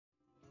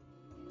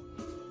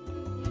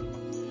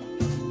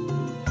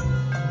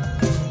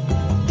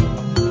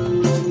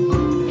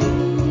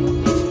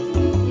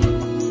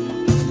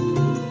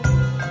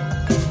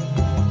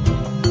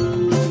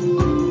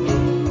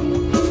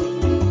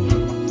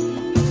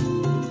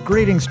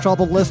Greetings,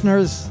 troubled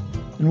listeners,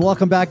 and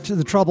welcome back to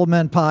the Troubled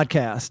Men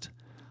podcast.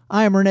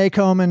 I am Renee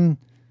Coman,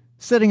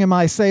 sitting in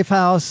my safe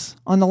house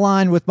on the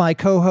line with my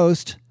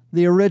co-host,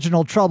 the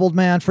original troubled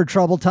man for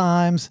troubled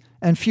times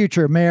and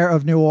future mayor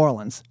of New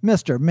Orleans,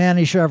 Mr.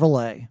 Manny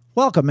Chevrolet.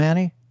 Welcome,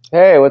 Manny.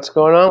 Hey, what's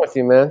going on with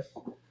you, man?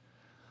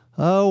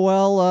 Oh,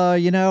 well,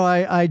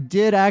 I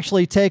did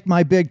actually take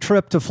my big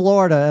trip to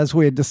Florida, as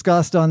we had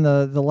discussed on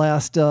the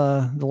last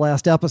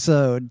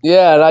episode.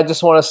 Yeah, and I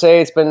just want to say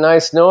it's been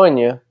nice knowing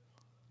you.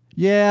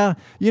 Yeah,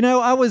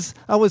 I was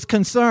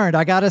concerned.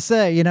 I gotta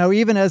say,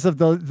 even as of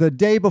the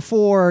day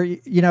before,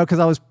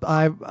 because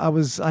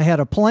I had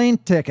a plane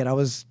ticket. I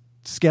was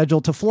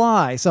scheduled to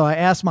fly, so I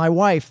asked my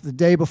wife the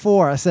day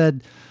before. I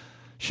said,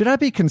 "Should I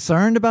be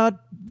concerned about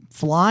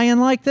flying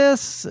like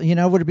this?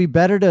 Would it be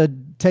better to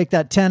take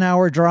that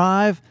 10-hour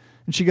drive?"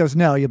 And she goes,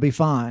 "No, you'll be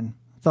fine."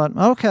 I thought,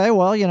 okay,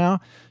 well,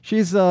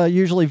 she's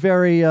usually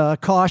very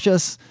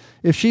cautious.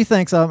 If she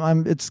thinks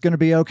it's going to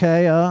be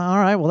okay, all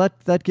right. Well,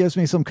 that gives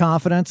me some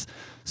confidence.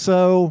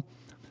 So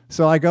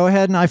I go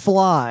ahead and I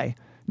fly.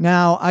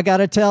 Now I got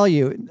to tell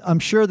you, I'm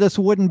sure this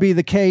wouldn't be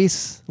the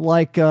case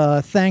like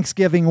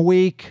Thanksgiving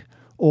week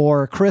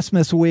or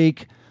Christmas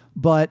week,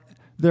 but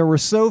there were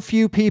so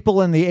few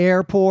people in the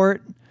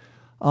airport,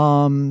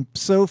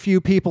 so few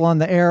people on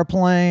the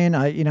airplane.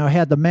 I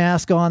had the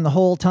mask on the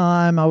whole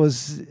time I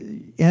was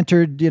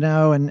entered,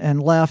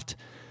 and left,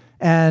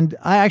 and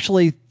I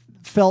actually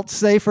felt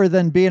safer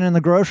than being in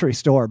the grocery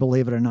store,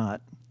 believe it or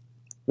not.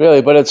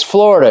 Really? But it's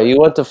Florida. You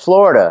went to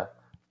Florida,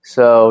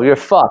 so you're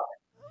fucked.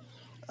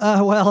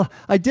 Well,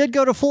 I did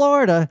go to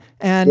Florida,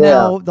 and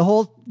now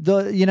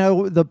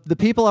the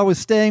people I was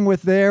staying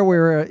with there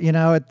were,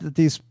 at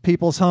these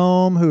people's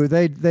home who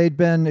they'd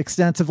been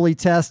extensively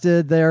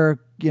tested. They're,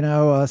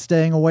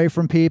 staying away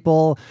from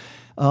people.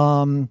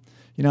 A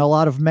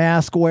lot of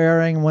mask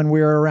wearing when we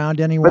were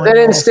around anyone. But they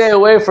didn't else. stay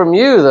away from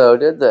you, though,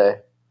 did they?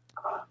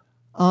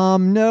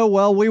 No,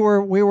 well, we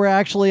were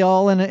actually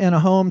all in a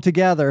home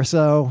together.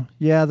 So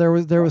yeah, there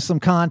was some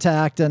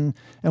contact, and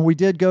we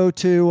did go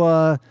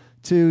to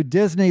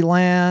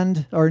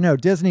Disneyland, or no,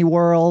 Disney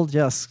World,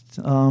 yes.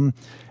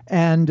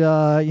 And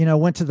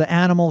went to the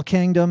Animal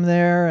Kingdom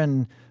there,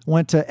 and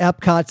went to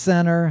Epcot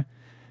Center,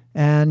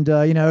 and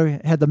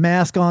had the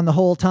mask on the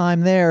whole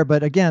time there.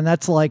 But again,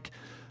 that's like,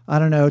 I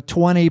don't know,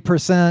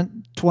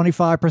 20%,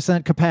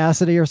 25%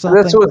 capacity or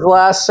something. This was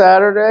last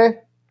Saturday?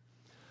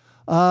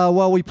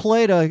 Well, we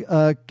played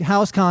a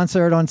house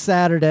concert on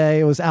Saturday.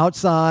 It was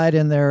outside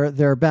in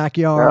their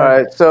backyard. All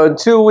right, so in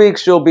 2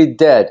 weeks you'll be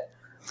dead.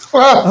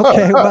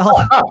 Okay,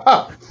 well.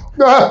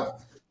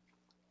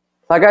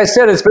 Like I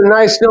said, it's been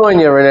nice knowing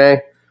you,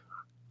 Renee.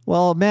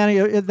 Well, Manny,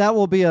 that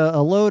will be a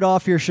load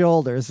off your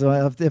shoulders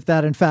if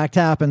that in fact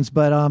happens.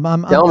 But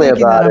I'm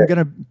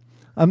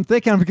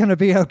thinking I'm gonna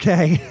be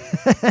okay.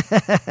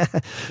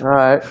 All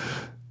right.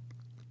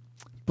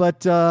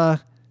 But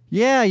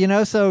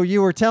yeah, so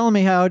you were telling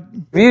me how. If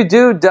you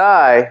do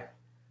die,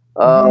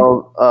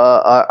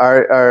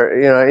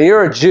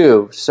 you're a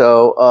Jew,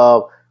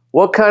 so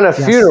what kind of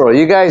funeral?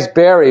 You guys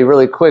bury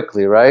really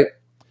quickly, right?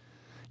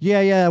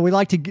 Yeah. We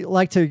like to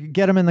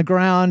get them in the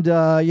ground,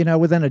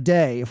 within a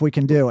day if we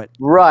can do it.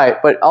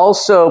 Right, but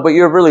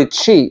you're really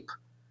cheap.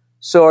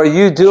 So are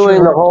you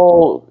doing the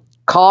whole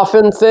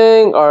coffin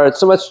thing, or it's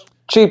so much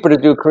cheaper to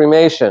do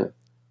cremation?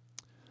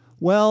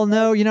 Well,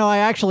 no, I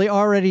actually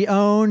already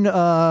own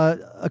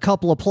a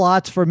couple of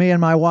plots for me and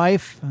my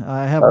wife.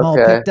 I have them all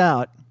picked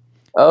out.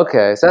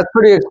 Okay, so that's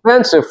pretty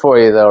expensive for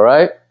you, though,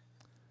 right?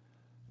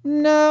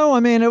 No,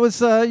 I mean, it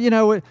was,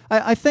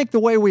 I think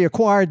the way we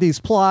acquired these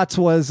plots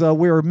was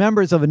we were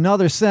members of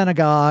another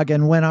synagogue,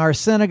 and when our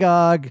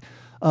synagogue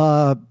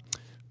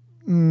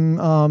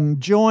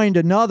joined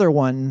another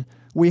one,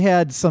 we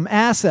had some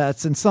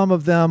assets, and some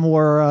of them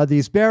were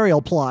these burial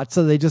plots,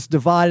 so they just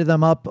divided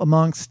them up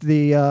amongst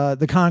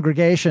the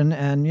congregation,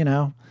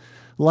 and,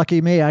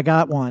 lucky me, I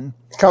got one.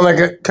 Kind of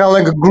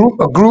like a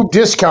group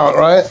discount,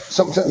 right?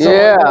 Something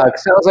yeah, like it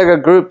sounds like a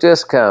group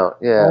discount.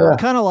 Yeah,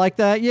 kind of like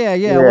that. Yeah.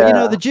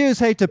 Well, the Jews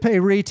hate to pay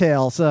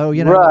retail, so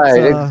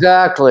Right,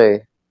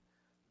 exactly.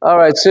 All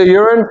right, so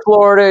you're in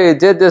Florida. You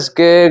did this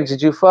gig.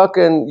 Did you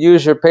fucking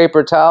use your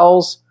paper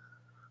towels?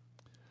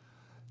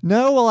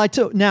 No, well,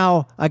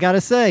 now I got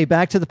to say,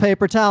 back to the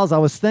paper towels. I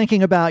was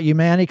thinking about you,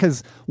 Manny,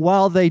 because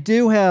while they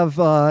do have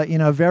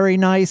very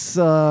nice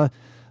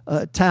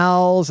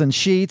towels and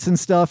sheets and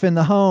stuff in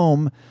the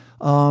home.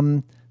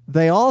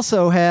 They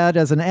also had,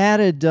 as an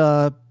added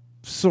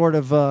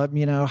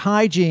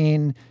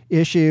hygiene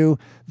issue,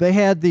 they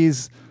had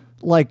these,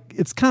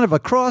 it's kind of a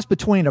cross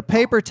between a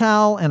paper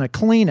towel and a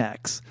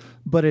Kleenex,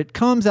 but it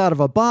comes out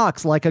of a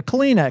box like a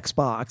Kleenex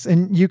box,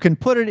 and you can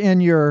put it in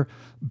your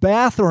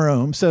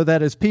bathroom so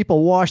that as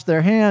people wash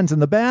their hands in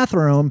the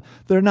bathroom,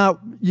 they're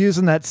not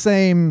using that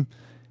same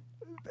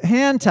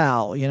hand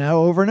towel,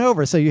 over and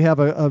over. So you have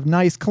a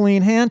nice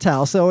clean hand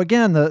towel. So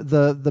again,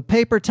 the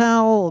paper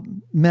towel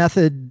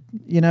method,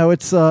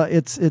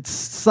 it's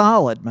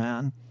solid,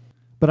 man.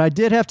 But I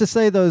did have to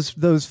say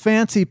those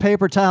fancy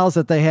paper towels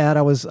that they had,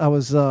 I was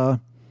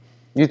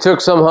You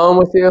took some home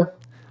with you?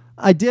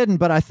 I didn't,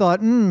 but I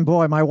thought,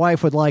 boy, my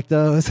wife would like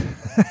those.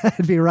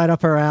 It'd be right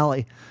up her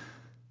alley.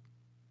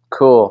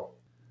 Cool.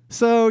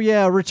 So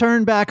yeah,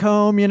 return back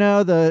home. You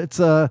know, it's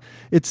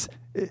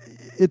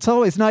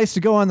always nice to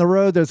go on the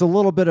road. There's a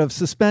little bit of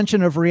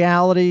suspension of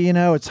reality. You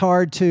know, it's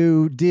hard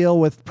to deal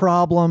with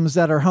problems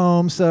that are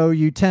home, so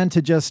you tend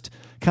to just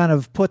kind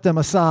of put them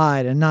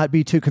aside and not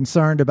be too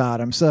concerned about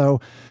them. So,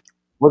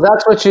 well,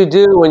 that's what you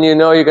do when you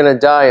know you're going to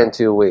die in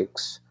 2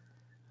 weeks.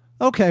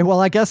 Okay, well,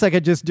 I guess I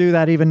could just do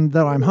that even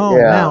though I'm home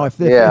now if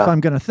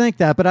I'm going to think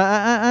that. But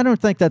I don't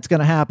think that's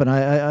going to happen.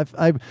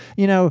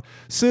 You know,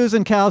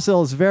 Susan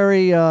Cowsill is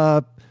very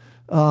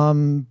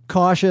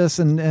cautious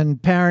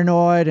and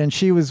paranoid, and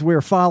we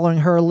were following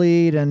her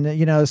lead. And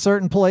you know,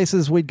 certain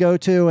places we'd go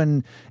to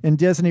in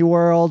Disney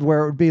World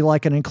where it would be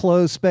like an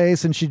enclosed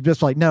space, and she'd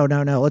just like, no,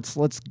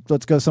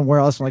 let's go somewhere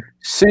else. Like,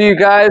 so you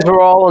guys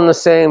were all on the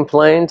same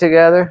plane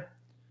together?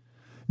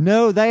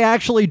 No, they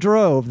actually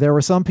drove. There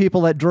were some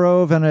people that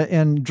drove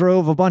and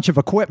drove a bunch of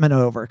equipment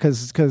over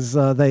because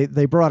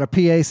they brought a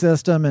PA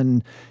system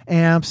and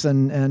amps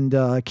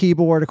and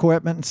keyboard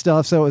equipment and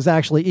stuff. So it was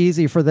actually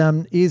easier for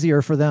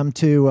them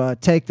to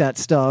take that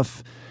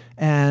stuff.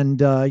 And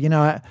you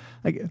know,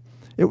 it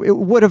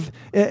would have,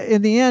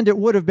 in the end, it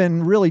would have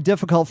been really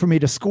difficult for me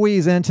to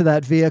squeeze into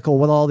that vehicle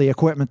with all the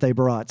equipment they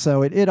brought.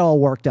 So it all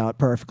worked out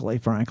perfectly,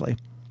 frankly.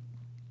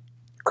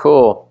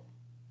 Cool.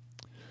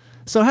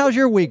 So how's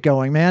your week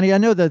going, Manny? I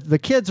know that the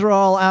kids are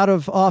all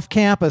off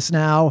campus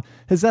now.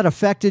 Has that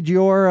affected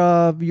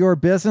your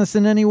business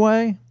in any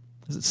way?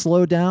 Has it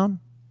slowed down?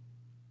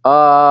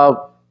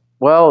 Well,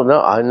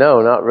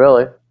 no, not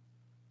really.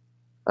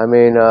 I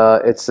mean,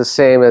 it's the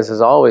same as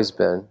has always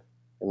been.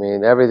 I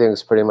mean,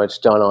 everything's pretty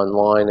much done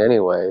online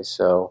anyway,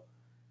 so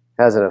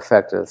it hasn't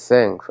affected a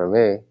thing for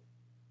me.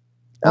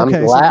 I'm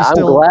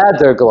glad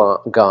they're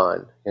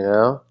gone, you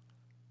know?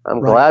 I'm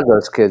glad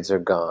those kids are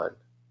gone.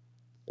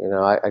 You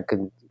know, I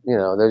could, you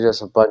know, they're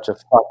just a bunch of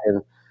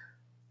fucking,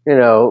 you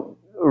know,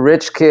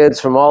 rich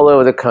kids from all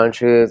over the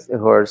country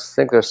who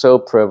think they're so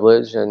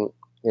privileged, and,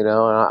 you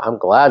know, I'm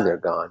glad they're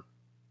gone.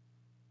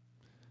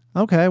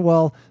 Okay,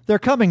 well, they're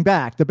coming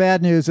back. The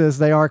bad news is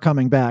they are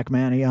coming back,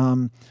 Manny.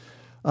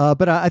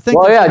 But I think.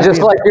 Well, yeah,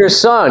 just like your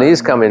son,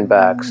 he's coming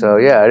back. So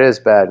yeah, it is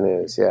bad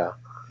news. Yeah.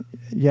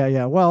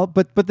 Yeah. Well,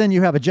 but then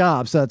you have a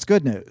job, so it's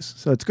good news.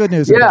 So it's good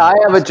news. Yeah, I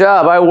have a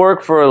job. I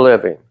work for a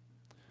living.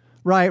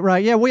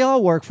 Right. Yeah, we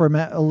all work for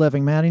a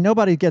living, Manny.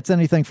 Nobody gets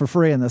anything for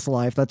free in this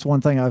life. That's one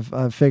thing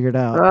I've figured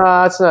out.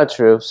 That's not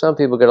true. Some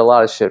people get a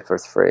lot of shit for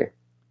free.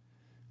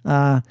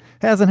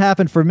 Hasn't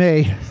happened for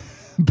me,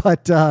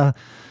 but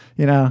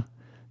you know,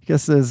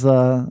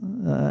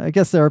 I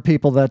guess there are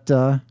people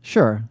that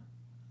sure.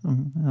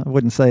 I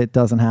wouldn't say it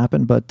doesn't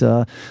happen, but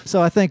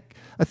so I think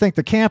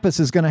the campus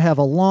is going to have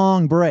a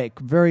long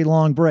break, very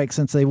long break,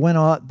 since they went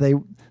out.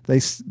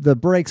 The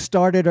break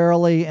started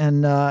early,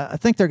 and I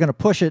think they're going to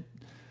push it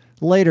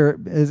later.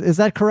 Is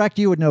that correct?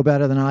 You would know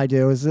better than I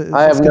do.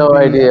 I have no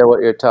idea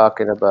what you're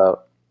talking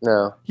about.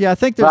 No. Yeah, I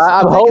think there's.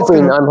 I'm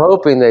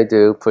hoping they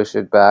do push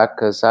it back,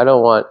 because I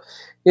don't want.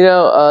 You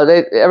know,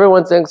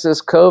 everyone thinks this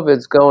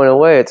COVID's going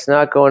away. It's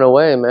not going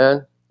away,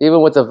 man.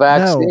 Even with the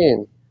vaccine.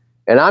 No.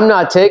 And I'm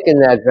not taking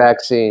that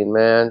vaccine,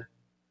 man.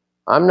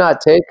 I'm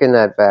not taking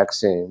that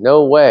vaccine.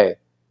 No way.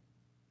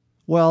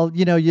 Well,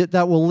 you know,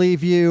 that will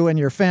leave you and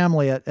your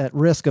family at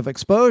risk of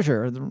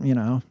exposure, you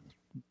know.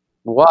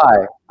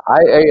 Why?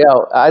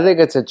 I think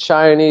it's a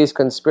Chinese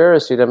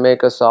conspiracy to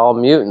make us all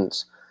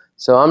mutants.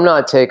 So I'm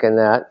not taking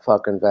that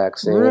fucking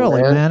vaccine.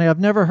 Really, man? I've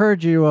never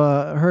heard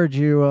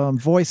you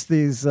voice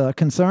these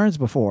concerns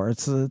before.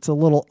 It's a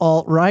little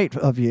alt-right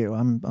of you.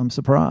 I'm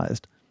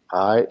surprised.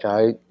 It's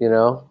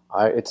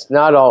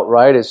not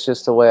alt-right. It's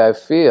just the way I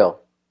feel.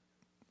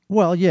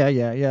 Well,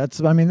 yeah.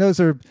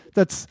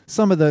 That's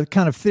some of the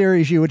kind of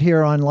theories you would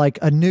hear on like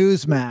a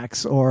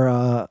Newsmax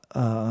or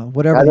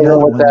whatever. I don't know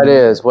what that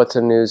is. What's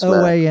a Newsmax?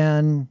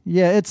 OAN.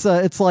 Yeah,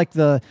 it's like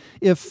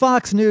if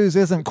Fox News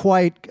isn't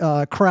quite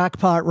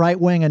crackpot right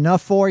wing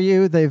enough for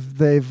you,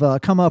 they've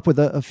come up with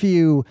a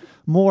few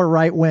more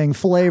right wing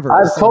flavors.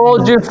 I've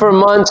told you for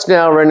months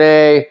now,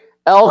 Renee.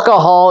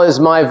 Alcohol is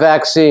my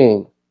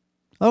vaccine.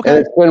 Okay, and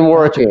it's been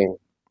working.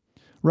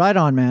 Right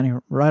on, Manny.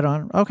 Right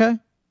on. Okay.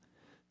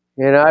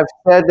 You know, I've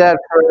said that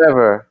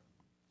forever.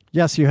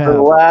 Yes, you have. For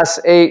the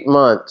last 8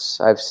 months,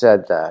 I've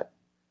said that.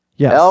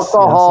 Yes.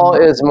 Alcohol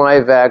is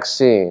my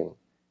vaccine,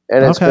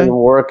 and it's been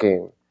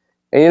working.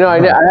 And, you know, I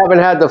haven't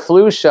had the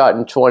flu shot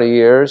in 20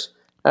 years,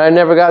 and I've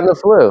never gotten the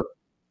flu.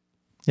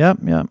 Yep.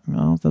 Well,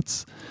 I'm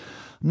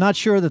not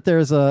sure that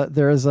there's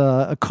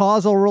a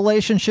causal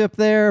relationship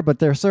there, but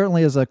there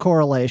certainly is a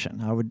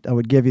correlation. I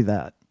would give you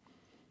that.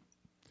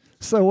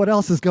 So what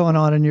else is going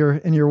on in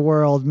your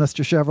world,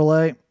 Mr.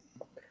 Chevrolet?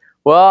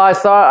 Well,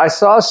 I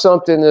saw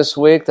something this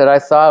week that I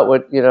thought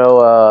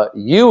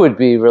you would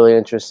be really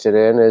interested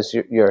in. Is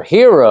your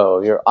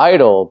hero, your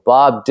idol,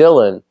 Bob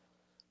Dylan,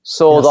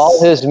 sold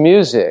all his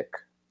music.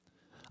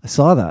 I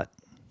saw that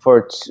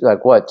for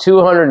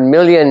 $200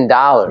 million.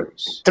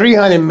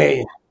 300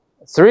 million.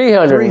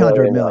 300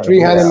 300 million.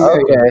 300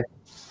 million. Okay.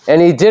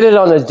 And he did it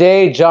on the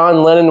day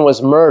John Lennon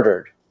was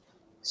murdered.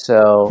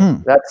 So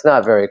that's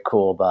not very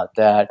cool about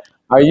that.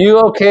 Are you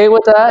okay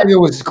with that?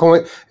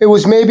 It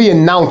was maybe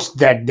announced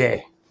that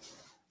day.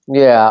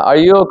 Yeah. Are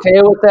you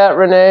okay with that,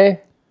 Renee?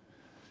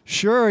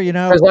 Sure, you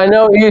know. Because I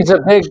know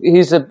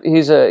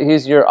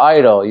he's your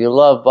idol. You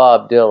love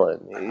Bob Dylan.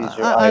 He's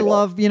your I idol.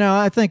 love, you know,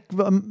 I think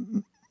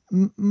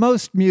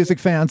most music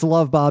fans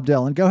love Bob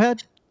Dylan. Go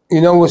ahead.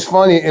 You know what's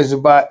funny is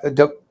about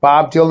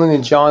Bob Dylan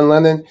and John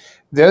Lennon.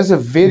 There's a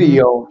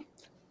video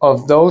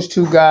of those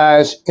two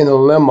guys in a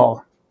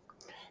limo,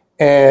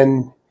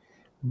 and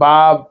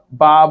Bob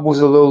was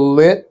a little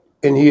lit,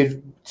 and he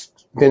had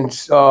been,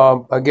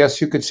 I guess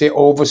you could say,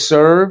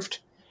 overserved,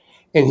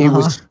 and he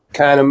was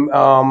kind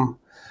of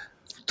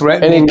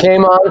threatening. And he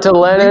came on to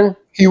Lennon.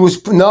 He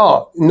was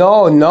no.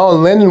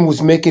 Lennon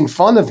was making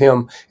fun of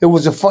him.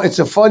 It's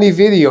a funny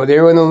video. They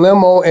were in a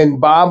limo,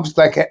 and Bob's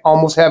like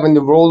almost having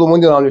to roll the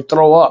window down to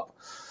throw up,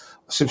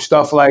 some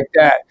stuff like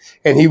that.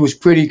 And he was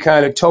pretty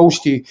kind of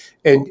toasty.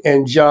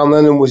 And John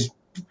Lennon was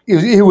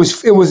it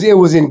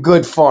was in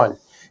good fun,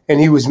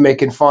 and he was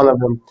making fun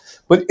of him,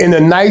 but in a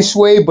nice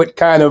way, but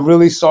kind of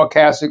really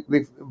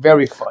sarcastically,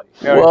 very funny.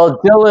 Well,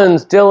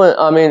 Lennon's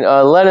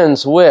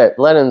wit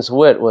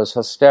was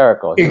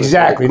hysterical.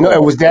 Exactly. No,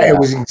 it was that. It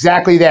was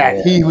exactly that.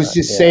 Yeah, he was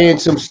just saying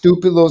some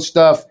stupid little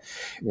stuff,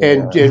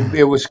 and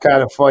it was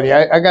kind of funny.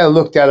 I got to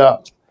look that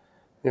up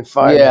and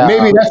find it.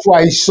 Maybe that's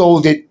why he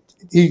sold it.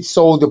 He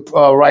sold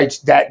the rights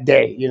that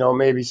day. You know,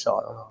 maybe so.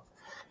 I don't know.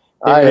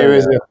 Maybe there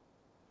is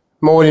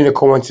more than a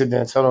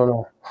coincidence. I don't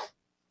know.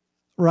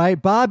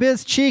 Right. Bob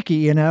is cheeky,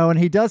 you know, and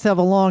he does have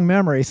a long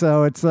memory.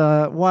 So it's,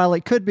 while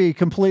it could be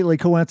completely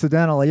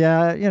coincidental, you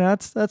know,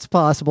 that's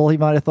possible. He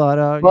might have thought,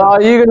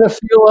 are you going to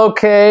feel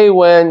okay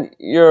when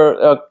you're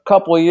a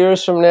couple of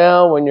years from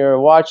now, when you're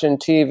watching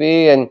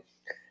TV and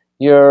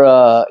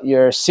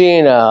you're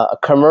seeing a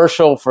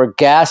commercial for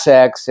Gas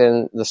X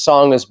and the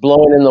song is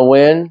Blowing in the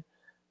Wind?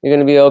 You're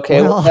going to be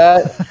okay with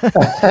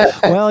that?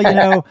 Well, you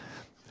know,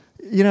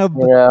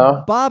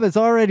 Bob has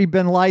already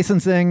been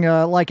licensing,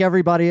 like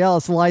everybody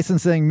else,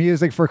 licensing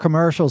music for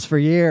commercials for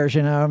years.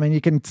 You know, I mean, you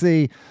can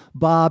see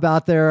Bob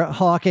out there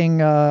hawking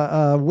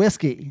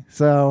whiskey.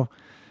 So,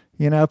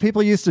 you know,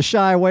 people used to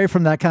shy away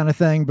from that kind of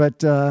thing,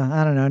 but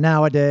I don't know.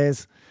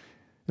 Nowadays,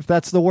 if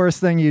that's the worst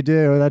thing you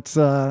do, that's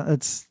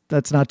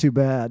not too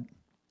bad.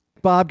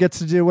 Bob gets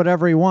to do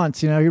whatever he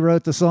wants. You know, he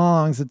wrote the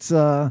songs. It's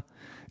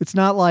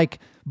not like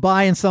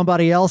buying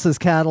somebody else's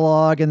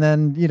catalog and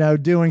then, you know,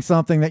 doing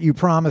something that you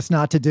promised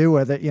not to do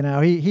with it. You know,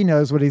 he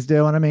knows what he's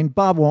doing. I mean,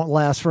 Bob won't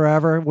last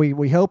forever.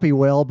 We hope he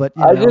will, but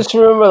I just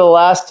remember the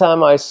last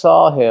time I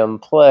saw him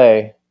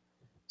play.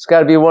 It's got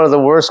to be one of the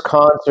worst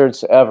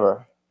concerts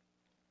ever.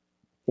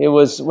 It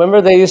was, remember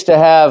they used to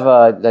have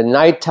the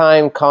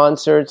nighttime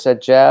concerts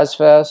at Jazz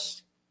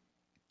Fest?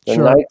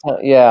 Nighttime,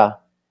 yeah.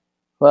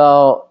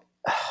 Well,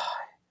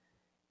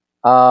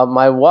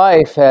 my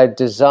wife had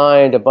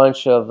designed a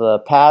bunch of the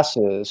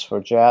passes for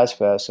Jazz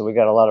Fest, so we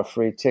got a lot of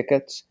free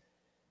tickets.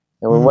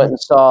 And we went and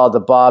saw the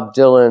Bob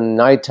Dylan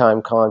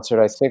nighttime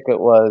concert. I think it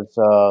was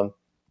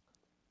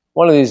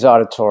one of these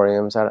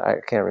auditoriums. I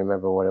can't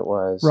remember what it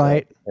was.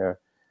 Right.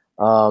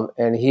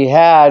 And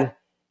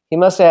he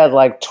must have had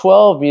like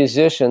 12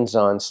 musicians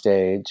on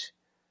stage,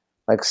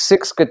 like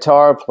 6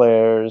 guitar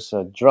players,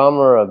 a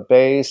drummer, a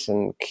bass,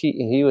 and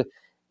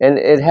and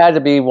it had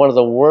to be one of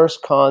the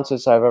worst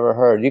concerts I've ever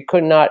heard. You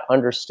could not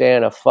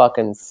understand a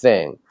fucking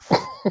thing.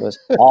 It was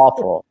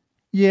awful.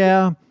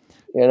 Yeah.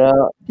 You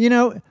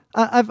know,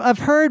 I've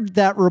heard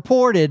that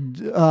reported,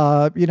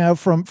 you know,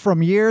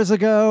 from years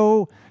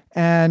ago,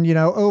 and, you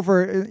know,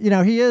 over, you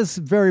know, he is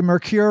very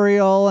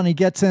mercurial, and he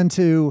gets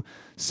into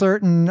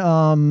certain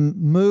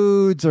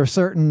moods or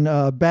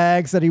certain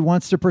bags that he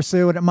wants to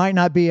pursue, and it might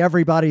not be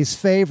everybody's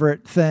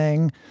favorite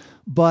thing,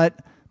 but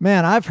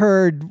man, I've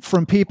heard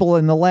from people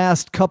in the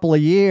last couple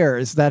of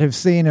years that have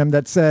seen him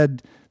that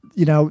said,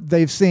 you know,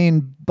 they've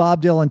seen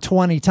Bob Dylan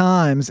 20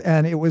 times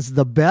and it was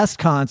the best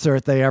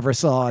concert they ever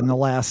saw in the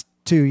last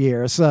 2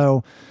 years.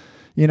 So,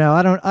 you know,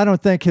 I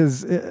don't think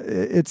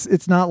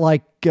it's not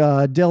like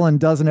Dylan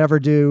doesn't ever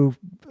do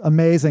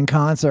amazing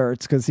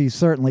concerts, because he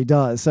certainly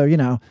does. So, you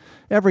know,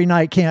 every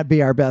night can't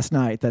be our best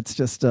night. That's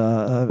just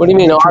what do you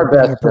mean our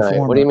best night?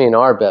 What do you mean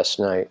our best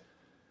night?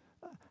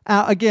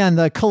 Again,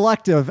 the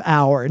collective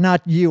hour,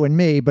 not you and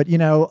me, but, you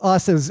know,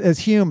 us as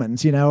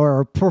humans, you know,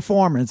 or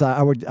performers,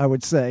 I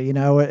would say, you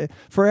know,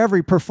 for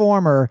every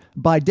performer,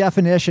 by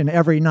definition,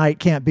 every night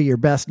can't be your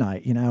best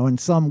night, you know, and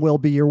some will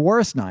be your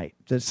worst night.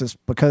 It's just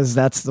because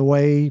that's the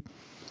way.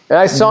 And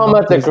I saw him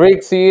at the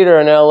Greek Theater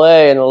in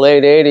LA in the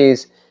late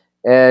 80s,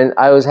 and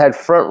I had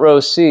front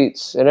row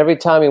seats, and every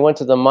time he went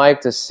to the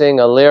mic to sing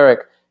a lyric,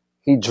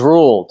 he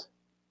drooled.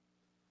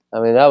 I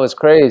mean, that was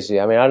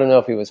crazy. I mean, I don't know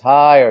if he was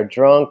high or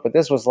drunk, but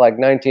this was like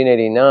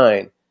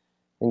 1989,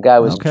 and guy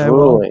was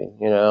drooling,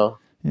 you know.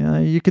 Yeah,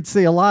 you could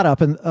see a lot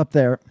up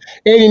there.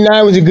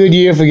 89 was a good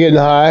year for getting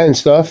high and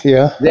stuff,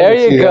 yeah. There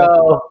you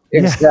go. That.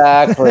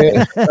 Exactly.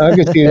 I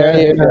can see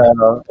there you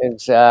go.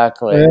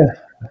 Exactly. Yeah.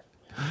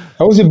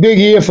 That was a big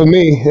year for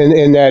me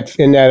in that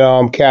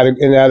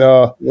category, in that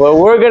Well,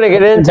 we're gonna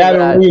get into that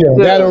that. arena.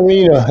 That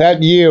arena,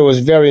 that year was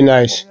very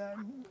nice.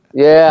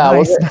 Yeah,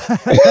 Nice.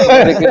 we're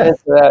gonna get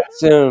into that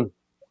soon.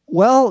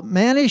 Well,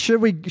 Manny,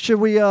 should we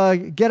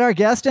get our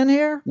guest in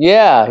here?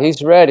 Yeah,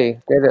 he's ready.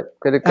 Get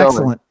it going.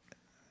 Excellent.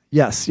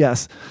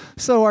 Yes.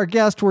 So our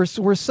guest,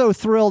 we're so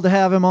thrilled to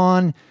have him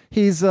on.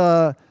 He's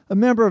a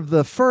member of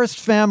the First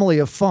Family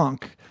of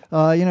Funk.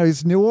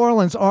 He's New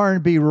Orleans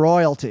R&B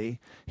royalty.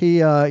 He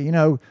he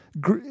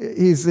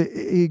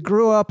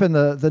grew up in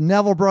the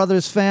Neville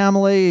brothers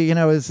family.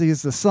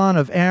 He's the son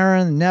of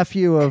Aaron,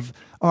 nephew of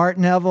Art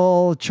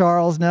Neville,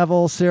 Charles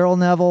Neville, Cyril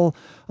Neville.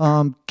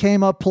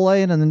 Came up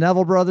playing in the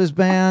Neville brothers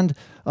band.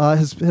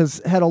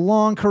 Has had a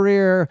long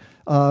career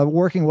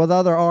working with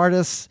other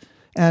artists,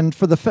 and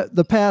for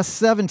the past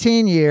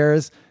 17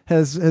 years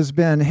has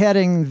been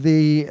heading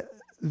the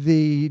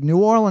New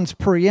Orleans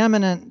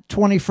preeminent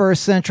 21st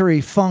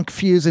century funk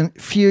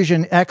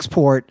fusion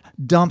export,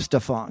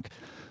 Dumpster Funk.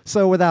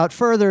 So without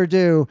further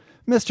ado,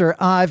 Mr.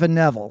 Ivan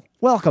Neville.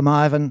 Welcome,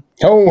 Ivan.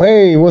 Oh,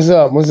 hey, what's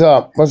up? What's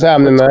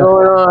happening, man? What's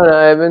going on,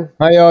 Ivan?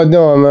 How y'all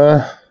doing,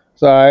 man?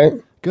 It's all right.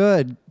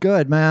 Good,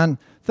 man.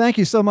 Thank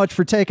you so much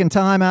for taking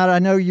time out. I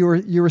know you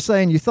were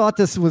saying you thought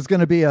this was going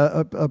to be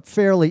a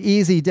fairly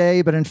easy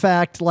day, but in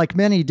fact, like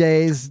many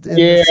days in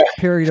this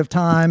period of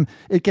time,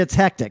 it gets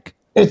hectic.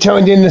 It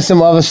turned into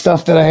some other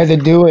stuff that I had to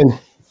do, and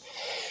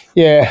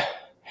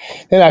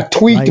then I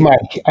tweaked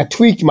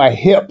my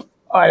hip.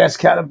 Oh, that's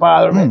kind of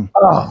bothering me.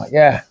 Oh,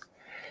 yeah.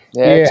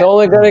 Yeah, it's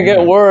only going to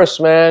get worse,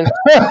 man.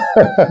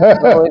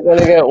 It's only going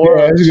to get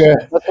worse.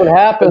 That's what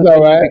happens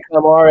when you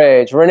become our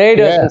age. Renee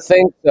doesn't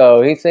think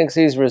so. He thinks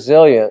he's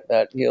resilient,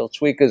 that he'll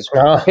tweak his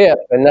hip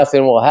and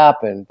nothing will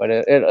happen. But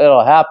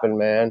it'll happen,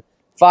 man.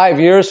 5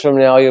 years from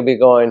now, you'll be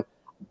going,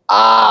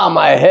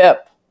 my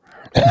hip.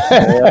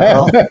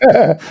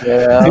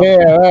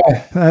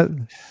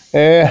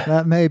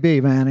 That may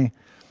be, Manny.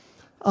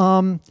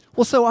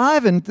 Well, so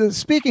Ivan,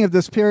 speaking of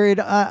this period,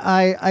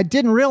 I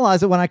didn't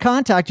realize it when I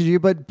contacted you,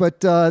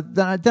 but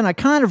then I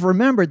kind of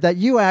remembered that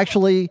you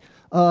actually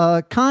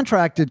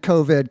contracted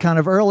COVID kind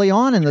of early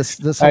on in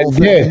this whole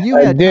thing. And you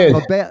had kind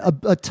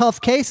of a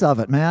tough case of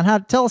it,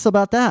 man. Tell us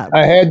about that.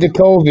 I had the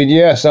COVID.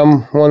 Yes,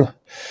 I'm one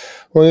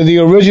of the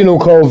original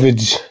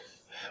COVIDs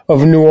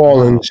of New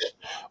Orleans.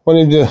 One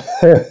of the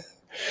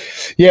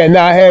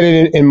I had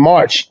it in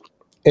March,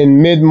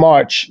 in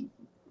mid-March.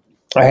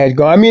 I had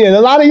gone. I mean, and a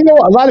lot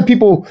of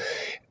people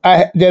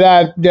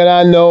that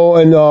I know,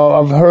 and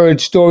I've heard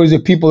stories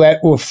of people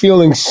that were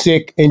feeling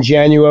sick in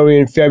January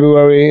and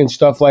February and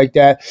stuff like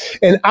that.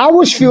 And I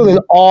was feeling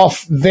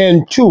off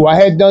then too. I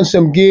had done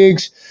some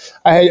gigs.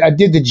 I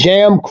did the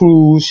Jam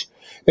Cruise,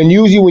 and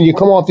usually when you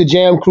come off the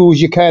Jam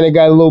Cruise, you kind of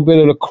got a little bit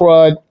of the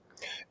crud.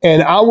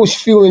 And I was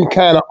feeling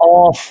kind of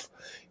off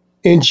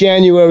in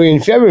January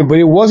and February, but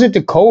it wasn't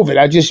the COVID.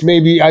 I just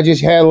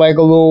had like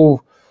a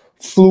little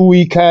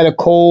flu-y kind of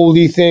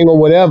coldy thing or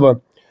whatever.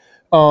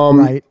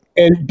 Right.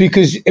 And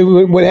because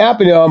what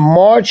happened in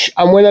March,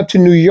 I went up to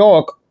New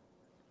York,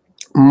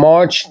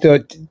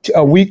 the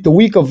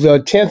week of the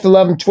 10th,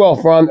 11th,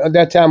 12th, around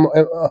that time.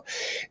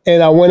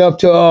 And I went up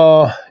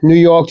to New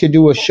York to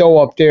do a show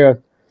up there.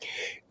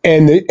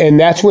 And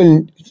that's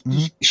when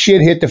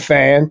shit hit the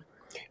fan,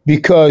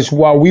 because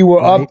while we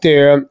were up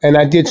there, and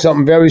I did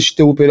something very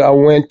stupid, I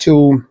went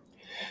to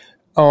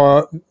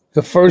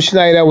the first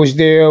night I was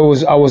there,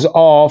 I was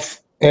off,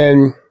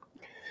 and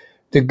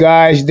the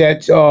guys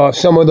that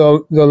some of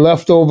the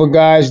leftover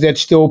guys that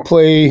still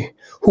play,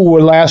 who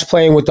were last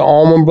playing with the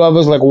Allman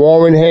Brothers, like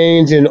Warren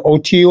Haynes and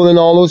O'Teal and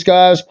all those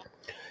guys,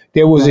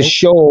 there was a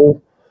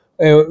show.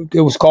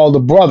 It was called The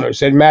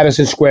Brothers at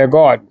Madison Square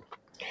Garden,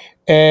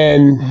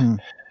 and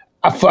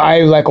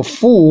I like a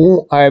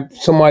fool,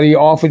 somebody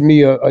offered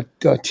me a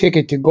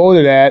ticket to go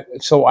to that,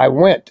 so I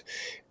went,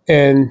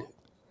 and.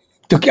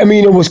 I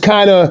mean, it was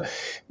kind of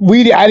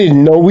we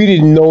didn't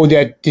know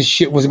that this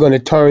shit was going to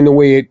turn the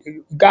way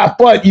it got.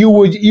 But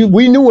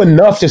we knew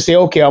enough to say,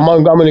 okay, I'm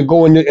going to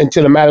go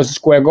into the Madison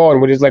Square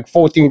Garden where there's like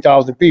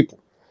 14,000 people.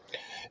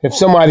 If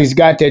somebody's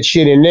got that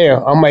shit in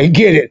there, I might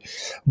get it.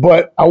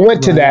 But I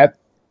went to that,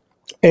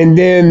 and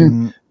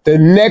then the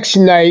next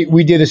night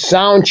we did a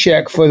sound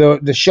check for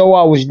the show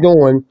I was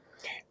doing,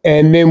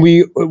 and then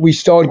we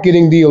started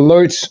getting the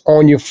alerts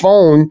on your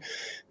phone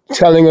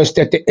telling us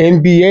that the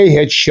NBA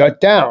had shut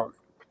down.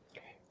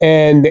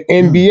 And the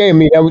NBA, I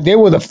mean, they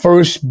were the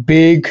first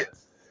big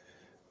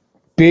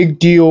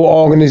deal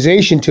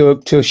organization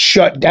to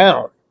shut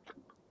down,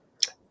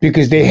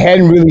 because they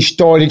hadn't really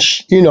started,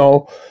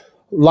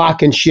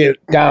 locking shit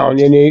down,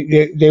 and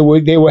they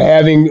were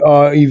having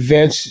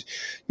events,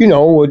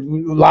 with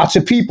lots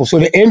of people. So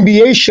the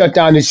NBA shut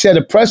down and set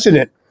a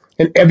precedent,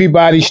 and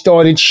everybody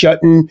started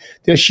shutting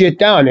their shit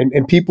down,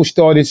 and people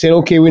started saying,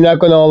 okay, we're not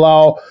going to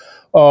allow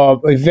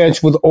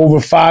events with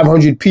over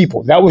 500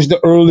 people. That was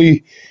the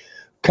early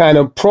kind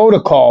of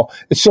protocol.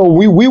 So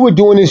we were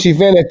doing this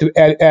event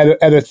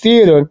at a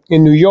theater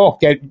in New York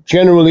that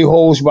generally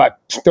holds about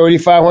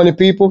 3,500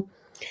 people,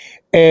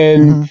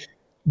 and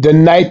the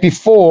night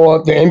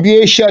before, the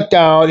NBA shut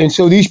down. And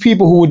so these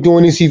people who were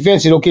doing this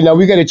event said, okay, now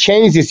we got to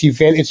change this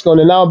event. It's going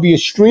to now be a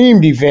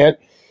streamed event.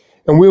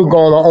 And we're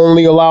going to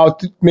only allow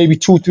maybe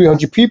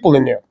 200-300 people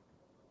in there.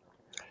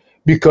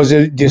 Because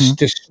of this,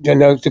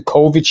 the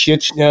COVID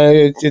shit,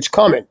 it's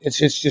coming.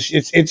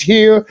 It's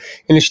here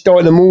and it's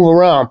starting to move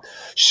around.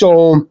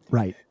 So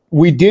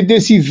we did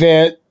this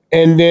event,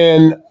 and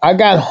then I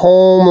got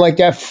home like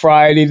that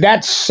Friday.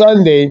 That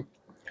Sunday,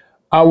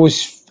 I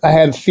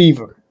had a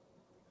fever,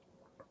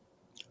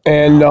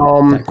 and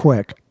that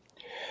quick.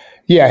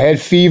 Yeah, I had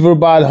fever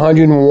about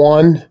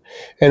 101,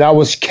 and I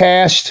was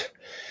cast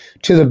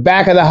to the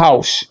back of the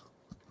house,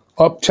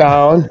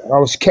 uptown. I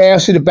was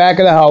cast to the back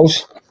of the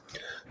house.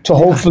 To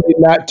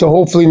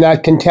hopefully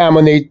not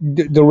contaminate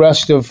the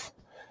rest of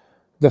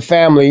the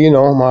family,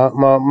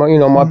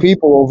 my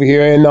people over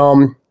here,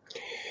 and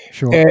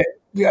sure.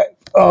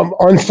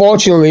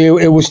 Unfortunately,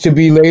 it was to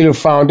be later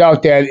found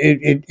out that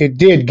it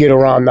did get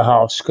around the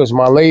house because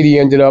my lady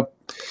ended up,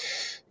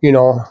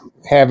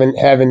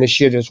 having the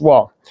shit as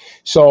well.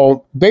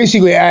 So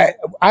basically, I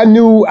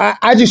knew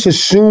I just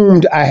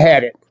assumed I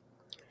had it.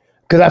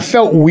 Because I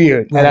felt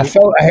weird, and I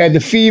felt I had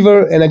the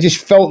fever, and I just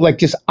felt like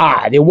just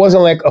odd. It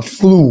wasn't like a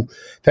flu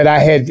that I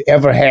had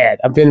ever had.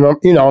 I've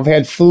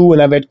had flu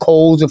and I've had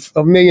colds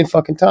a million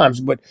fucking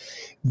times, but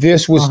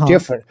this was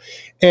different.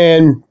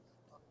 And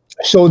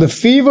so the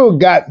fever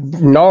got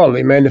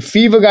gnarly, man. The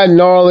fever got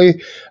gnarly.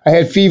 I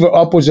had fever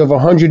upwards of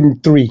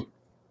 103.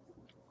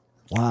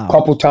 Wow. A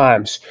couple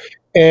times.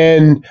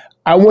 And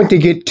I went to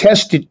get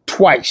tested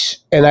twice,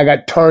 and I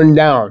got turned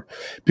down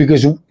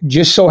because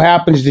just so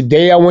happens the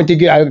day I went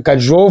to I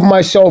drove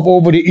myself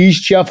over to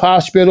East Jeff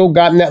Hospital,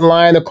 got in that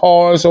line of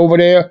cars over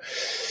there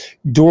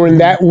during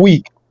that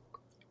week,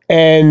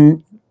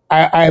 and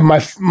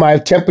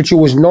my temperature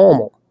was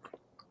normal,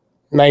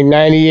 like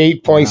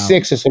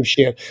 98.6 or some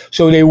shit.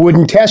 So they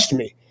wouldn't test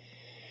me,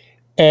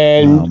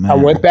 and I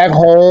went back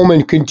home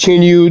and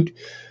continued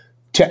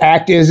to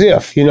act as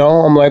if,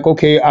 I'm like,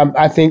 okay,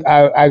 I think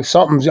I'm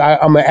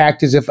gonna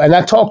act as if. And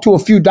I talked to a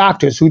few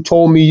doctors who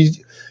told me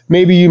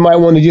maybe you might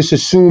want to just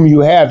assume you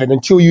have it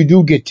until you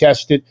do get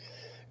tested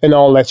and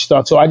all that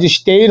stuff. So I just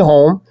stayed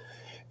home,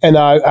 and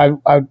I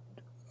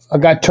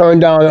got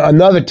turned down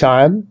another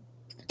time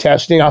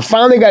testing. I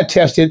finally got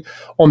tested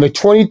on the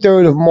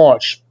 23rd of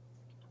March.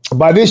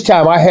 By this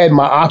time, I had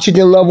my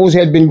oxygen levels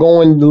had been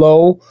going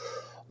low,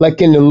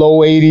 like in the low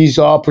 80s,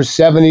 upper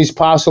 70s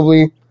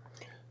possibly.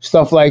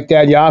 Stuff like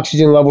that. Your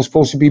oxygen level is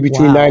supposed to be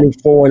between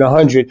 94 and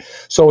 100.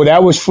 So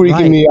that was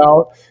freaking me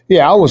out.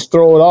 Yeah, I was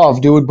thrown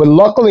off, dude. But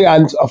luckily,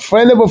 a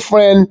friend of a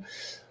friend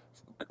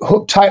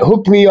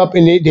hooked me up,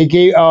 and they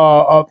gave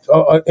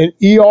an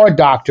ER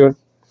doctor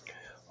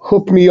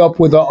hooked me up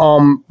with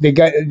they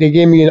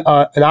gave me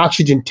an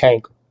oxygen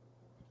tank.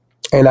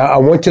 And I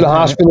went to the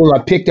hospital,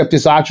 and I picked up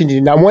this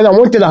oxygen. Now, when I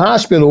went to the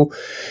hospital,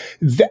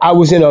 I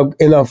was in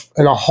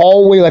a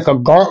hallway, like a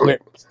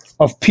gauntlet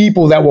of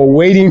people that were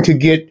waiting to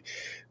get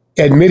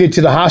admitted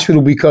to the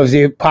hospital because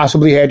they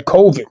possibly had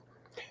COVID.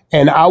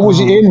 And I was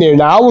in there.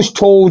 Now, I was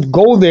told,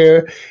 go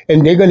there,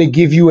 and they're going to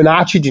give you an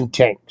oxygen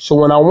tank. So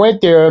when I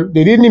went there,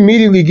 they didn't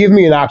immediately give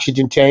me an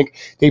oxygen tank.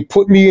 They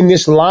put me in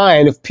this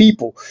line of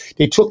people.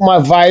 They took my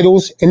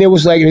vitals, and it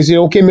was like, they said,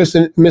 okay,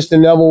 Mr.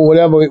 Neville,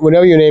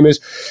 whatever your name is,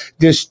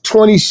 there's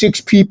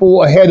 26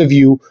 people ahead of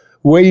you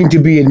waiting to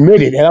be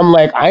admitted. And I'm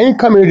like, I ain't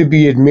come here to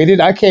be admitted.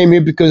 I came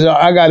here because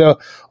I got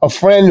a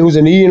friend who's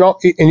an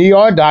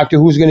ER doctor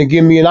who's going to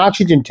give me an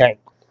oxygen tank.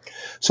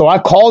 So I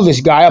called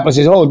this guy up. I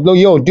said, oh, no,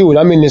 yo, dude,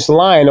 I'm in this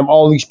line of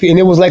all these people. And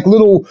it was like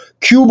little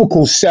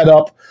cubicles set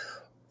up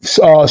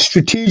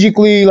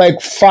strategically,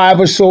 like 6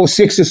 or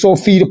so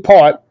feet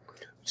apart.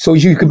 So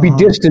you could be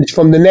distanced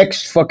from the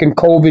next fucking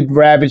COVID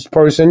ravaged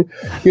person,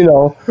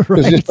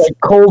 There's just like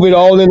COVID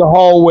all in the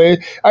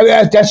hallway.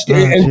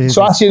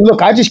 So I said,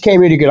 look, I just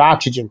came here to get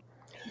oxygen.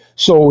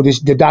 So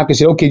the doctor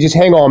said, okay, just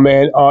hang on,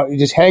 man.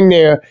 Just hang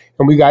there,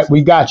 and we got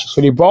you. So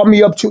they brought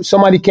me up to,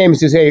 somebody came and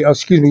says, hey,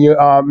 excuse me,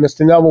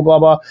 Mr. Neville, blah,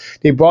 blah.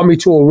 They brought me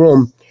to a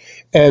room,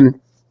 and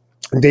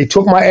they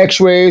took my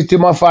x-rays, did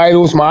my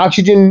vitals. My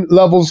oxygen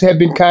levels had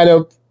been kind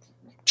of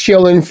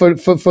chilling for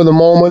the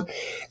moment.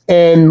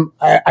 And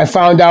I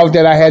found out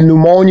that I had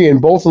pneumonia in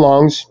both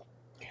lungs.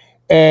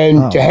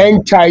 And to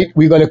hang tight,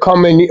 we're going to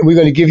come in, we're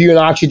going to give you an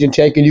oxygen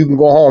tank, and you can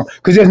go home.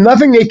 Because there's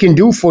nothing they can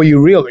do for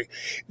you, really.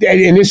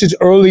 And this is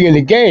early in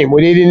the game,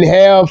 where they didn't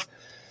have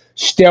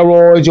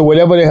steroids or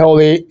whatever the hell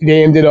they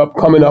ended up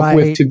coming up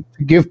with to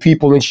give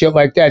people and shit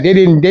like that. They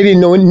didn't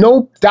know.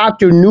 No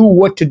doctor knew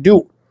what to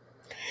do.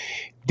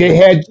 They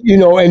had,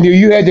 and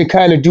you had to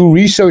kind of do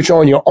research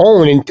on your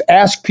own and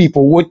ask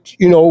people what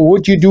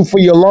you do for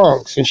your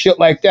lungs and shit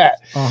like that.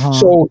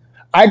 So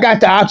I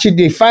got the oxygen.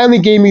 They finally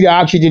gave me the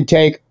oxygen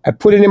tank. I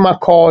put it in my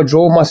car,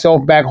 drove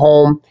myself back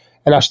home,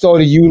 and I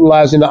started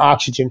utilizing the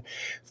oxygen.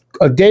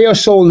 A day or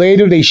so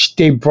later,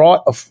 they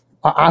brought an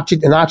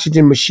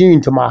oxygen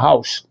machine to my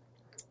house.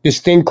 this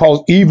thing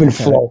called Even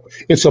Flow.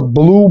 It's a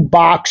blue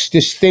box,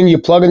 this thing you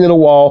plug into the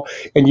wall,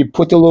 and you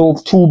put the little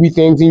tubey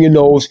things in your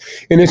nose,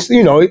 and it's,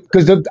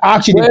 because the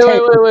oxygen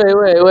tank.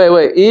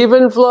 Wait.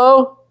 Even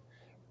Flow?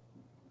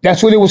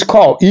 That's what it was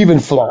called, Even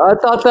Flow. I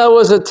thought that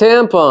was a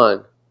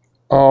tampon.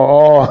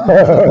 Oh.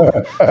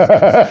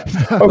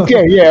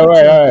 Okay, yeah,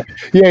 right, all right.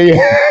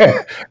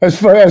 Yeah. That's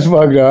fucked up,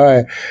 all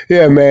right.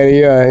 Yeah, man,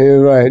 yeah,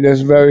 you're right.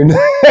 That's very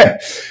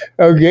nice.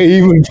 Okay,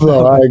 Even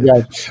Flow, all right,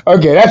 guys.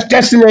 Okay,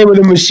 that's the name of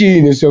the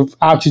machine. It's an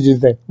oxygen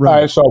thing. Right. All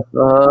right, so,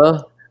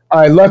 all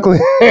right, luckily,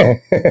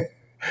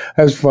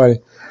 that's funny.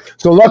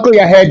 So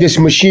luckily I had this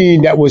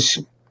machine that was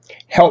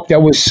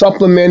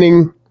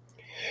supplementing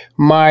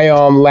my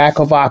lack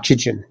of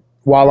oxygen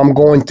while I'm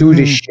going through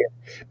this shit.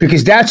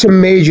 Because that's a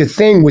major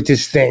thing with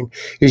this thing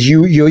is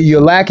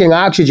you're lacking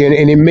oxygen,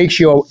 and it makes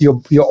your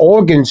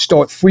organs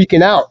start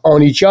freaking out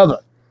on each other,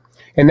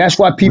 and that's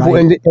why people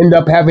end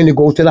up having to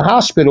go to the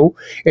hospital,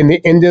 and you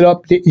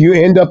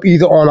end up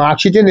either on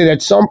oxygen, and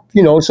that some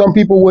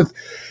people with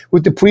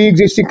the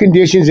pre-existing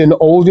conditions and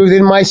older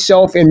than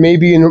myself and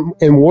maybe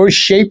in worse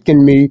shape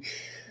than me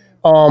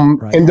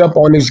end up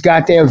on these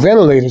goddamn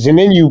ventilators, and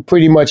then you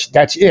pretty much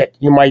that's it.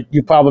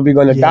 You're probably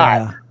going to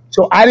die.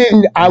 So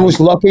I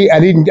was lucky. I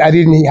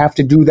didn't have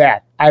to do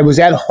that. I was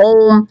at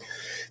home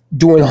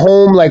doing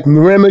home like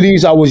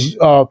remedies. I was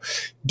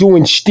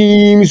doing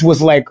steams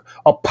with like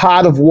a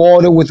pot of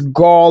water with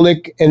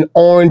garlic and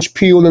orange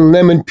peel and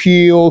lemon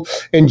peel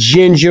and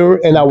ginger.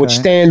 And I would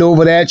stand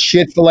over that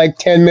shit for like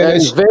 10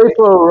 minutes. And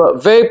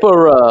vapor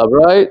rub,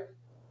 right?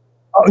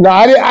 No,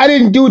 I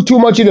didn't do too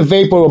much of the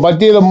vapor rub. I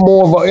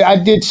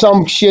did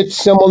some shit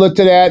similar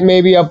to that.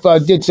 Maybe I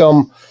did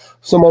some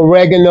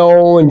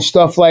oregano and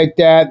stuff like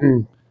that.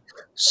 And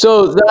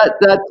so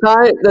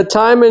that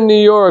time in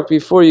New York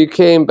before you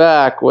came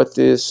back with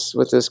this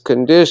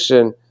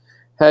condition,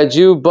 had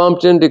you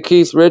bumped into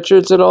Keith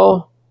Richards at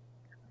all?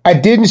 I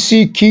didn't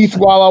see Keith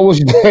while I was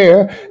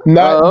there.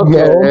 No,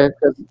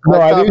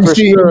 I didn't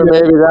see him.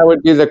 Maybe that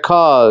would be the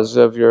cause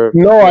of your.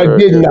 No, I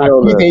did not. I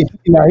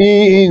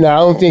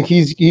don't think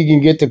he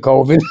can get the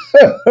COVID.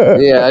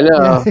 Yeah, I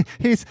know.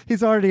 Yeah,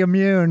 he's already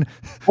immune.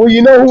 Well,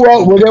 you know who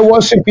else? Well, there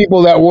was some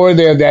people that were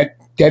there that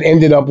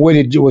ended up with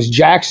it. It was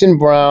Jackson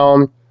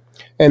Brown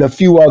and a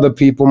few other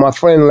people. My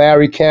friend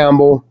Larry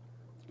Campbell.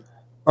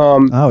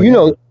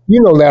 You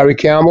know Larry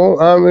Campbell.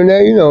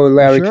 Renee, you know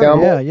Larry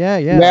Campbell.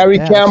 Yeah. Larry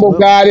Campbell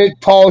got it.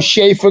 Paul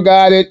Schaefer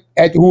got it,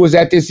 who was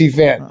at this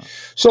event. Oh.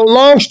 So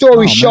long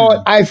story short,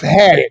 man. I've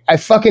had it. I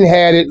fucking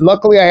had it.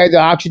 Luckily, I had the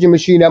oxygen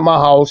machine at my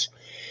house.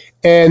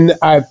 And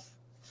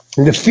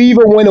the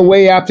fever went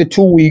away after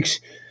 2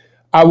 weeks.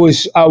 I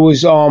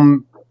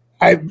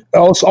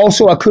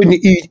couldn't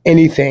eat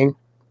anything.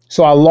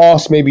 So I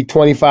lost maybe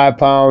 25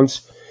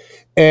 pounds,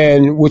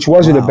 which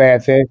wasn't a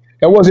bad thing.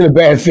 That wasn't a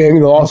bad thing.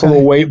 Lost a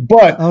little weight,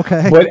 but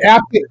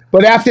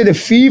after the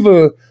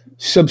fever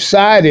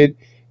subsided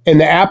and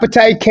the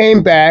appetite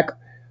came back,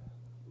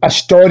 I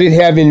started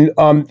having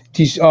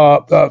these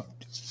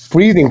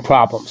breathing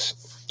problems.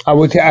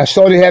 I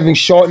started having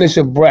shortness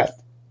of breath.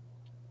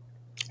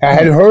 I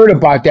had heard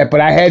about that,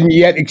 but I hadn't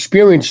yet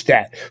experienced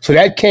that. So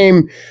that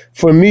came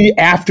for me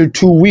after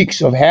 2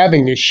 weeks of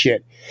having this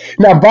shit.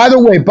 Now, by the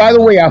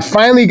way, I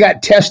finally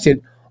got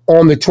tested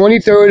on the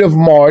 23rd of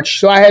March.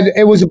 So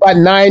it was about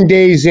 9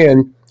 days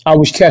in, I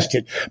was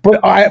tested.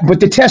 But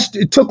the test,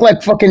 it took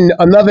like fucking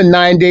another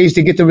 9 days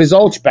to get the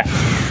results back.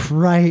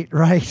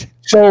 Right.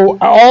 So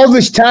all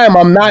this time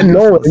I'm not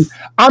knowing,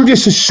 I'm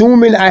just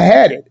assuming I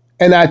had it.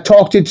 And I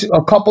talked to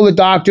a couple of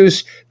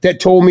doctors that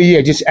told me,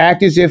 yeah, just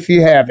act as if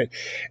you have it.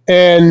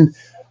 And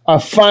I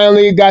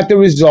finally got the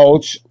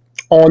results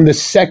on the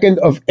 2nd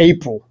of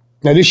April.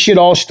 Now this shit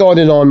all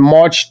started on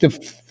March the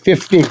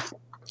 15th.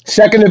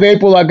 2nd of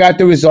April, I got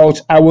the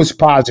results. I was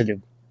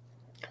positive.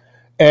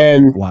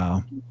 And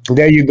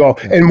there you go.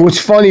 And what's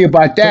funny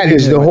about that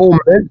is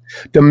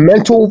the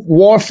mental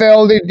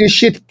warfare that this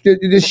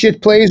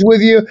shit plays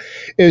with you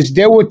is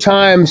there were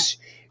times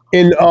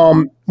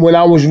when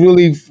I was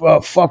really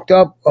fucked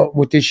up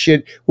with this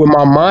shit, where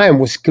my mind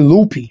was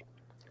loopy,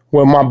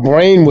 where my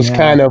brain was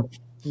kind of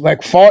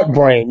like fart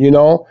brain,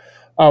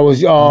 I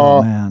was,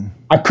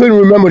 I couldn't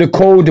remember the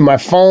code to my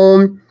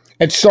phone.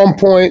 At some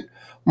point,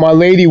 my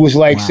lady was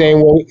like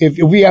saying, well, if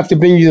we have to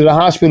bring you to the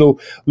hospital,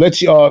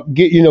 let's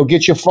get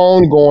your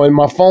phone going.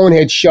 My phone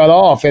had shut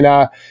off, and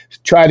I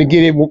tried to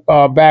get it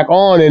back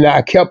on, and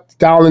I kept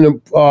putting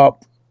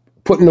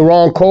the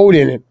wrong code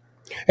in it.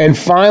 And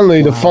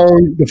finally, the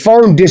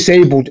phone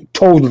disabled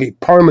totally,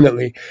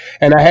 permanently.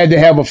 And I had to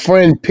have a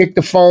friend pick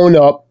the phone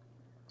up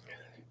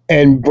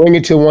and bring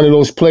it to one of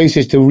those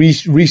places to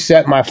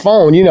reset my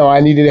phone. I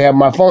needed to have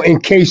my phone in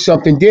case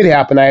something did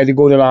happen. I had to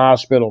go to the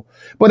hospital,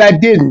 but I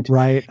didn't.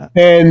 Right.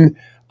 And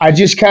I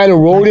just kind of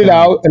rode it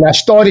out, and I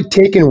started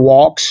taking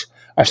walks.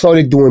 I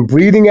started doing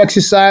breathing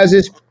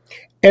exercises.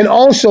 And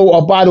also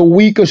about a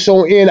week or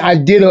so in, I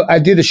did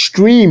a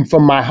stream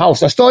from my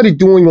house. I started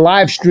doing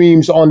live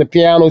streams on the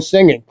piano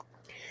singing,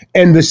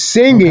 and the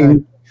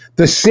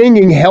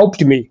singing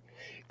helped me.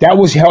 that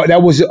was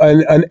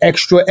an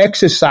extra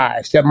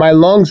exercise that my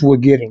lungs were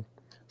getting,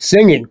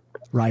 singing.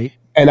 Right.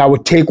 And I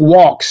would take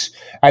walks.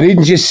 I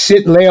didn't just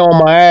lay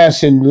on my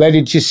ass and let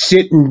it just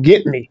sit and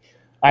get me.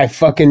 I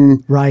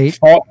fucking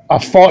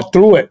fought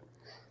through it.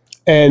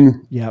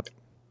 And yep.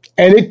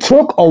 And it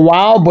took a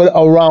while, but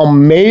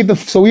around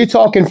so you're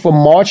talking from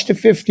March the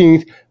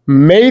 15th,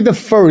 May the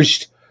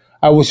 1st,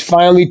 I was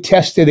finally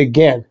tested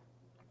again.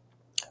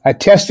 I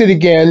tested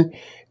again,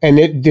 and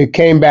it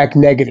came back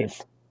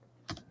negative.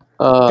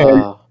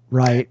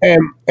 Right. And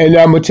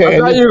I'm gonna tell you. I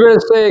thought you were going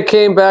to say it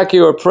came back,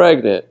 you were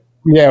pregnant.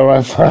 Yeah,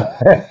 well,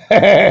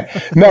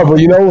 no, but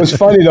you know what's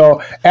funny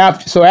though?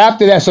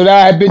 After that, so that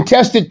I had been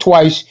tested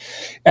twice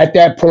at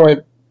that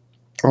point,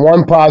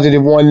 one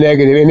positive, one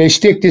negative, and they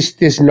stick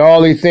this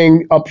gnarly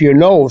thing up your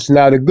nose.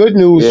 Now the good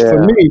news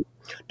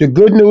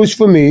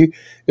for me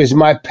is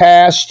my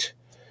past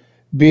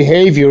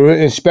behavior,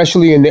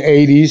 especially in the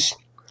 80s.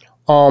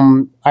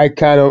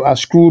 I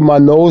screwed my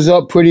nose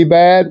up pretty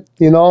bad,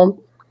 you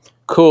know.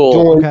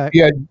 Cool.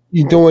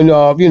 Doing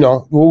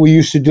what we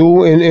used to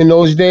do in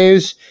those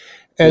days.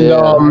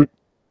 And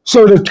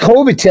so the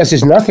COVID test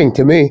is nothing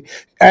to me.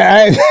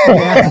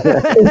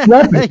 It's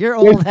nothing. Your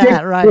old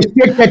hat, right? They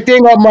stick that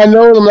thing up my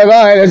nose. I'm like,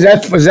 all right, is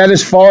that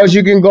as far as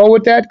you can go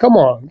with that? Come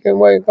on.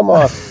 Come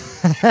on.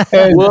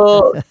 And,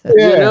 well,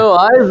 you know,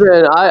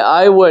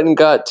 I went and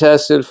got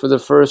tested for the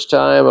first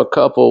time a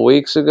couple of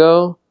weeks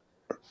ago,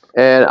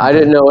 and I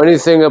didn't know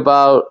anything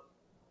about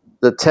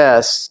the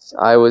test.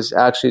 I was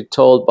actually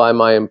told by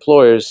my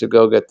employers to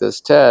go get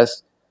this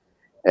test.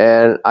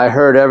 And I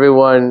heard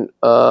everyone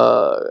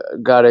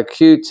got a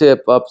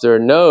Q-tip up their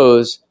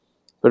nose,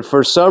 but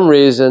for some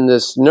reason,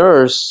 this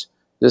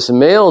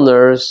male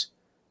nurse,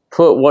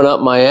 put one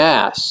up my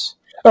ass.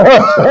 So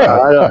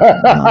I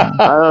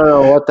don't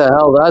know what the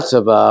hell that's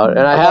about,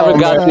 and I haven't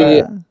got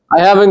the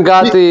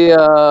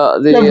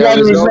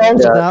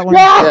results of that one.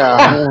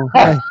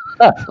 Yeah.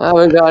 I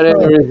haven't got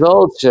any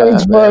results yet.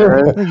 You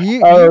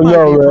might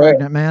be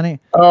pregnant, Manny.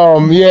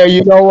 Yeah,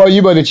 you know what?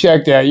 You better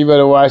check that. You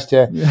better watch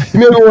that. You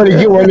maybe want to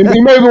get one.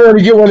 You maybe want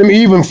to get one of them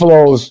even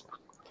flows.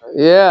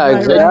 Yeah,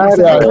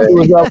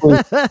 exactly. You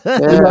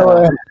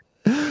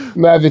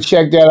might have to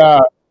check that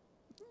out.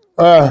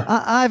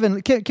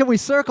 Ivan, can we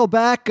circle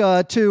back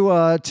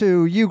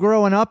to you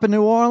growing up in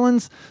New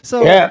Orleans?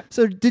 So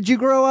did you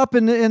grow up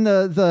in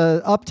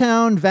the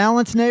uptown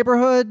Valence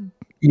neighborhood?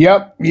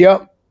 Yep.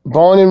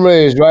 Born and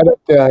raised right up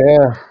there,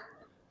 yeah.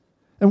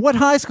 And what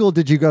high school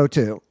did you go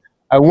to?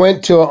 I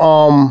went to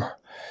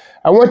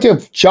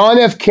John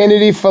F.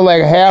 Kennedy for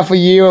like half a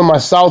year in my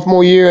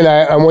sophomore year, and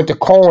I went to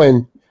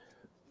Cohen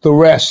the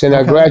rest, and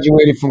I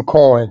graduated from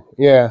Cohen.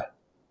 Yeah.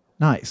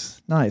 Nice.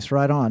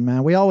 Right on,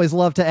 man. We always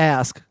love to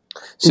ask.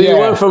 So you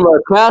went from a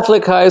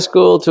Catholic high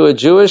school to a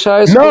Jewish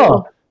high school?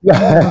 No.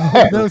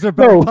 Those are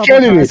both public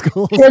high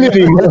schools.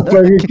 Kennedy.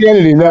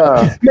 No,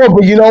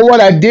 but you know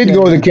what? I did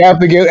go to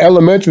Catholic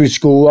elementary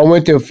school. I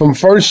went to from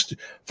first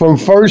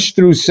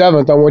through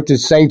seventh. I went to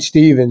St.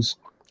 Stephen's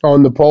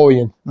on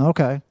Napoleon.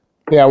 Okay.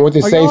 Yeah, I went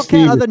to St.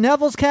 Stephen's. Are the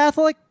Nevilles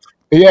Catholic?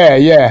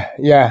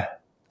 Yeah.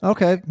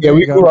 Okay. Yeah,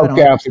 we grew up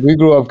Catholic. We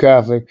grew up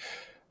Catholic.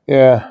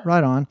 Yeah.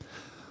 Right on.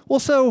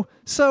 Well, so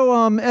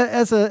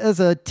as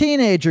a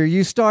teenager,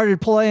 you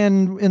started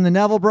playing in the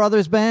Neville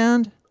Brothers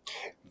band?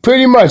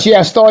 Pretty much, yeah.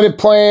 I started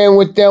playing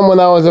with them when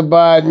I was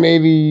about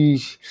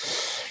maybe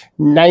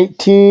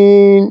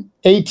 18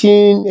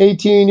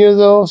 years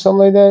old, something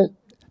like that.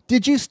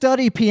 Did you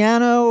study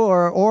piano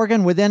or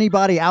organ with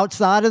anybody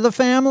outside of the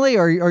family,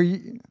 or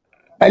you?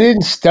 I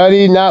didn't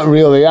study, not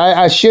really.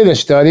 I should have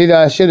studied.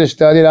 I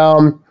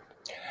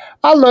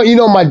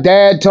learned, my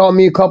dad taught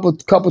me a couple,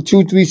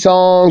 2-3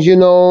 songs,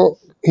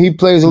 he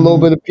plays a little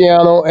bit of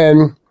piano,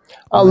 and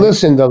I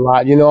listened a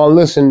lot,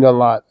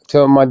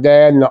 to my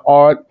dad and the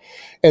art.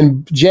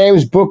 And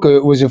James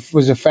Booker was a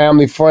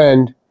family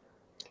friend,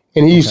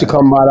 and he used to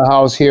come by the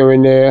house here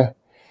and there.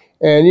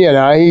 And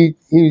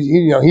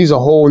he's a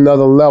whole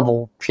nother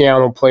level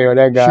piano player,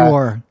 that guy.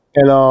 Sure.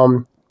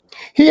 And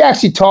he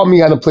actually taught me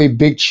how to play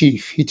Big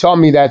Chief. He taught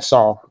me that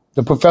song,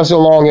 the Professor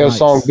Longhair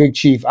song, Big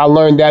Chief. I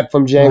learned that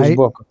from James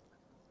Booker.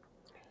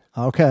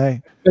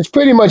 Okay. That's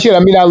pretty much it. I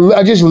mean,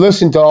 I just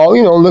listened to all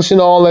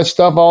that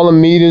stuff, all the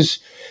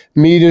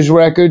Meters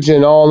records,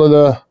 and all of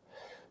the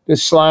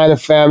Sly and the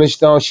Family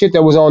Stone shit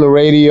that was on the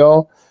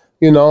radio,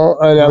 and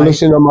I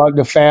listened to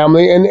the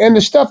family and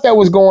the stuff that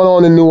was going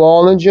on in New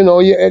Orleans,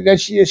 that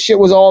shit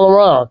was all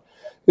around.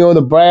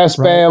 The brass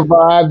band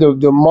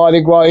vibe, the Mardi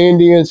Gras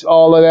Indians,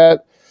 all of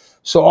that.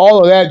 So all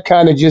of that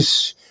kind of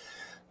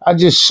I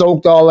just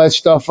soaked all that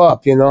stuff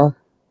up,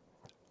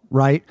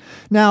 Right.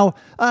 Now,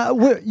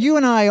 you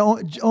and I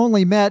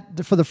only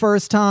met for the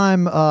first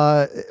time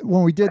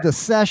when we did the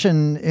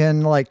session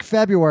in like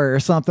February or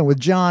something with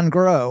John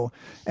Grow.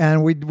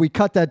 And we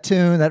cut that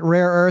tune, that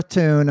Rare Earth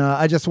tune,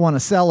 I Just Want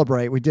to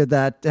Celebrate. We did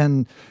that.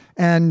 And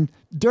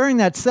during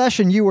that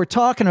session, you were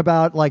talking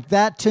about like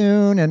that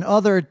tune and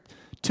other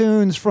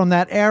tunes from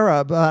that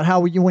era, about how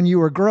when you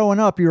were growing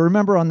up, you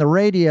remember on the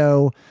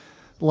radio,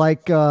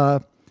 like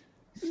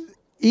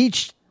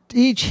each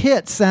each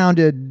hit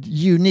sounded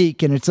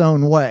unique in its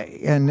own way.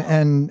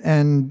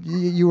 And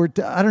you were,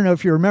 I don't know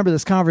if you remember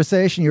this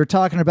conversation, you were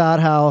talking about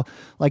how,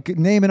 like,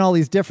 naming all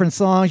these different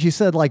songs. You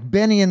said, like,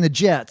 Benny and the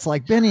Jets,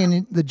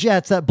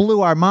 that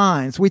blew our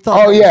minds. We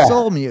thought it was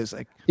soul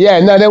music. Yeah,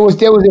 no, there was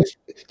a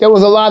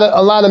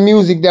lot of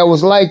music that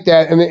was like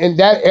that, and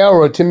that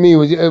era to me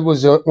was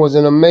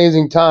an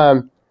amazing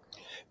time,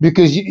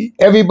 because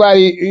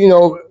everybody,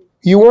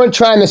 you weren't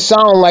trying to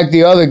sound like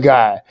the other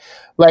guy.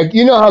 Like,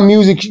 you know how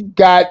music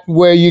got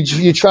where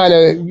you're trying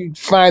to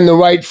find the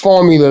right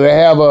formula to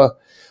have a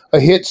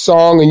hit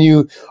song,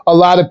 and a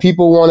lot of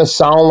people want to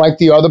sound like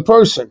the other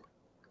person.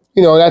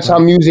 That's how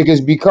music has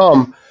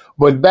become.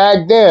 But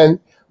back then,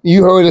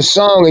 you heard a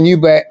song, and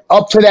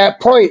up to that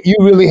point, you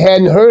really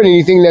hadn't heard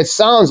anything that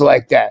sounds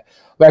like that.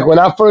 Like when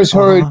I first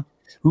heard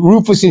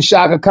Rufus and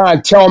Shaka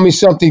Khan, Tell Me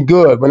Something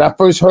Good. When I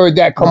first heard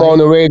that come on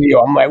the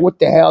radio, I'm like, what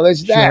the hell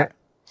is that?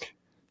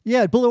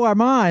 Yeah, it blew our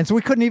minds.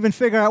 We couldn't even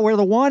figure out where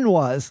the one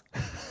was.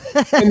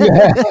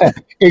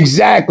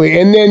 Exactly.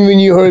 And then when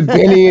you heard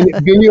Benny and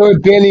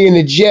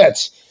the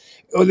Jets,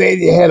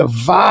 they had a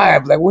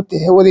vibe. Like, what the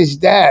hell? What is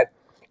that?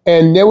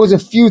 And there was a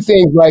few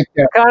things like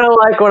that. Kind of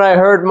like when I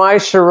heard My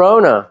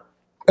Sharona.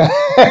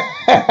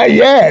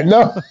 Yeah,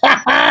 no.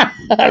 My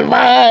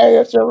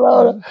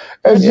Sharona.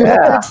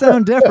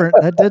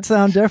 That did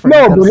sound different.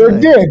 No, but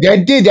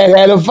it did. That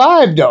had a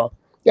vibe, though.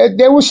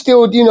 There was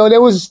still,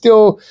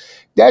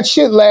 that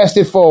shit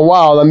lasted for a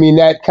while. I mean,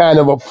 that kind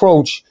of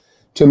approach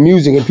to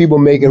music and people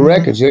making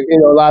records. A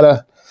lot of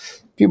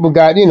people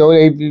got,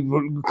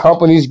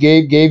 companies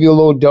gave you a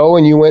little dough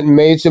and you went and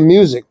made some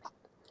music.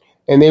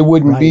 And they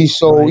wouldn't be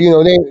so,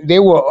 they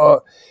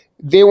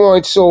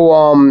weren't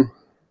so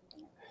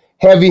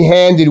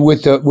heavy-handed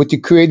with the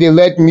creative. They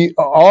let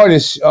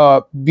artists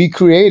be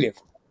creative.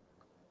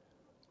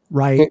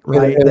 Right.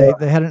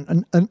 They had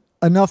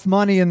enough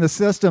money in the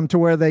system to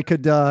where they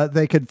could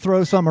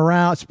throw some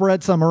around,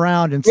 spread some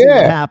around, and see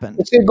what happened.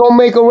 They said, go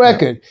make a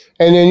record,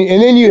 and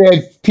then you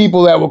had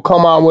people that would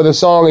come out with a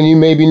song, and you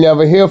maybe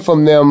never hear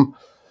from them.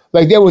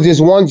 Like there was this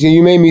one,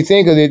 you made me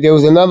think of it. There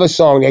was another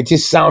song that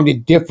just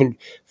sounded different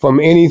from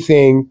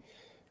anything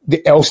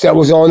else that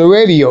was on the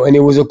radio, and it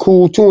was a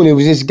cool tune. It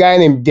was this guy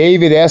named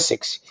David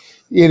Essex.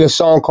 He had a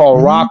song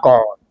called "Rock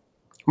On."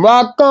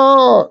 Rock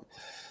on.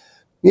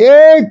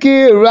 Yeah,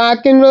 kid,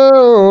 rock and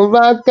roll,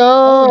 rock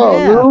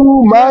on,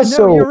 ooh, my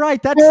soul. You're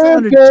right. That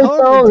sounded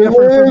totally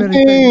different from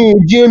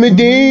anything. Jimmy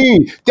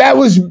Dean, that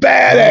was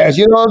badass.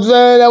 You know what I'm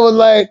saying? That was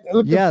like,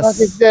 what the fuck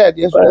is that?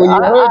 Yes, when you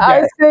heard that.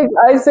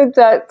 I think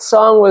that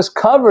song was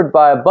covered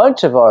by a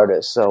bunch of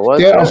artists. So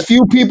wasn't it? A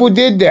few people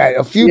did that.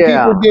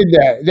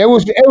 It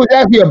was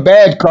actually a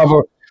bad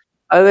cover.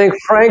 I think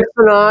Frank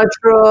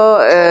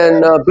Sinatra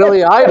and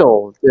Billy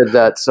Idol did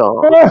that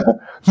song.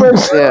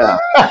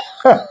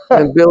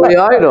 And Billy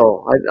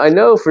Idol. I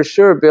know for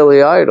sure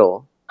Billy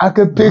Idol. I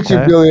could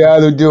picture Billy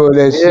Idol doing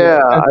that shit.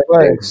 Yeah, I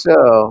think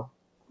so.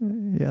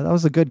 Yeah, that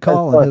was a good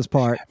call on his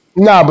part.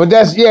 Nah, but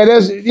there's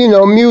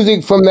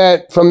music from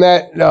that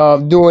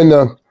during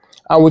the,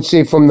 I would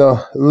say from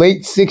the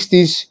late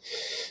 60s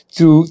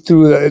through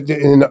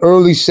in the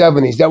early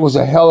 70s. That was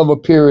a hell of a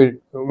period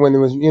when it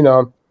was,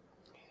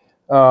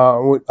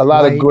 a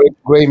lot of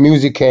great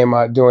music came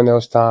out during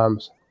those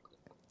times.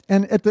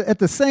 And at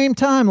the same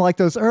time, like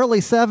those early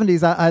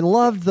 70s, I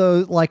loved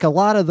like a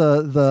lot of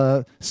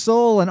the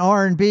soul and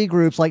R&B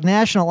groups, like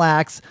national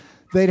acts.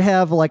 They'd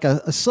have like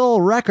a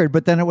soul record,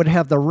 but then it would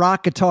have the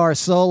rock guitar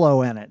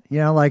solo in it,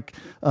 like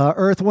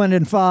Earth, Wind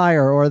and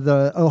Fire or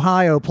the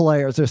Ohio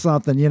Players or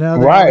something,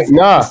 Right.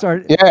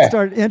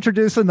 Start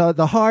introducing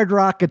the hard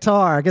rock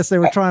guitar. I guess they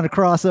were trying to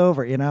cross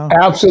over,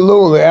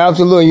 Absolutely.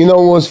 You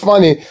know what was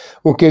funny?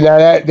 Okay, now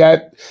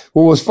that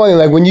what was funny,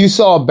 like when you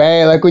saw a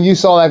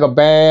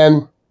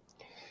band,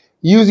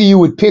 usually you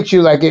would picture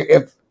like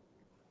if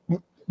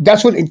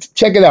that's what.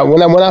 Check it out.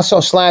 When I saw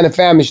Sly and the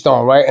Family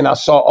Stone, right, and I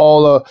saw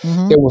all the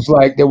there was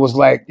like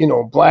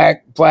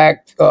black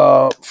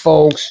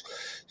folks,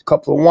 a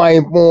couple of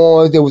white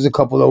boys, there was a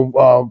couple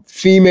of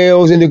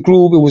females in the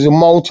group. It was a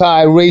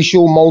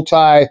multi-racial,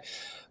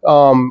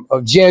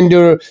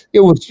 gender. It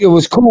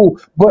was cool.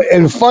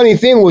 And the funny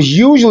thing was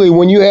usually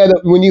when you had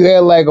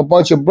like a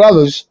bunch of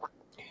brothers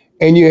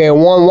and you had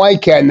one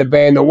white cat in the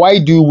band, the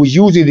white dude was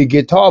usually the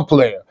guitar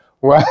player.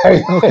 Right.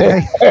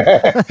 Okay.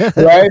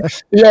 Right.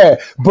 Yeah.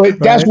 But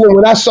that's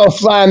when I saw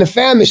Fly and the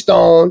Family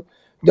Stone,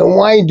 the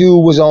white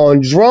dude was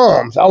on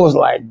drums. I was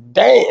like,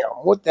 damn,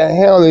 what the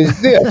hell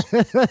is this?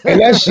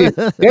 And that shit,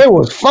 they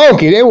was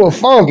funky. They were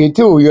funky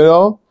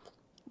too,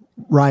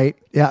 Right.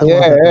 Yeah. I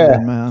love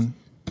that, man.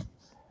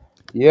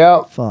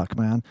 Yeah. Fuck,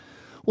 man.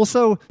 Well,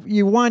 so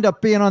you wind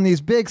up being on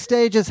these big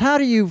stages. How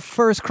do you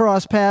first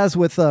cross paths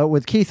with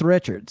Keith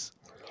Richards?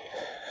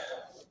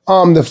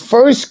 The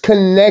first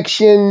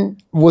connection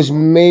was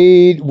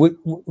made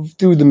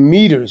through the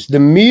Meters. The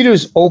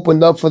Meters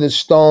opened up for the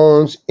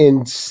Stones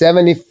in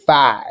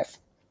 '75.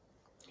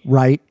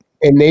 Right.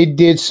 And they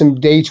did some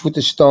dates with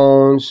the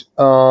Stones.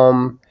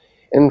 In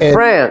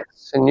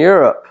France, in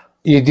Europe.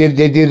 They did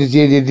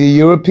the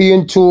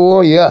European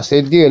tour. Yes,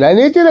 they did, and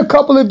they did a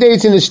couple of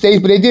dates in the States,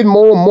 but they did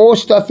more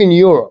stuff in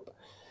Europe.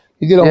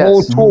 They did a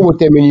whole tour with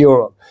them in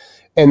Europe,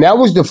 and that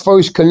was the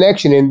first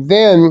connection. And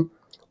then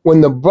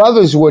when the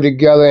brothers were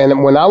together,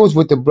 and when I was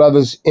with the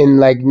brothers in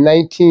like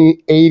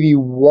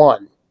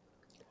 1981,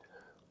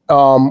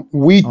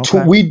 we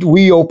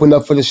opened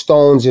up for the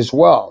Stones as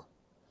well.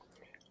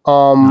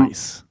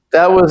 Nice.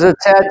 That was a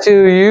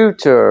Tattoo You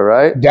tour,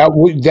 right? I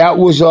think that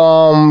was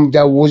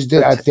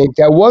the I think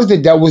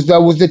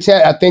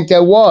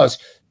that was.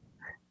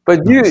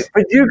 But you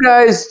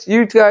guys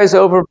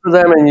opened for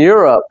them in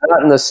Europe,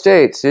 not in the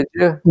States, did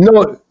you?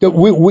 No,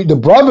 the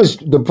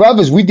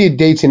brothers, we did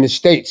dates in the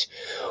States.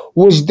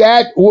 Was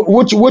that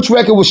which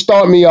record was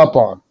Start Me Up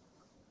on?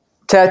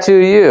 Tattoo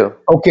You.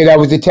 Okay, that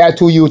was the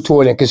Tattoo You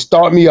tour then. Cause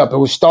Start Me Up, it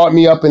was Start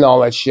Me Up and all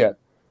that shit.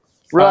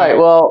 Right.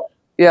 Well,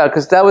 yeah,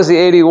 because that was the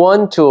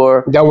 '81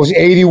 tour. That was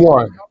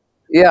 '81.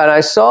 Yeah, and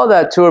I saw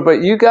that tour,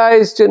 but you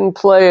guys didn't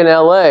play in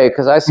LA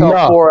because I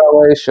saw 4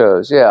 LA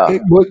shows. Yeah.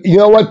 You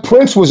know what?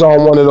 Prince was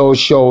on one of those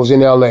shows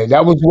in LA.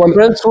 That was one.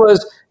 Prince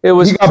was. It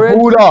was. He got Prince.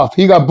 booed off.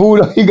 He got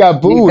booed. He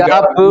got booed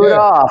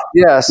off.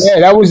 Yes. Yeah,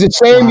 that was the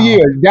same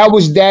year. That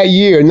was that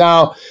year.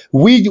 Now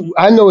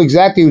I know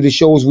exactly the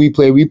shows we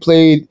played. We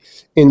played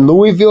in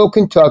Louisville,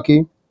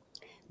 Kentucky.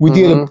 We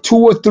did 2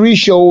 or 3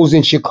 shows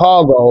in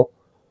Chicago,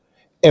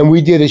 and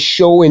we did a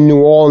show in New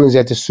Orleans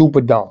at the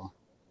Superdome.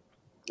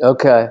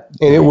 Okay.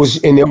 And it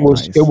was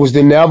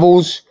the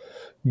Nevilles,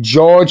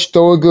 George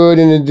Thorogood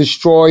and the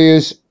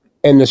Destroyers,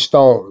 and the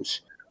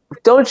Stones.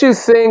 Don't you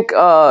think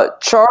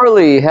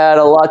Charlie had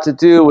a lot to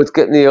do with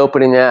getting the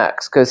opening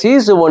acts? Because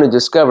he's the one who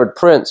discovered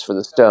Prince for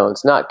the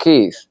Stones, not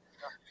Keith.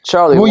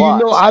 Charlie Watts. You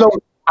know, I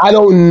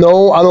don't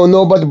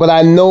know, but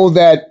I know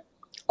that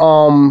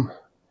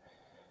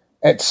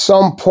at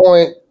some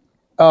point,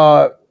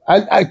 I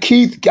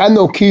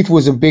know Keith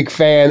was a big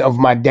fan of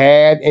my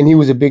dad, and he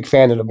was a big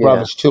fan of the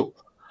brothers too.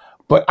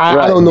 But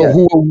I don't know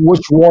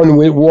which one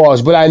it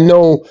was. But I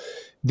know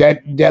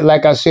that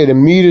like I said, the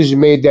Meters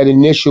made that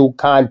initial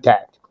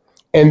contact,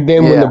 and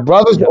then when the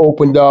brothers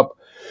opened up,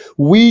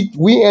 we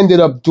ended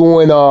up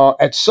doing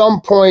at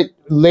some point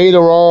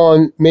later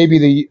on,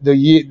 maybe the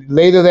year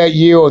later that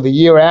year or the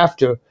year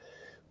after,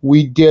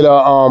 we did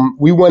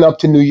we went up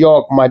to New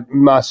York,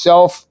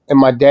 myself and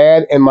my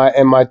dad and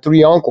my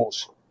 3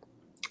 uncles,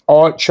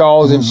 Art,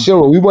 Charles, and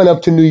Cyril. We went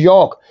up to New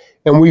York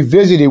and we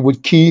visited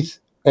with Keith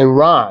and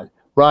Ronnie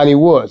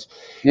Woods.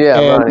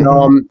 Yeah,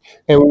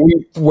 and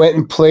we went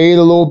and played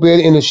a little bit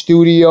in the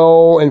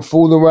studio and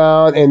fooled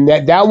around, and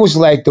that was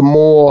like the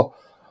more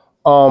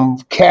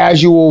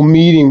casual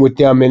meeting with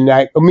them. And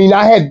I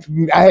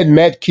had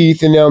met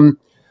Keith and them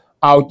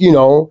out,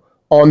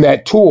 on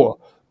that tour,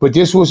 but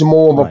this was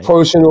more of a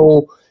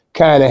personal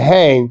kind of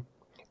hang.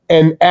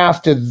 And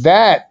after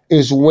that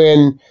is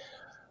when,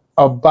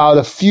 about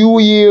a few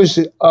years,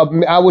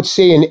 I would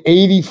say in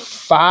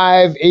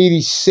 85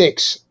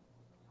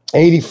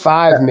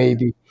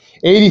 maybe.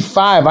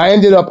 85, I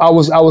ended up, I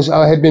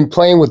had been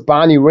playing with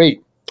Bonnie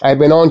Raitt. I had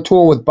been on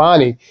tour with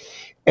Bonnie,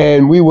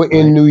 and we were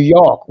in New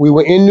York.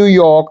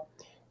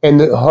 And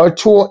her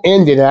tour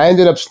ended, and I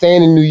ended up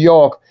staying in New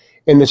York,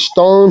 and the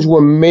Stones were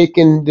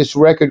making this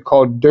record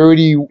called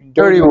Dirty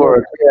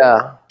Work.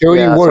 Yeah.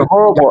 Dirty Work. It's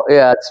horrible.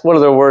 Yeah, it's one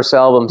of their worst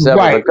albums ever.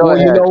 Right. Go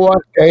ahead. You know what?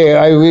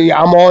 Hey,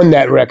 I'm on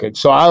that record,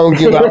 so I don't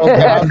care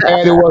how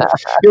bad it was.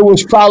 It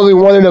was probably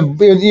one of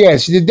the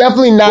it's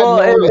definitely not.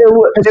 Well,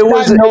 it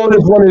was known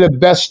as one of the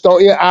best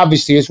Stones. Yeah,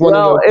 obviously, it's one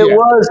of the.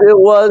 It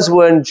was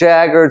when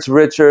Jagger's,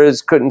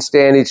 Richards couldn't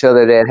stand each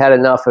other. They had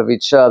enough of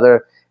each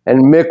other,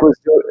 and Mick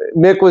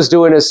was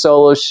doing his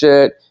solo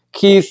shit.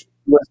 Keith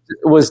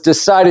was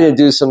deciding to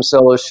do some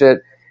solo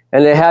shit,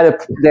 and they had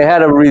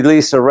to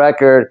release a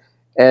record.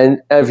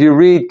 And if you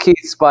read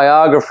Keith's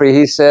biography,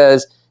 he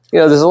says,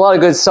 there's a lot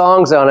of good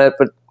songs on it,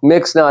 but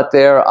Mick's not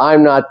there,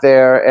 I'm not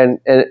there, and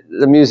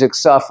the music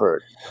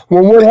suffered.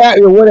 Well, what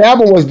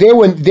happened was there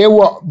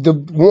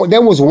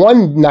was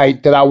one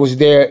night that I was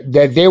there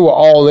that they were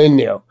all in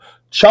there.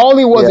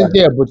 Charlie wasn't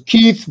there, but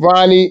Keith,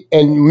 Ronnie,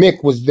 and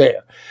Mick was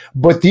there.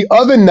 But the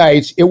other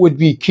nights, it would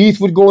be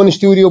Keith would go in the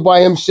studio by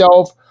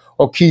himself,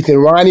 or Keith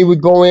and Ronnie would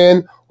go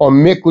in, or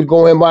Mick would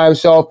go in by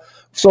himself.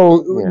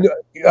 So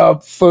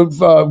for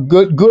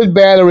good,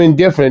 bad, or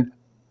indifferent,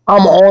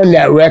 I'm on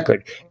that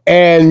record.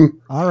 And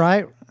all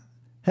right,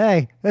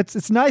 hey,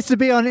 it's nice to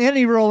be on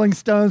any Rolling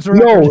Stones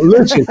record. No,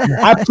 listen,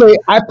 I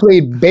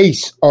played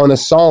bass on a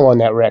song on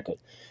that record.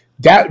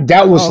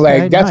 That was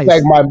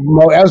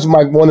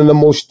one of the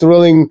most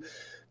thrilling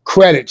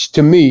credits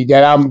to me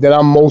that I'm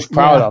most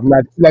proud of.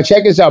 Now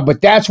check this out. But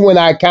that's when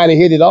I kind of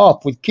hit it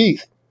off with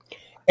Keith.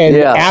 And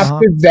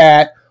after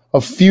that, a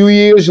few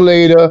years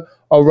later,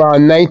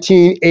 around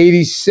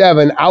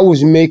 1987, I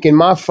was making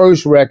my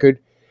first record,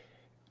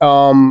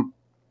 and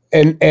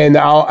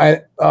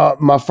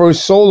my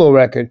first solo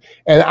record,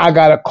 and I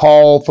got a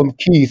call from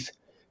Keith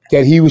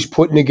that he was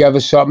putting together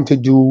something to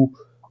do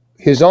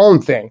his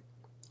own thing,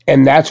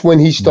 and that's when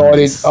he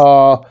started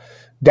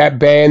that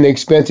band, the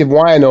Expensive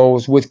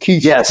Winos, with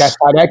Keith. Yes. That's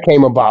how that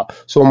came about.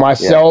 So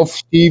myself,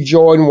 Steve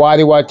Jordan,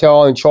 Waddy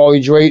Wachtel, and Charlie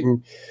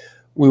Drayton,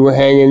 we were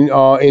hanging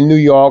in New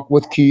York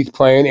with Keith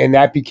playing, and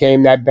that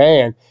became that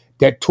band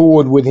that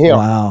toured with him.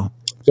 Wow.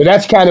 So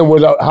that's kind of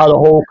how the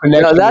whole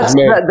connection was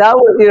made. That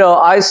was,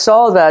 I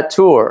saw that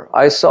tour.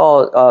 I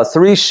saw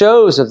 3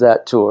 shows of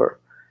that tour.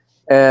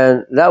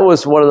 And that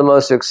was one of the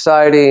most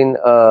exciting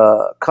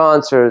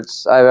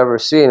concerts I've ever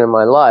seen in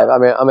my life. I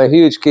mean, I'm a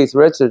huge Keith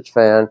Richards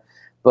fan,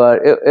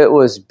 but it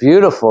was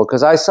beautiful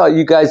because I saw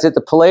you guys at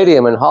the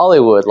Palladium in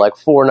Hollywood like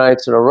 4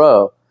 nights in a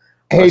row.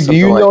 Hey, do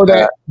you know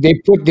that they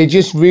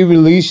just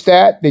re-released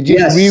that? They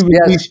just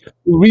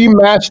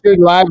remastered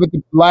live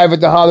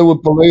at the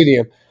Hollywood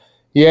Palladium.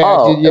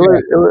 Yeah,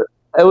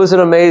 it was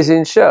an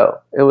amazing show.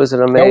 It was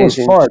an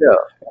amazing show,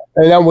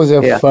 and that was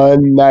a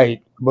fun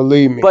night.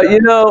 Believe me. But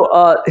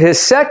his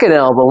second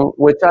album,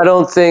 which I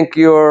don't think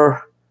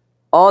you're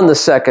on the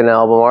second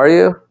album, are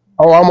you?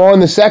 Oh, I'm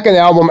on the second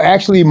album.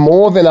 Actually,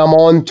 more than I'm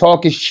on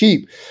Talk Is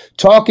Cheap.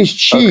 Talk Is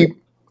Cheap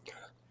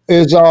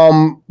is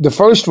the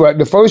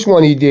first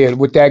one he did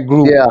with that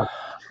group. Yeah.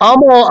 I'm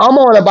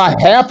on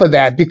about half of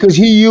that because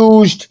they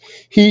used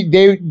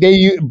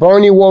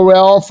Bernie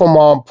Worrell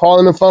from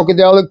Parliament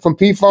Funkadelic from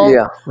P-Funk.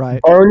 Yeah, right.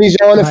 Bernie's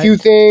on a few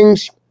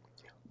things.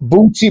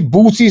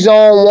 Bootsy's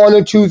on 1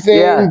 or 2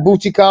 things. Yeah.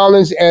 Bootsy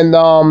Collins, and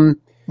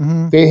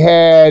they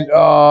had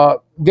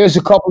there's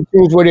a couple of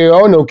tunes where there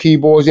are no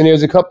keyboards, and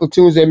there's a couple of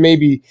tunes that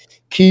maybe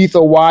Keith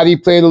or Waddy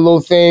played a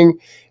little thing.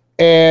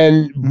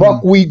 And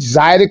Buckwheat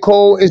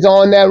Zydeco is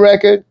on that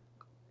record.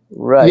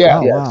 Right. Yeah.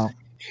 Oh, wow.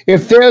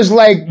 If there's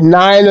like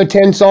 9 or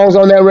 10 songs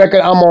on that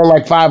record, I'm on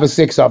like 5 or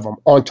 6 of them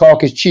on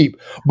Talk Is Cheap.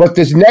 But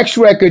this next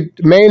record,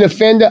 Main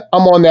Offender,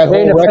 I'm on that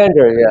whole record. Main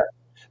Offender, yeah.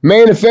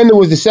 Main Offender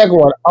was the second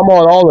one. I'm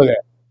on all of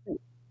that.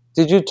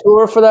 Did you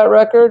tour for that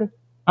record?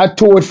 I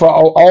toured for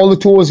all the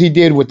tours he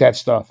did with that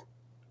stuff.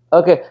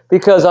 Okay,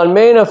 because on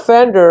Main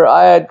Offender,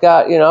 I had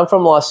got, I'm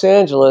from Los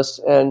Angeles,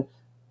 and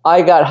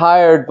I got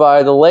hired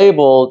by the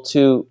label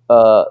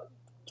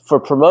for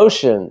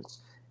promotions.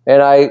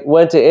 And I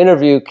went to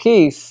interview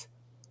Keith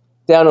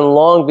down in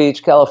Long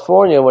Beach,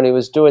 California, when he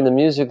was doing the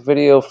music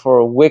video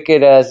for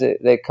Wicked As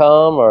They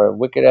Come or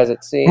Wicked As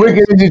It Seems.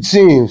 Wicked As It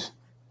Seems.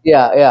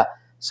 Yeah.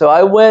 So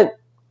I went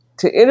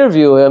to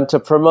interview him to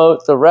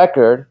promote the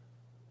record.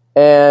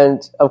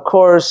 And, of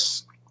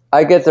course,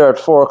 I get there at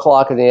 4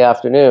 o'clock in the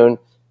afternoon,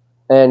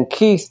 and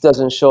Keith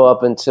doesn't show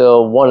up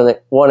until 1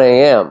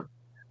 a.m.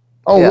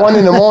 Oh, yeah. 1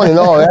 in the morning.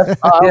 Oh, that's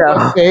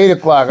 8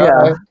 o'clock. Yeah.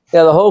 Right.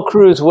 Yeah, the whole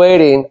crew's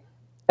waiting.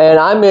 And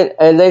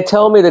and they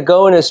tell me to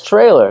go in his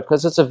trailer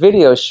because it's a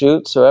video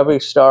shoot, so every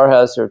star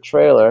has their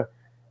trailer.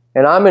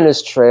 And I'm in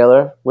his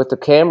trailer with the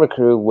camera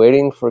crew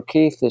waiting for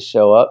Keith to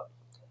show up.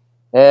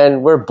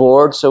 And we're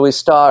bored, so we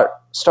start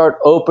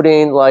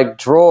opening like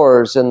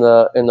drawers in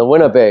the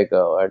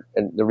Winnebago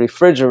and the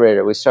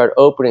refrigerator. We start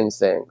opening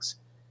things.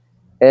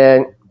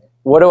 And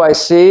what do I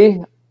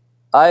see?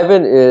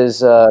 Ivan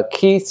is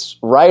Keith's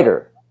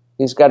writer.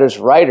 He's got his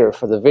writer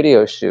for the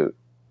video shoot.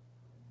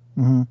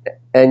 Mm-hmm.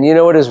 And you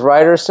know what his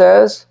writer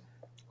says?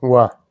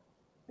 What?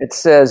 It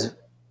says,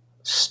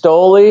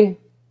 Stoli,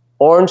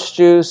 orange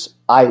juice,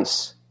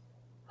 ice.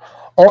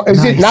 Oh,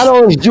 is it not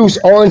orange juice,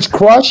 Orange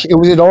Crush?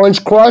 Was it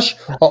Orange Crush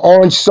or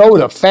Orange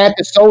Soda,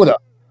 Fanta Soda?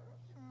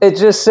 It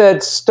just said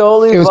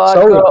Stoli,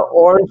 vodka, soda.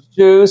 Orange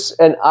juice,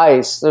 and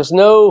ice. There's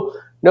no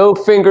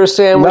finger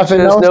sandwiches,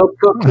 no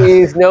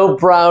cookies, no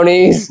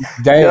brownies,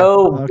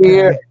 no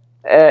beer.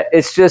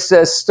 It just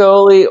says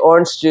Stoli,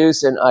 orange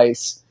juice, and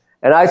ice.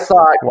 And I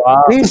thought,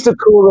 wow, he's the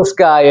coolest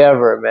guy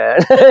ever,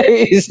 man.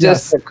 He's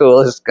just the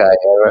coolest guy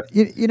ever.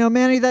 You know,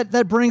 Manny,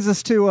 that brings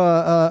us to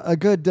a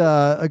good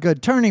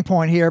turning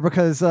point here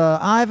because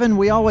Ivan,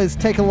 we always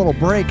take a little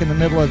break in the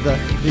middle of the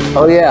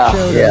show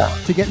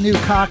to get new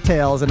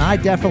cocktails, and I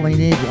definitely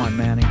need one,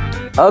 Manny.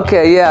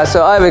 Okay, yeah.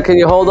 So Ivan, can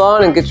you hold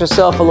on and get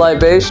yourself a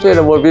libation,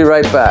 and we'll be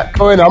right back.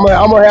 Wait, I'm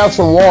gonna have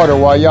some water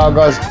while y'all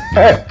guys.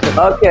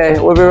 Okay,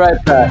 we'll be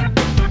right back.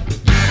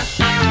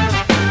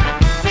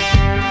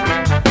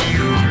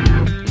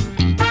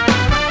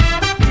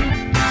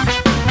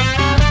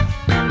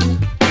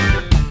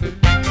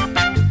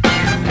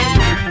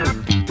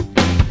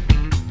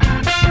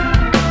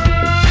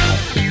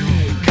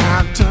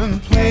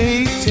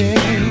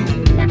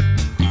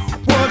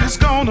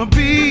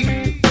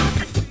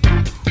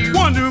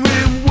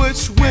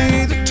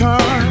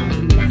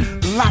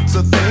 Lots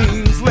of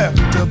things left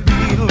to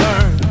be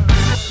learned.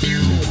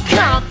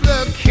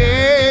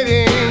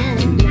 Complicating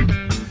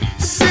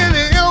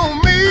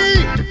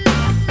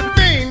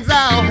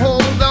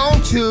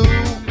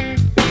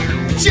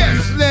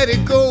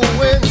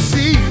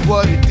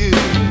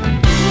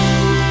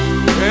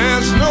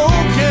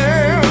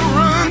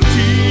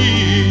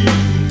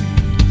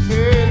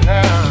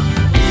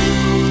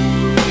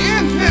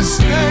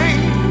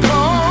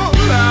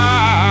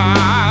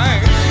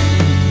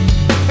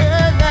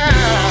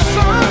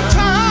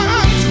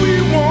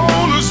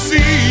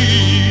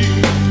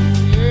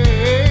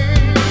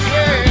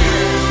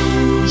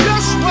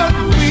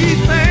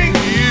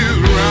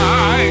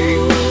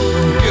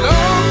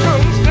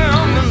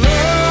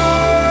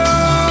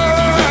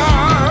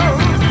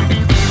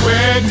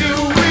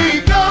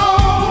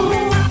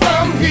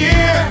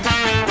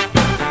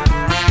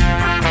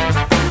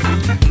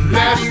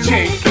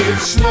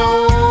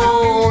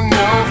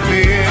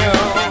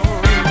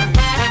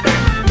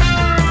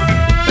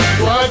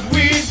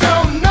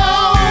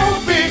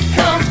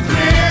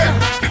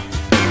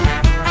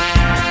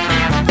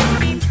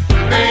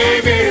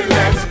baby,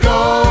 let's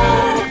go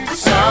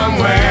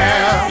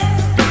somewhere.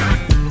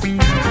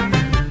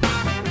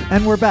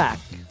 And we're back.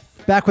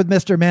 Back with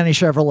Mr. Manny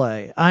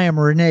Chevrolet. I am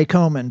Renee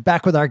Coman,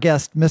 back with our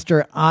guest,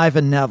 Mr.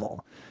 Ivan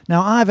Neville.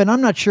 Now, Ivan,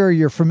 I'm not sure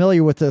you're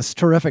familiar with this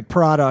terrific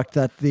product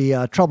that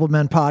the Troubled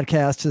Men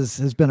podcast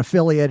has been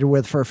affiliated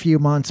with for a few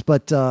months,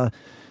 but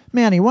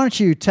Manny, why don't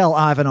you tell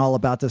Ivan all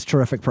about this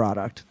terrific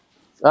product?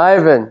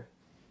 Ivan.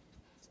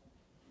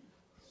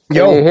 Can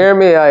Yo. you hear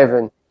me,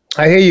 Ivan?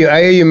 I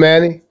hear you,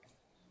 Manny.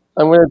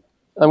 I'm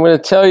gonna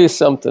tell you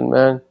something,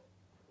 man.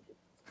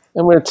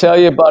 I'm gonna tell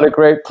you about a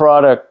great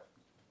product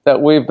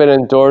that we've been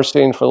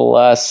endorsing for the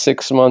last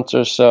 6 months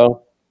or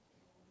so.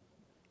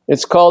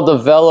 It's called the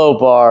Velo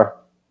Bar.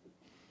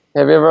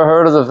 Have you ever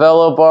heard of the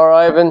Velo Bar,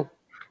 Ivan?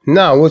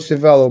 No, what's the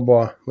Velo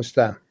Bar? What's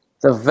that?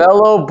 The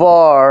Velo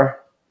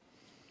Bar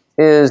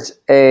is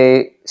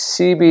a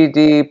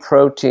CBD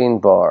protein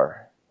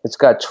bar. It's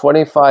got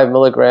 25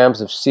 milligrams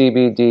of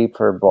CBD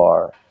per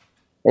bar.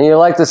 And you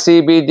like the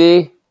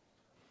CBD?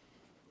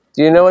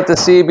 Do you know what the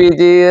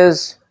CBD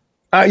is?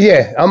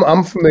 Yeah,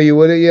 I'm familiar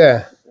with it.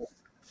 Yeah.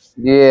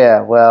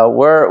 Yeah, well,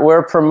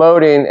 we're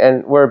promoting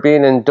and we're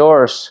being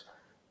endorsed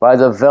by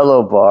the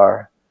Velo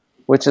Bar,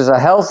 which is a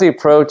healthy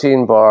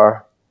protein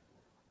bar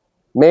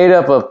made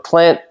up of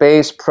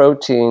plant-based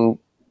protein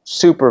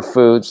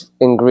superfoods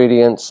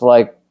ingredients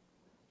like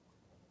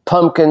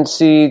pumpkin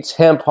seeds,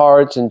 hemp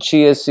hearts, and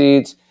chia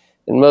seeds,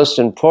 and most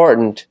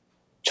important,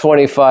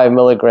 25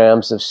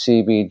 milligrams of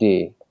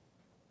CBD.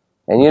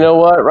 And you know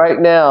what? Right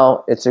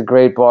now, it's a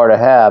great bar to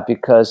have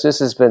because this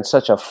has been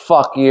such a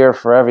fuck year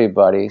for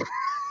everybody.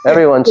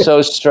 Everyone's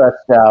so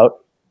stressed out.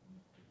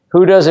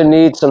 Who doesn't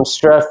need some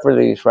stress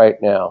relief right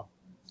now?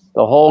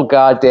 The whole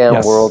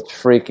goddamn world's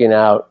freaking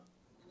out,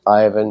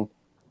 Ivan.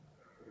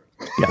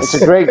 Yes.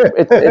 It's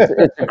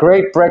a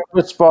great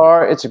breakfast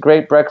bar. It's a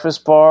great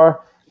breakfast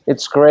bar.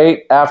 It's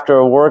great after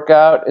a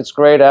workout. It's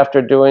great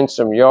after doing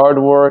some yard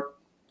work.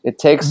 It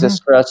takes the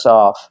stress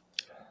off.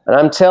 And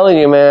I'm telling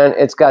you, man,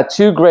 it's got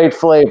 2 great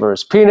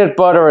flavors, peanut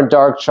butter and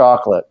dark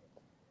chocolate.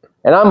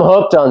 And I'm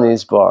hooked on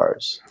these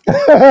bars.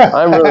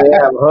 I really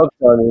am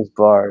hooked on these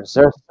bars.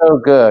 They're so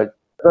good.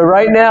 But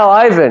right now,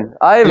 Ivan,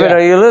 Yeah.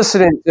 are you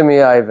listening to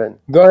me, Ivan?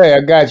 Go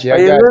ahead. I got you. Are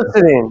you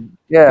listening?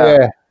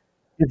 Yeah.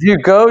 If you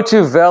go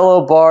to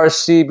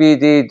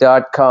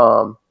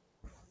velobarcbd.com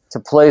to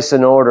place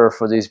an order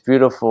for these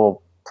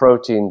beautiful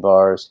protein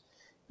bars,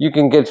 you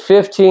can get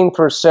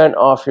 15%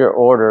 off your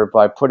order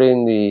by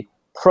putting the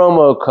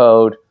promo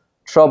code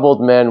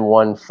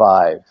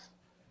TroubledMen15.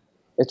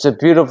 It's a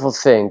beautiful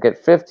thing.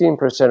 Get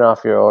 15%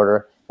 off your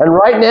order. And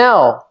right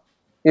now,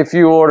 if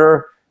you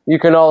order, you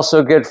can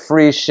also get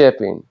free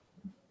shipping.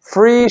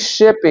 Free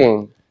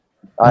shipping,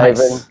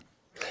 Nice.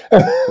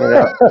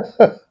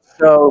 Ivan.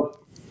 So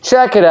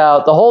check it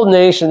out. The whole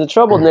nation, the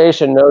Troubled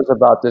Nation knows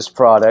about this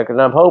product,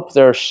 and I hope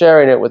they're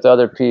sharing it with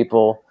other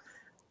people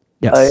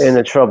in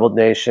the Troubled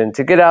Nation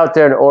to get out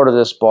there and order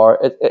this bar.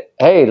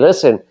 Hey,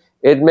 listen,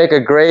 it'd make a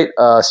great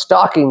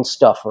stocking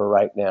stuffer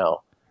right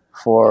now.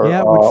 It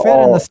would fit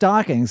in the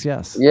stockings,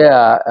 yes.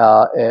 Yeah,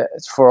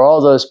 it's for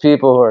all those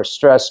people who are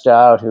stressed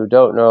out, who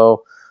don't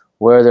know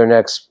where their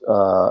next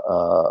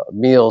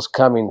meal's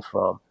coming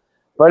from.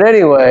 But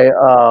anyway,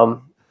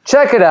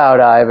 check it out,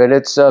 Ivan.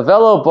 It's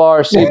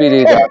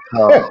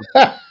velobarcbd.com.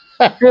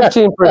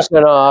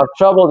 15% off,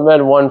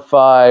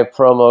 TroubledMen15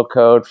 promo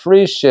code,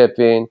 free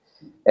shipping.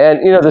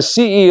 And, the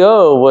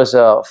CEO was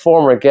a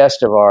former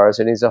guest of ours,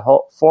 and he's a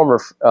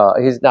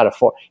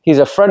he's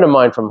a friend of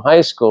mine from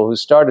high school who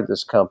started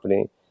this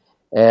company.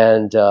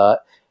 And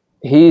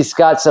he's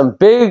got some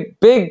big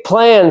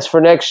plans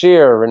for next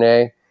year,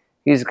 Renee.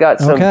 He's got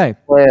some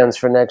plans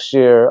for next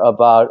year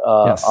about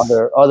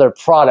other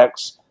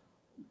products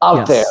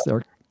out there.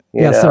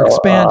 They're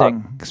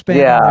expanding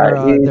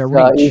their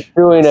reach. He's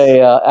doing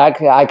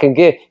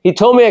he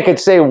told me I could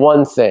say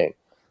one thing.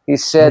 He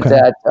said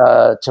that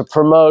to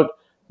promote,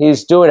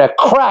 he's doing a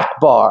crack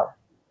bar.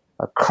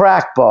 A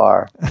crack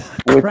bar.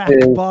 Crack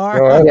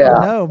bar? I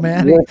don't know,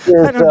 man. I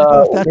don't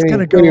know if that's going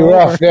to go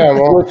rough,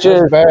 which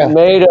is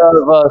made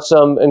of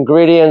some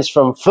ingredients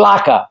from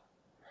Flakka.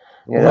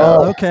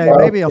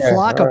 Maybe a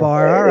Flakka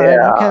bar. All right.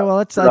 Yeah. Okay. Well,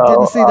 I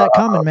didn't see that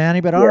coming, Manny.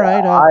 But all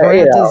right.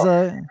 Brant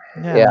is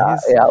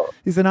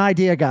he's an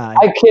idea guy.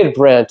 I kid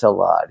Brant a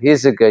lot.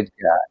 He's a good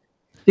guy.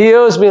 He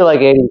owes me like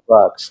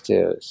 $80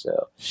 too.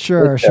 So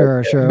sure.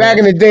 Back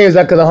in the days,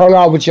 I could have hung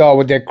out with y'all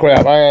with that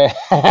crap.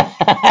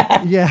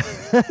 Yeah.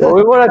 Well,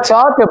 we want to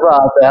talk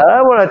about that.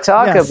 I want to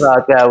talk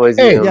about that with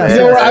you. Hey, you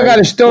know what? I got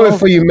a story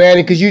for you,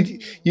 Manny, because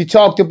you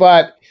talked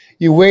about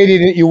you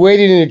waited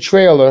in the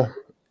trailer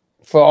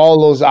for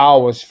all those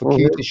hours for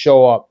Keith to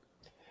show up,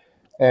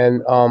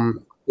 and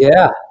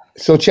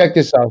So check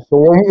this out. So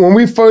when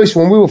we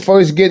were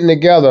first getting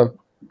together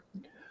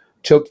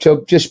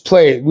to just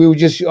play it, we were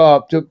just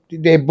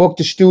they booked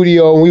the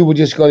studio, and we were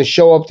just going to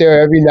show up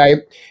there every night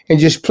and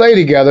just play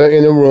together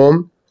in a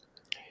room,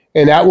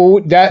 and that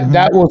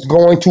was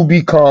going to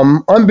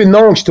become,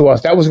 unbeknownst to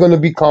us, that was going to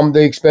become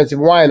the Expensive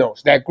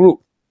Winos, that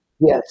group.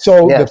 Yes.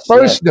 So yes,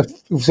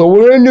 so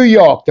we're in New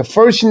York. The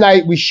first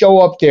night we show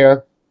up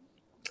there,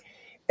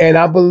 and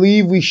I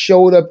believe we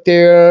showed up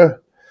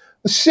there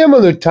a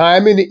similar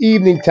time in the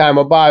evening time,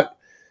 about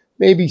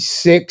maybe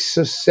 6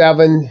 or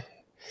 7.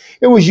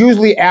 It was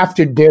usually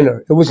after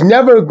dinner. It was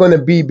never going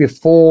to be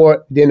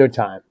before dinner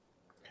time.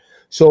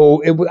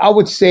 So I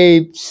would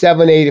say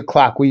 7, 8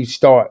 o'clock we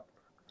start.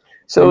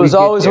 So it was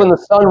always when the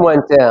sun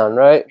went down,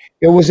 right?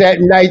 It was at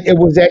night. It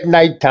was at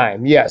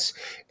nighttime. Yes.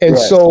 And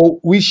Yes.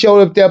 so we showed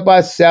up there by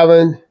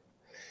 7 or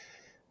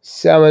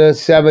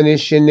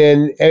 7-ish, and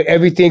then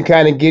everything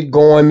kind of get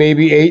going,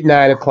 maybe 8,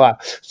 9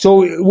 o'clock.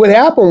 So what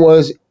happened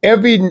was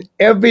every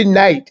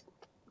night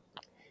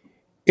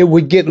it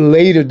would get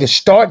later. The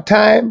start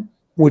time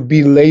would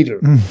be later.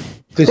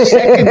 The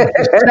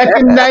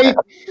second night,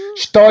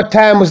 start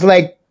time was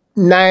like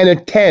 9 or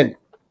 10,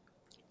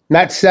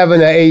 not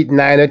 7 or 8,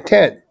 9 or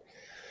 10.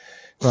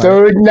 Right.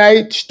 Third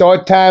night,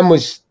 start time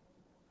was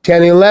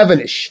 10,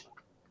 11-ish.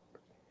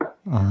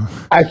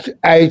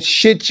 I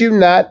shit you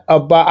not.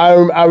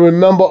 I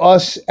remember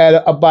us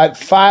at about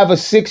 5 or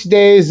 6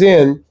 days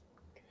in.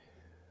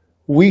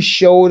 We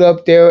showed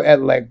up there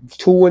at like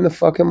 2 in the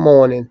fucking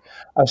morning.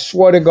 I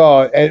swear to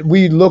God. And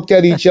we looked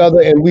at each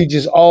other and we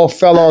just all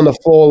fell on the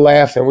floor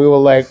laughing. We were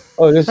like,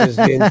 oh, this is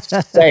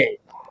insane.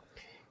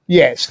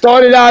 Yeah,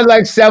 started out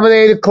like 7,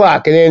 8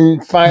 o'clock. And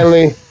then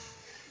finally,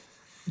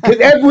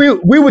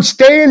 we would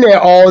stay in there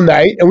all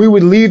night and we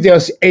would leave there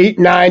 8,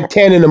 9,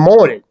 10 in the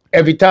morning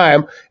every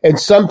time. And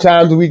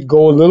sometimes we'd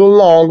go a little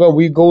longer.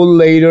 We'd go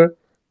later.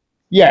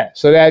 Yeah,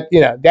 so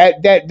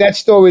that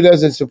story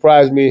doesn't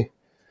surprise me.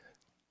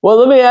 Well,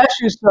 let me ask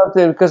you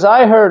something, because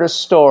I heard a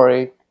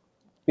story,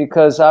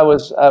 because I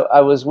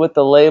was with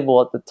the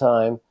label at the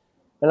time,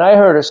 and I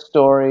heard a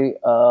story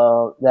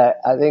that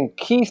I think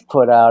Keith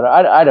put out.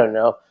 I don't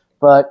know,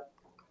 but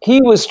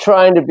he was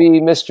trying to be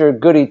Mr.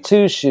 Goody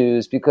Two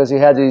Shoes because he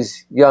had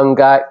these young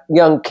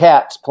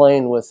cats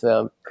playing with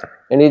him,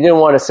 and he didn't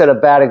want to set a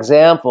bad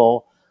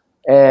example.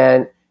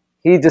 And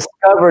he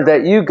discovered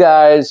that you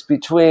guys,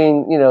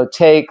 between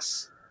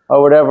takes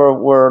or whatever,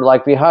 were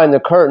like behind the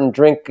curtain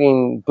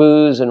drinking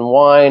booze and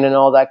wine and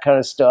all that kind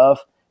of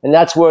stuff. And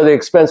that's where the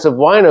Expensive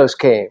Winos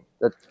came,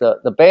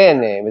 the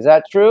band name. Is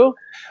that true?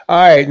 All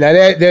right. Now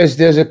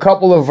there's a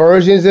couple of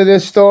versions of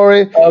this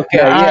story.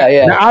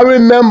 Okay. Now, I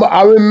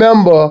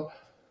remember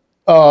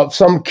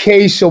some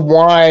case of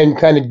wine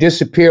kind of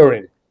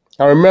disappearing.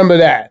 I remember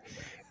that.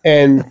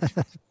 And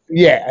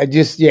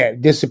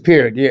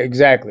disappeared. Yeah,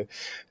 exactly.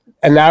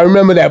 And I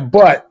remember that.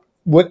 But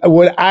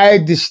what I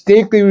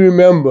distinctly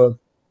remember,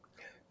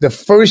 the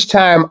first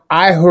time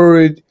I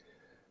heard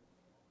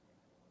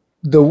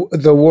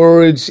the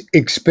words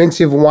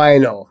expensive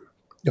wino,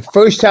 the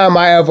first time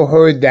I ever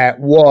heard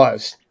that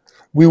was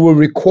we were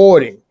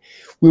recording.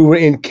 We were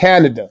in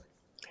Canada,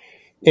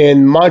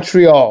 in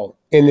Montreal.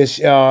 In this,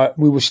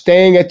 we were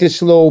staying at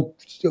this little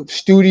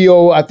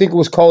studio. I think it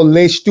was called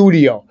Le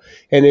Studio.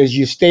 And as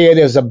you stay,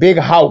 there's a big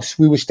house.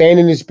 We were staying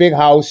in this big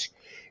house,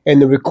 and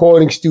the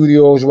recording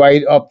studio was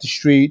right up the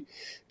street.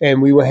 And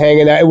we were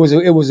hanging out. It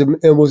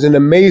was an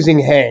amazing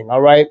hang.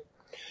 All right.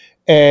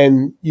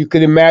 And you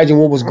could imagine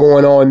what was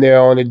going on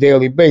there on a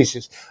daily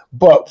basis.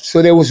 But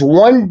so there was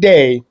one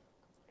day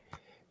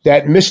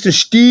that Mr.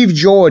 Steve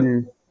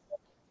Jordan,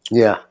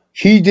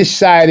 he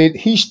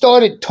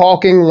started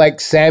talking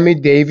like Sammy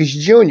Davis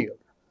Jr.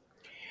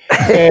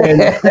 And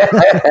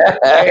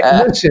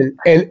listen,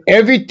 and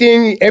every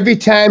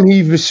time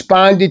he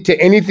responded to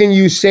anything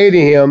you say to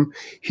him,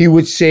 he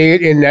would say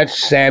it in that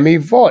Sammy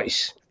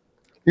voice.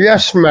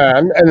 Yes,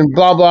 man, and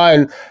blah blah,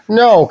 and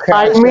no.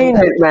 I mean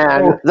it,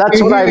 man.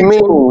 That's what I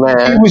mean,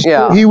 man.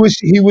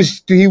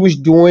 He was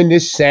doing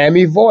this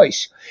Sammy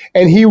voice,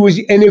 and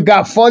it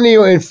got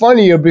funnier and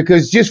funnier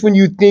because just when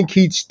you think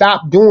he'd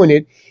stop doing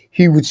it,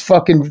 he would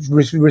fucking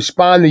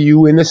respond to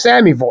you in the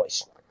Sammy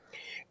voice,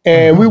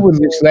 and we would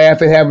just laugh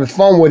and having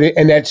fun with it.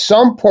 And at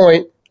some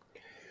point,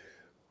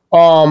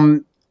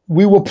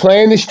 we were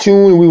playing this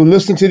tune and we were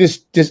listening to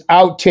this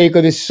outtake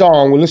of this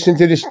song. We're listening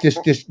to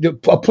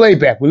a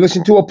playback. We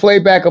listened to a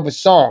playback of a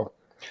song.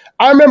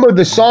 I remember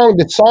the song.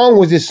 The song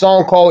was this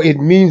song called "It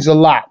Means a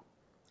Lot."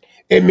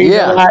 It means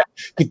a lot.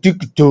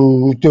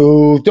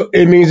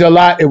 It means a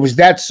lot. It was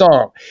that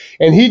song,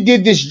 and he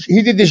did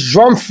this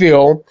drum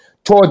fill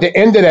toward the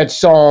end of that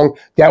song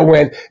that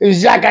went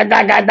zaka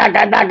daka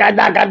daka daka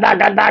daka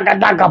daka daka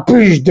daka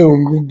please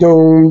doom.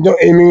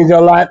 It means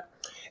a lot,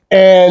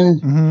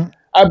 and.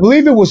 I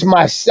believe it was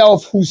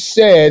myself who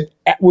said,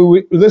 we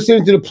were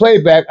listening to the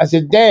playback, I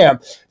said, damn,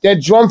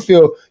 that drum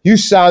fill, you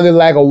sounded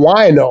like a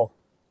wino.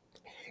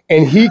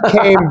 And he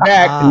came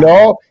back,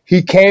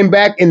 he came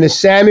back in the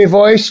Sammy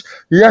voice.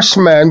 Yes,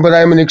 man, but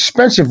I'm an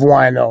expensive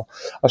wino.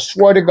 I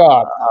swear to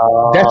God.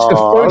 That's the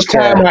first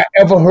time I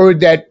ever heard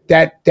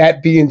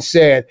that being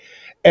said.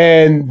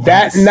 And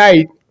that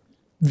night,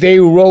 they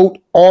wrote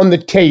on the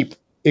tape,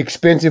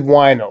 expensive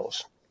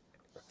winos.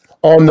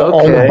 On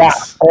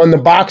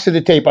the box of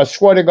the tape, I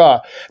swear to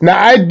God. Now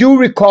I do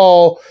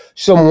recall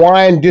some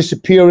wine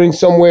disappearing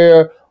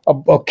somewhere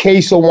a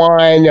case of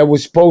wine that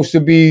was supposed to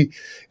be,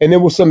 and there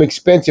was some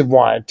expensive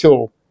wine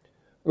too,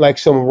 like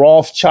some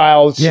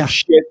Rothschild, some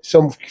shit,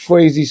 some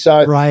crazy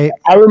side. Right.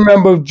 I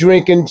remember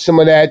drinking some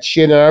of that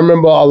shit, and I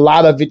remember a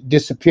lot of it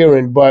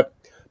disappearing. But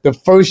the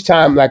first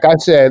time, like I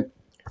said,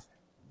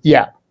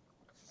 yeah,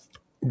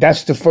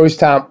 that's the first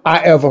time I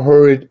ever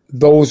heard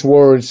those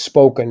words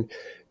spoken.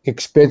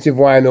 Expensive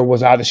wine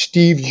was out of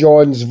Steve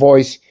Jordan's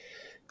voice,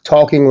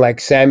 talking like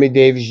Sammy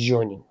Davis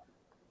Jr.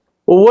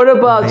 Well, what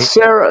about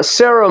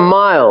Sarah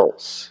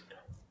Miles?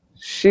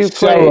 She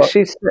played.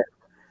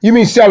 You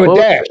mean Sarah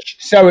Dash?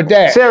 Sarah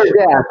Dash. Sarah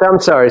Dash. I'm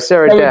sorry,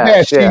 Sarah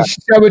Dash. Yeah.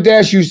 Sarah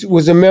Dash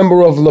was a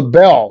member of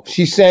LaBelle.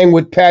 She sang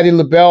with Patti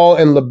LaBelle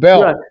and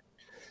LaBelle. Right.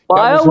 Well,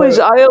 I always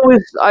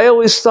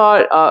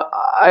thought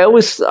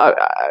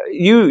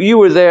you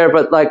were there,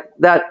 but like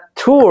that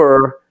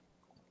tour.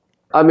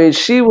 I mean,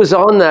 she was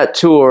on that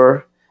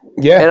tour.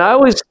 Yeah. And I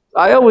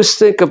always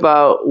think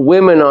about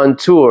women on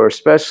tour,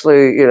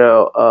 especially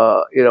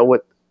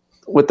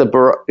with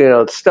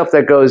the stuff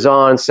that goes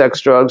on, sex,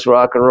 drugs,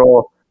 rock and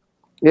roll.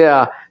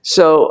 Yeah.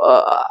 So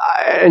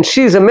and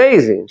she's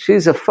amazing.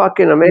 She's a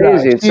fucking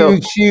amazing. She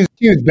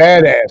was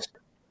badass.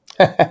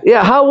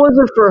 Yeah. How was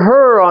it for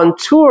her on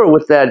tour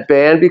with that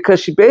band? Because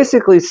she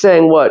basically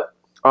sang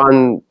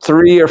on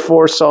 3 or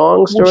 4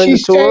 songs during the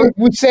tour?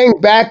 We sang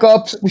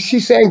backups.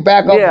 She sang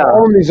backup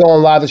harmonies on a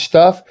lot of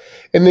stuff.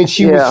 And then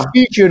she was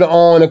featured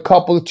on a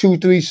couple of 2,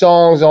 3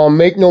 songs on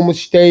Make No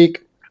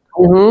Mistake.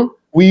 Mm-hmm.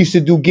 We used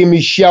to do Gimme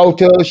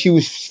Shelter. She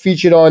was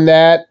featured on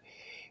that.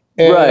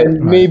 And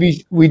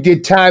maybe we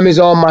did Time Is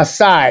On My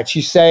Side.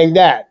 She sang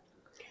that.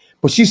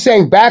 But she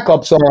sang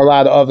backups on a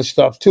lot of other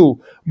stuff too.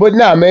 But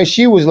nah, man,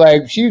 she was a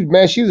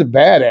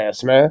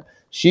badass, man.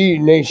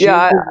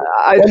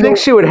 I think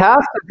she would have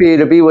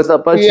to be with a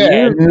bunch of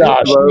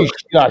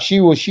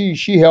you.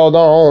 She held her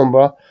own,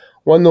 bro.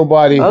 Wasn't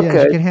nobody. Okay.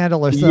 Yeah, she can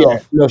handle herself. Yeah,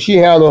 no, she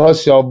handled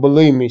herself.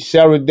 Believe me,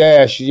 Sarah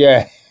Dash.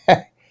 Yeah,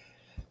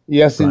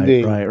 yes,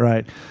 indeed.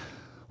 Right.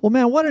 Well,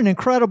 man, what an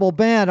incredible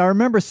band! I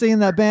remember seeing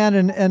that band,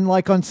 and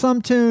like on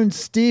some tunes,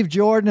 Steve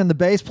Jordan and the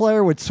bass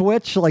player would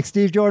switch. Like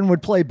Steve Jordan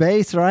would play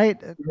bass, right?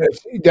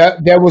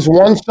 There was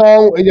one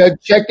song.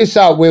 Check this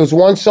out. There was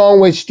one song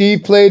where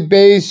Steve played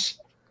bass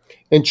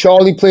and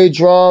Charlie played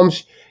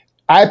drums.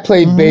 I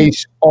played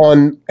bass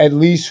on at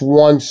least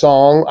one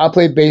song. I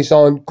played bass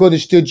on "Could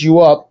Have Stood You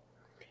Up"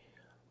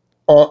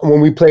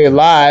 when we played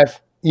live.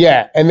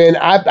 Yeah, and then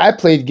I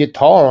played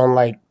guitar on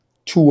like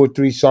 2 or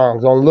 3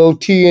 songs on Lil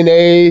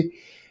T&A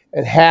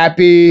and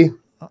Happy,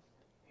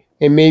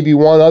 and maybe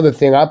one other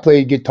thing I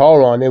played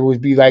guitar on. It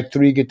would be like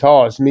 3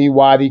 guitars, me,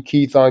 Waddy,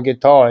 Keith on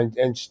guitar,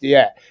 and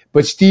yeah.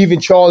 But Steve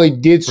and Charlie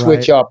did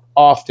switch up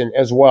often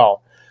as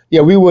well.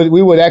 Yeah, we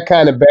were that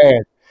kind of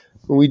band.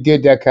 We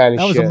did that kind of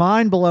shit. That was a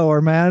mind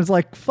blower, man. It's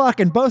like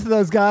fucking both of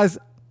those guys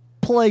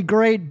play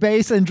great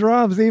bass and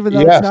drums, even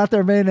though it's not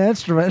their main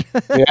instrument.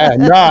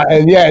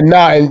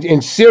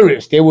 and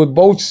serious. They were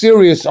both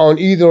serious on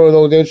either of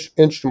those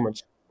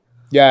instruments.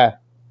 Yeah.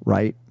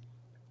 Right.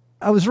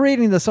 I was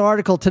reading this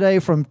article today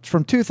from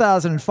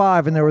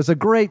 2005, and there was a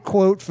great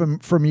quote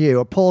from you,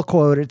 a pull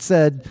quote. It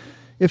said,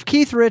 "If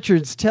Keith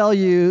Richards tells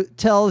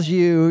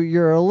you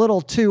you're a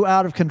little too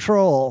out of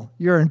control,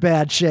 you're in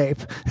bad shape."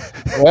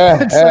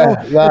 At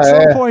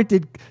some point,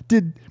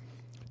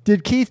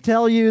 did Keith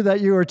tell you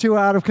that you were too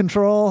out of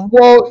control?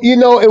 Well,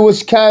 it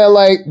was kind of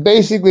like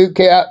basically,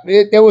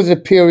 there was a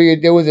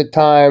period, there was a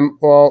time,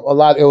 it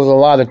was a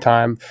lot of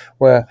time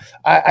where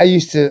I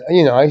used to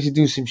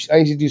do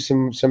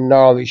some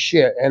gnarly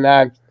shit, and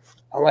I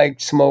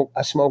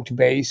smoked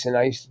bass, and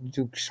I used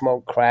to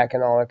smoke crack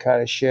and all that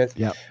kind of shit.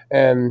 Yeah.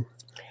 And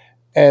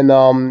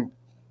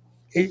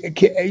he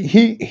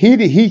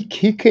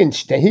couldn't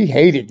stand. He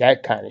hated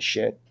that kind of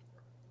shit.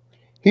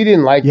 He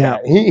didn't like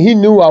that. He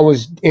knew I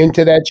was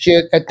into that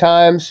shit at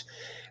times,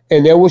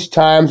 and there was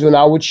times when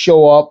I would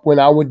show up when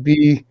I would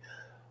be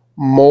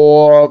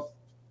more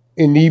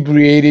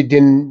inebriated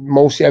than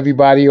most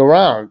everybody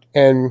around.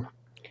 And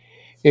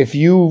if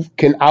you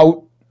can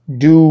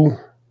outdo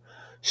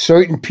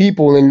certain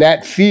people in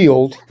that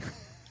field,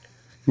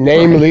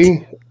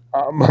 namely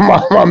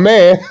my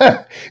man,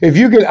 if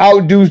you can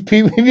outdo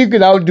people, if you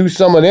can outdo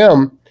some of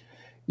them,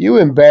 you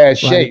in bad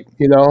shape.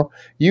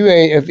 You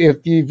ain't,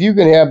 if you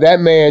can have that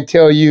man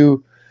tell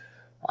you,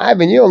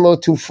 Ivan, you're a little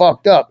too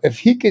fucked up. If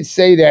he could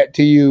say that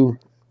to you,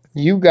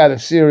 you got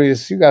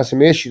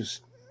some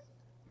issues.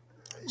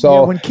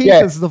 So when Keith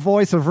is the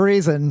voice of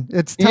reason,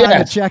 it's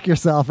time to check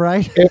yourself,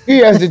 right? If he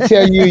has to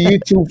tell you you're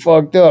too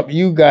fucked up,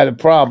 you got a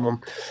problem.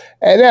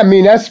 And I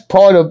mean, that's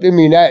part of,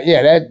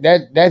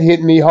 that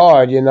hit me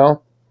hard,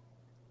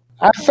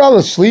 I fell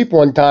asleep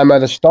one time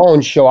at a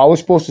Stones show. I was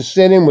supposed to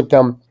sit in with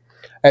them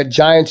at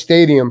Giant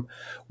Stadium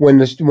when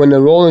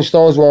the Rolling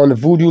Stones were on the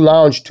Voodoo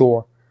Lounge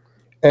tour,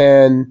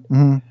 and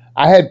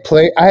I had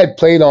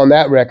played on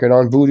that record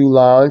on Voodoo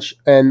Lounge,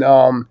 and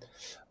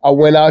I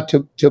went out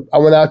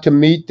to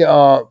meet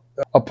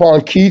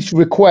upon Keith's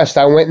request.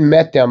 I went and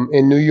met them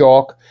in New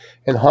York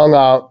and hung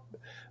out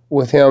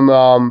with him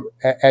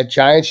at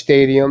Giant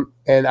Stadium,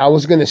 and I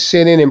was going to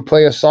sit in and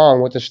play a song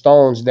with the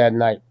Stones that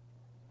night,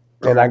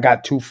 and I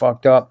got too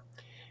fucked up,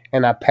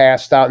 and I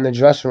passed out in the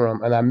dressing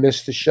room, and I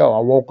missed the show. I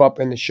woke up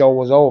and the show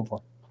was over.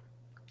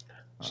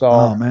 So,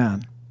 oh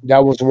man,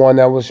 that was one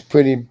that was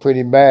pretty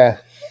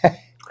bad.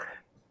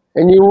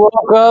 And you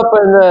woke up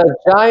and the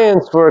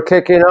Giants were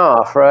kicking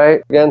off,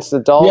 right? Against the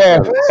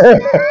Dolphins.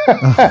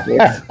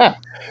 Yeah.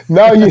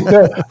 No,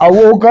 I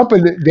woke up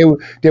and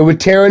they were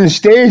tearing the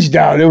stage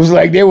down. It was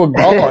like they were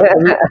gone.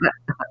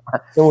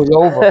 It was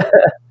over.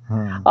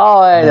 Oh,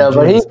 I know,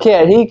 but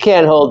he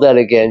can't hold that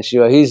against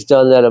you. He's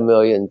done that a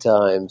million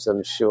times,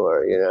 I'm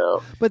sure, you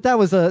know. But that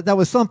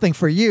was something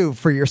for you,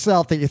 for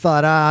yourself, that you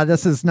thought,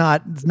 this is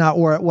not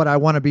what I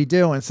want to be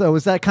doing. So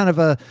was that kind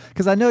of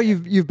because I know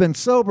you've been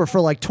sober for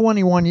like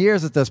 21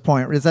 years at this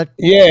point. Is that?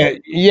 Yeah.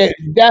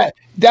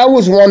 That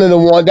was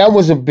that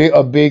was a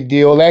big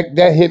deal.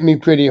 That hit me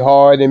pretty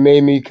hard and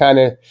made me kind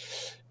of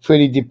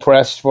pretty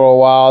depressed for a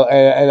while,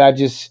 and I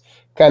just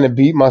kind of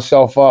beat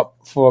myself up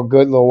for a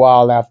good little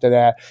while after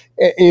that,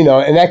 you know,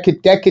 and that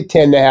could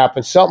tend to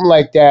happen. Something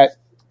like that.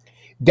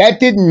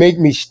 That didn't make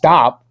me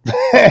stop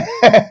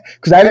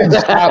because I didn't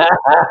stop.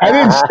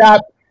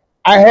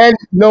 I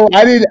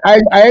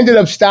ended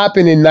up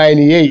stopping in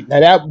 '98.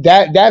 Now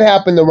that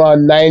happened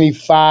around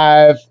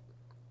 '95,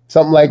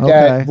 something like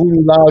that.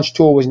 Voodoo Lounge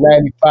Tour was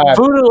 '95.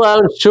 Voodoo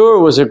Lounge Tour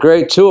was a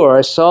great tour.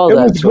 I saw that.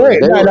 It was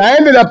great. And I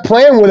ended up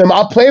playing with him.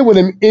 I played with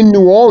him in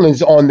New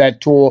Orleans on that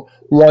tour.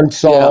 One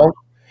song. Yeah.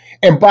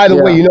 And by the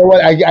way, you know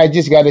what? I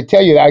just got to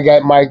tell you, I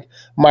got my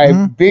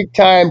big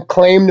time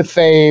claim to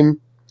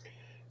fame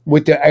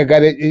with the. I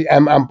got it. I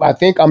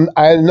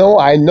know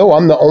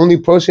I'm the only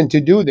person to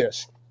do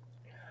this.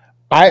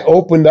 I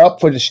opened up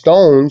for the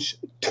Stones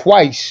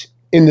twice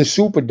in the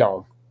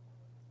Superdome.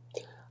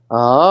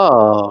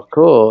 Oh,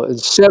 cool! In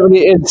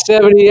 78, in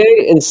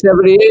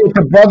 78.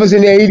 The Brothers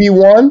in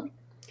 81.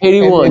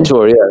 81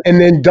 tour, yeah. And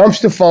then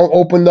Dumpster Funk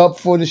opened up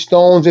for the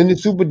Stones in the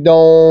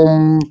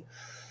Superdome.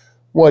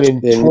 What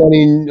in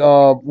 20?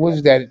 What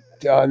was that?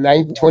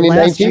 2019.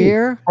 Last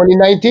year?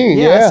 2019.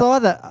 Yeah, I saw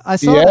that. I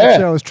saw that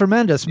show. It was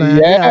tremendous, man.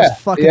 Yeah, it was a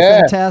fucking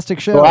fantastic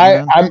show. So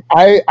man.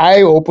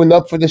 I opened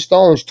up for the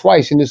Stones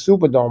twice in the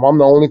Superdome. I'm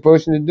the only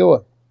person to do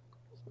it.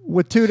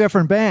 With two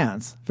different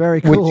bands.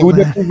 Very cool. With two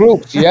different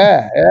groups.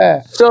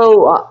 Yeah.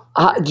 So,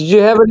 did you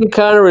have any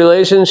kind of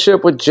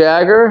relationship with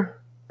Jagger?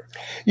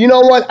 You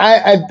know what?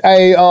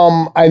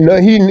 I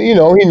know he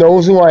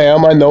knows who I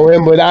am. I know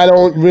him, but I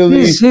don't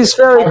really. He's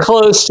very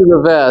close to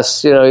the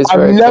vest. You know,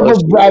 I've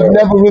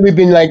never really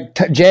been like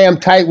jam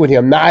tight with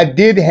him. Now I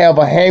did have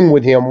a hang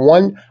with him.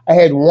 I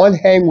had one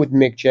hang with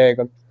Mick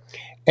Jagger,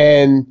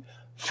 and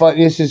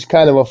this is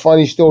kind of a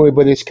funny story,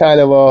 but it's kind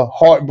of a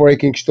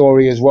heartbreaking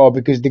story as well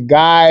because the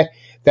guy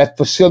that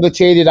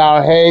facilitated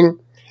our hang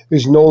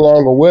is no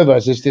longer with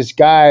us. It's this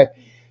guy.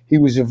 He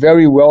was a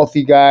very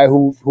wealthy guy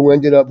who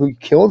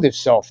killed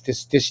himself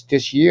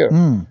this year.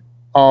 In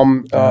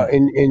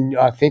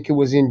I think it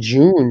was in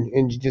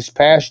this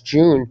past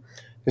June.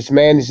 This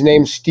man, his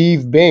name's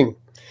Steve Bing.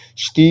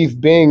 Steve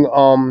Bing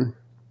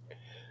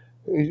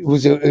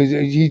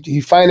he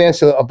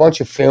financed a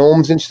bunch of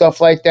films and stuff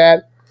like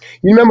that.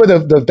 You remember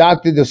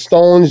the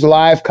Stones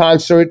live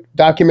concert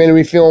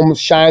documentary film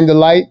Shine the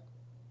Light?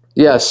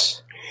 Yes.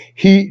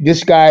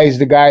 This guy is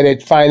the guy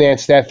that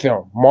financed that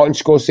film. Martin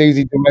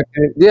Scorsese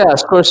directed it. Yeah,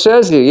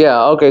 Scorsese.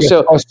 Yeah, okay. Yeah,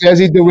 so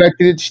Scorsese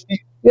directed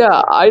it.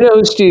 Yeah, I know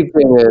who Steve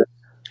Bing is.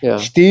 Yeah,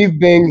 Steve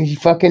Bing. He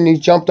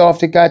jumped off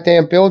the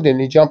goddamn building.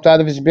 He jumped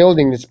out of his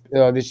building this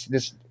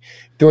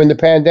during the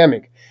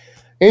pandemic.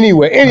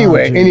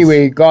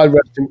 Anyway. God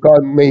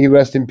may he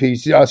rest in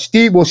peace.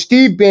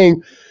 Steve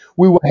Bing.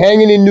 We were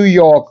hanging in New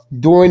York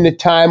during the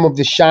time of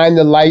the Shine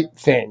the Light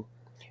thing.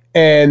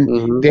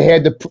 And they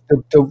had the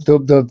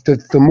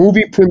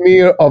movie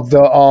premiere of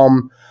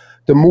the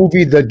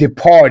movie The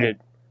Departed,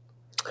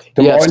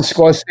 Martin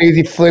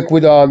Scorsese flick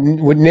with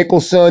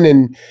Nicholson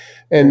and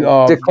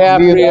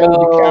DiCaprio.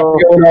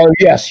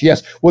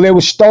 Yes. Well, there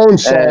were Stone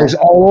songs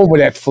all over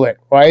that flick,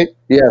 right?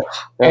 Yeah.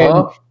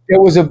 And there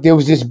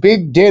was this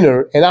big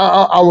dinner, and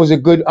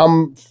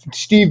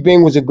Steve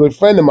Bing was a good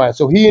friend of mine,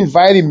 so he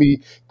invited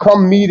me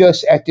come meet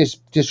us at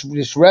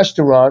this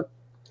restaurant.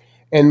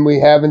 And we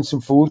having some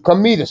food,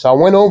 come meet us. I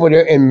went over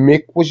there and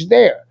Mick was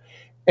there.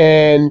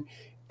 And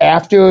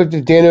after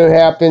the dinner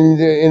happened,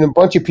 and a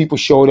bunch of people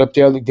showed up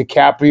there, like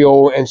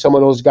DiCaprio and some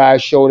of those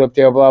guys showed up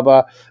there, blah,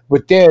 blah.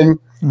 But then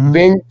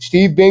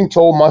Steve Bing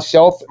told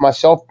myself,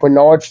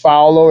 Bernard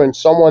Fowler, and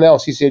someone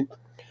else, he said,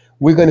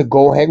 we're going to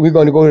go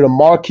to the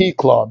Marquee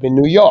Club in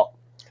New York.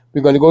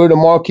 We're going to go to the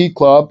Marquee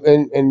Club.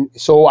 And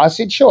so I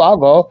said, sure, I'll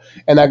go.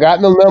 And I got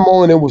in the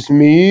limo, and it was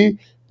me,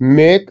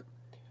 Mick,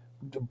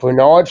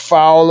 Bernard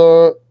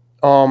Fowler,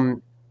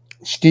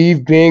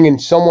 Steve Bing,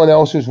 and someone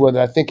else was with it.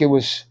 I think it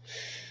was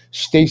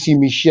Stacy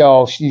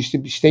Michelle. She used to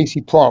be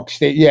Stacy Plunk.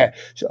 So,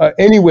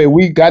 anyway,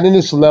 we got in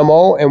this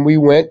limo and we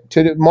went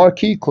to the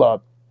Marquee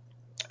Club.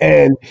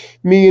 And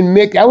me and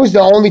Mick, that was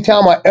the only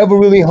time I ever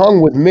really hung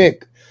with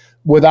Mick.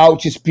 without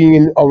just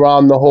being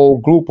around the whole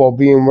group or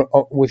being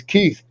with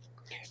Keith.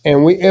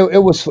 And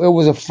it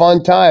was a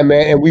fun time,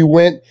 man. And we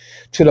went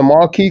to the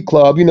Marquee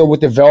Club,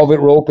 with the velvet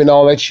rope and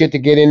all that shit to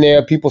get in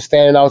there. People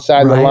standing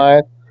outside the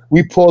line.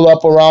 We pulled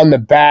up around the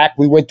back.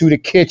 We went through the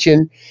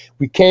kitchen.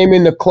 We came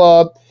in the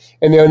club,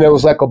 and then there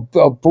was like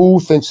a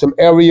booth and some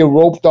area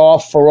roped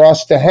off for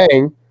us to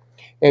hang.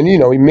 And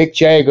Mick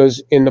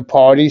Jagger's in the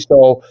party,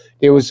 so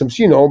there was some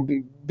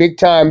big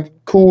time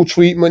cool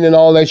treatment and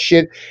all that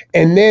shit.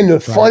 And then the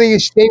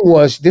funniest thing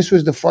was,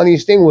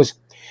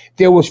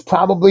 there was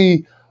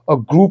probably a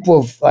group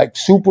of like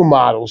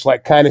supermodels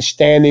like kind of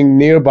standing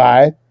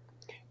nearby,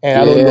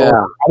 and I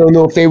don't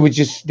know if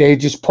they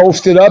just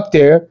posted up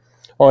there,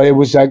 or it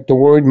was like the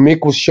word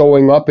Mick was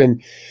showing up,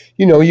 and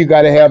you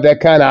got to have that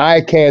kind of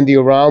eye candy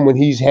around when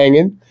he's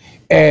hanging.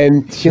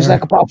 And there's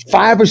like about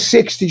 5 or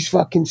 6 these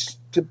fucking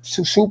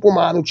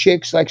supermodel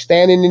chicks like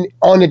standing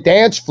on the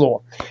dance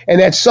floor. And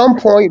at some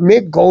point,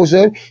 Mick goes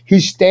in,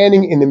 he's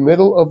standing in the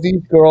middle of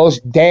these girls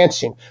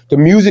dancing. The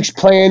music's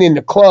playing in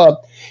the club,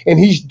 and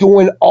he's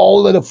doing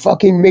all of the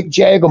fucking Mick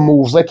Jagger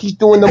moves. Like he's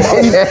doing he's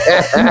doing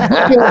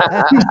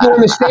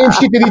the same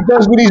shit that he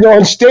does when he's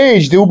on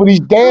stage, dude, but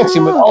he's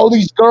dancing with all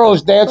these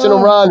girls dancing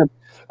around him.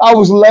 I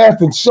was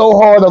laughing so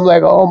hard. I'm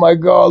like, oh my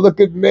God, look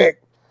at Mick.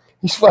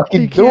 He's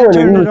fucking doing it.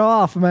 Turn it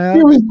off, man.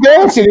 He was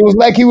dancing. It was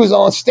like he was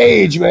on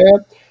stage, man.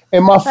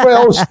 And my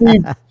friend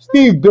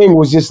Steve Bing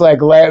was just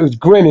like was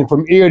grinning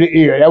from ear to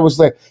ear. That was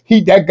like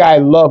that guy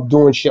loved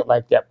doing shit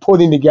like that,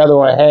 putting together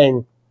a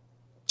hang.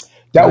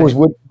 That was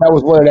one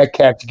of that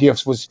cat's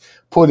gifts, was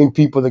putting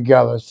people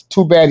together. It's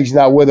too bad he's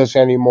not with us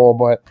anymore,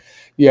 but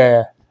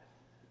yeah.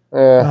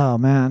 Oh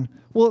man.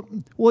 Well,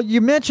 you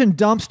mentioned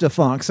Dumpster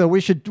Funk, so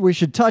we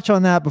should touch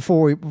on that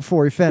before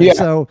we finish. Yeah.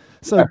 So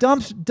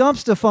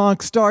Dumpster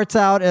Funk starts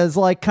out as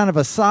like kind of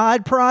a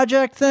side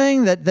project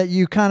thing that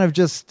you kind of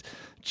just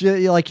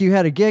like you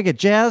had a gig at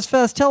Jazz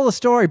Fest. Tell the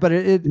story, but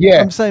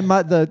I'm saying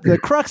the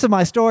crux of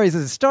my story is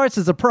it starts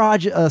as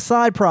a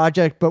side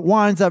project, but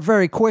winds up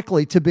very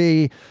quickly to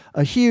be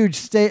a huge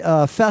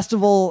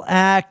festival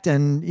act,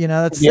 and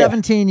that's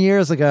 17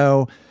 years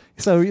ago.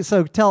 So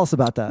tell us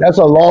about that. That's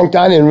a long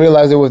time. I didn't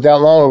realize it was that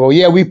long ago.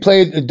 Yeah, we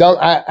played.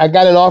 I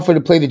got an offer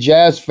to play the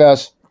Jazz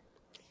Fest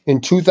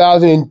in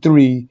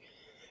 2003,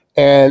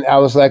 and I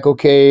was like,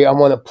 okay, I'm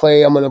gonna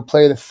play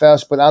the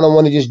fest, but I don't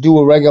want to just do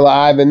a regular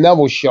Ivan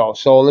Neville show.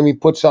 So let me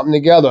put something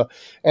together.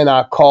 And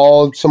I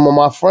called some of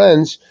my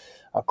friends.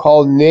 I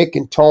called Nick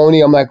and Tony.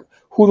 I'm like,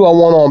 who do I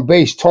want on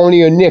bass,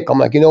 Tony or Nick? I'm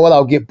like, you know what?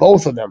 I'll get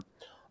both of them.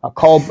 I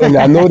called, and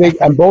I know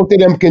and both of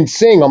them can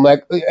sing. I'm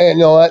like,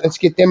 let's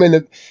get them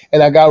in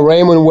and I got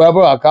Raymond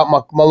Weber. I got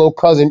my little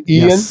cousin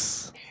Ian,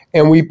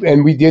 and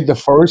we did the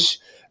first.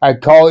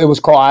 It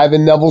was called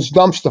Ivan Neville's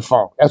Dumpster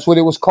Funk. That's what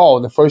it was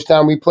called the first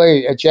time we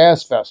played at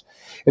Jazz Fest,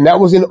 and that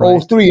was in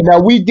 2003.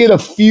 Now we did a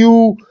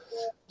few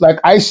like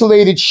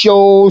isolated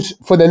shows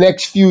for the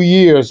next few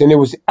years, and it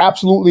was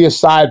absolutely a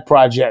side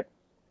project.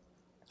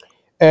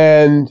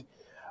 And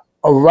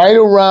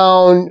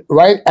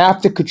right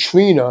after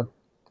Katrina,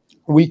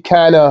 we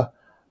kind of,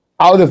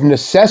 out of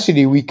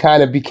necessity, we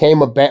kind of became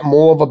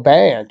more of a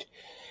band.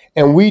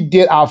 And we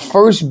did our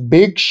first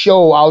big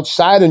show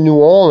outside of New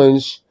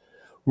Orleans,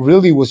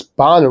 really was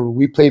Bonnaroo.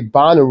 We played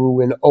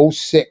Bonnaroo in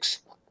 2006.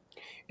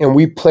 And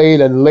we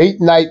played a late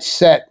night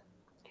set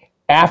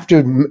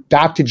after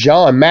Dr.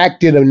 John. Mac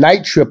did a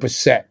Night Tripper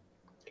set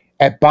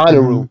at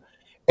Bonnaroo.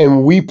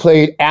 And we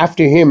played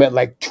after him at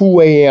like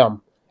 2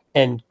 a.m.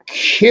 and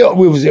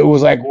killed. It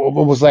was like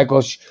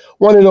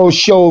one of those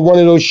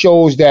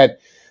shows that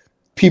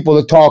people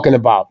are talking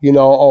about,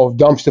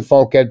 Dumpster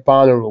Funk at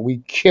Bonnaroo. We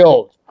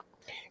killed.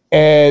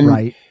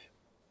 And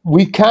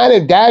we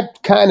that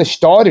kind of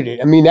started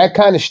it. I mean, that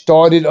kind of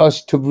started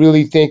us to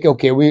really think,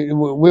 okay,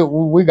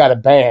 we got a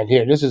band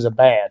here. This is a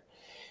band.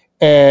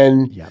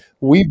 And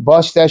we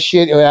bust that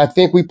shit. And I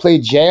think we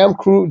played Jam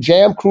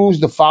Cruise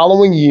the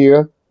following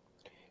year.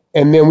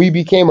 And then we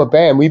became a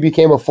band. We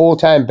became a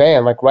full-time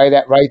band, like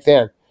right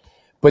then.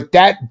 But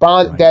that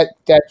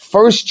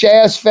first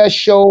Jazz Fest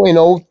show in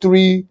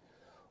 2003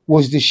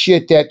 was the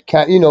shit that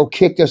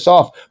kicked us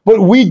off.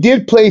 But we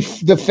did play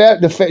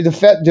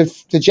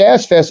the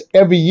Jazz Fest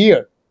every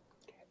year.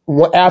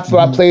 After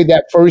I played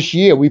that first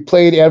year, we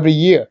played every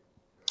year,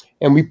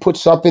 and we put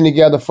something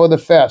together for the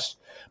fest.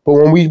 But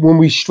when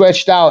we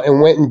stretched out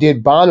and went and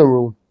did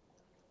Bonnaroo,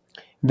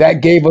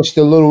 that gave us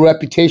the little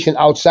reputation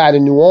outside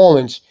of New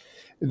Orleans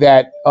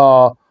that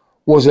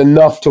was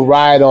enough to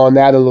ride on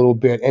that a little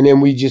bit. And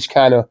then we just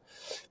kind of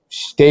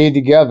stayed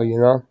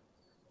together,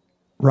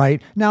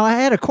 Right. Now, I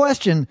had a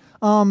question.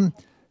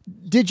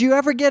 Did you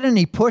ever get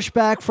any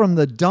pushback from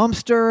the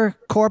Dumpster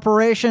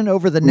Corporation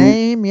over the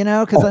name,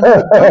 Because I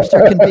know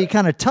Dumpster can be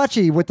kind of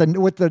touchy with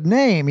the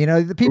name,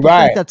 The people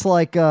think that's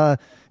like,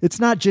 it's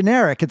not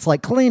generic. It's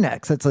like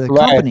Kleenex. It's a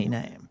company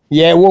name.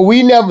 Yeah, well,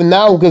 we never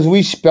know because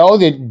we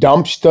spelled it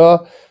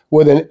Dumpster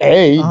with an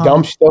A,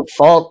 Dumpster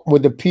Funk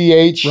with a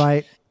PH.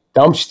 Right.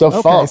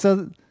 Dumpster Funk.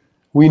 So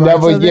We Right,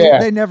 never, so yeah.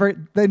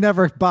 they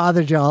never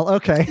bothered y'all.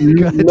 Okay,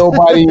 good.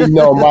 Nobody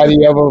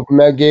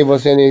ever gave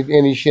us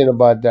any shit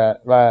about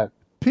that. Right.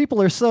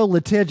 People are so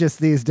litigious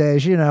these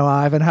days, you know,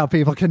 Ivan, how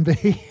people can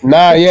be.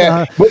 Nah, But,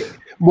 yeah.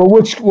 But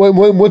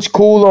what's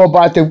cool though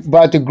about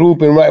the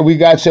group, and right, we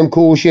got some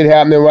cool shit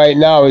happening right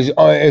now.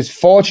 Is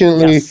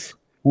fortunately yes.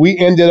 we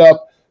ended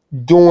up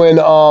doing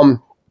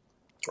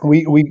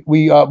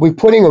we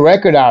putting a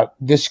record out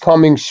this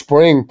coming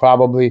spring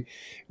probably.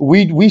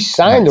 We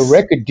signed a Nice.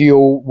 record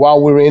deal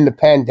while we were in the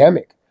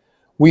pandemic.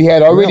 We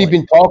had already Really?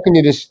 been talking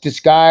to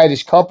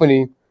this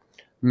company,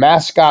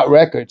 Mascot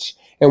Records,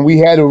 and we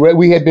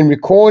had been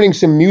recording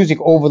some music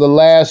over the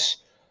last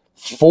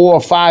 4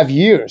 or 5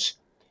 years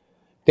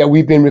that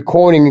we've been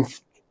recording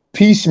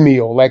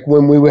piecemeal, like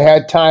when we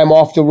had time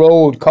off the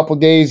road, a couple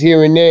days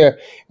here and there,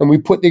 and we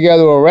put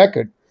together a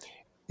record.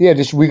 Yeah,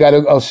 we got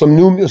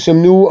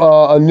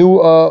a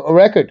new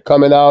record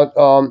coming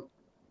out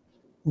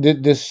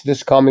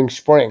this coming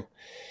spring.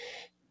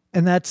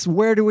 And that's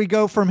Where Do We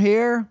Go From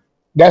Here?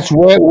 That's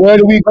where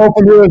do we go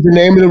from here is the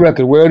name of the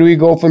record. Where do we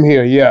go from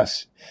here?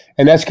 Yes,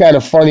 and that's kind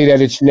of funny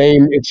that it's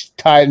named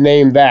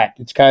that.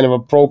 It's kind of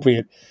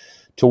appropriate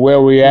to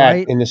where we're at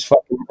Right. in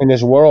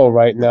this world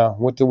right now.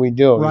 What do we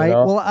do? Right. You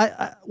know?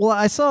 Well,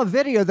 I saw a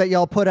video that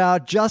y'all put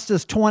out,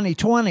 Justice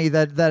 2020,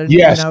 that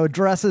Yes. you know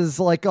addresses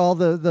like all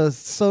the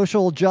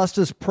social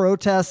justice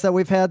protests that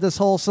we've had this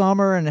whole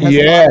summer, and it has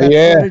a lot of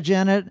that footage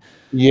in it.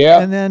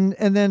 Yeah. And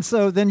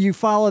then you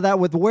follow that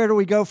with Where Do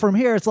We Go From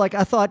Here? It's like,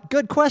 I thought,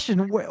 good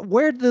question.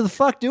 Where the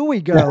fuck do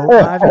we go?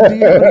 Ivan, do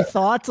you have any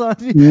thoughts on?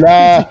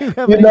 Nah, do you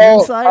have you any know,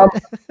 insight?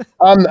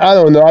 I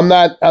don't know. I'm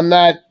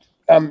not.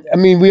 I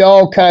mean, we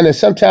all kind of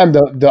sometimes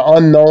the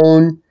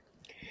unknown.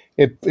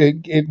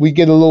 We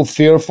get a little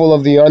fearful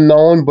of the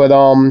unknown, but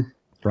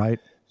Right.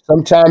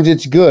 sometimes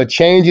it's good.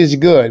 Change is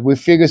good. We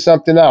figure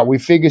something out. We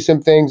figure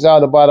some things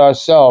out about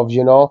ourselves,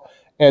 you know,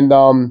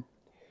 and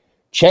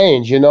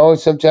change. You know,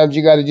 sometimes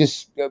you got to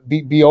just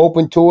be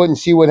open to it and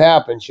see what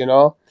happens. You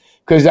know,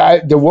 because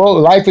the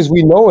world, life as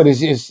we know it,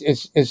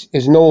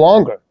 is no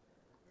longer.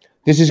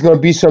 This is going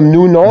to be some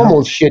new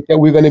normal shit that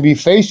we're going to be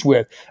faced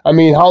with. I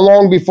mean, how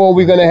long before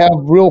we're going to have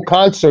real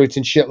concerts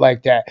and shit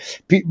like that?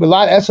 Who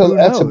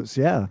knows?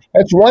 Yeah.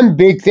 That's one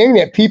big thing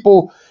that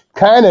people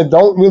kind of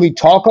don't really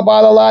talk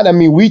about a lot. I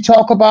mean, we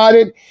talk about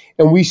it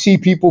and we see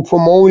people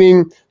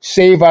promoting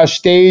Save Our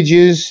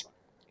Stages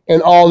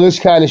and all this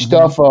kind of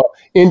stuff.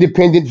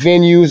 Independent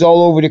venues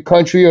all over the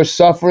country are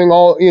suffering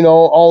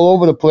all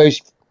over the place.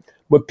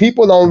 But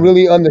people don't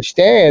really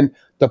understand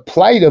the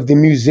plight of the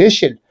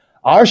musician.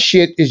 Our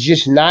shit is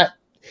just not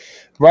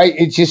right.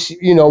 It's just,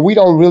 we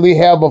don't really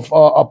have a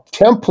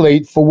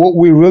template for what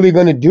we're really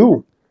going to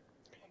do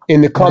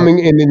in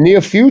the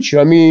near future.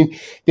 I mean,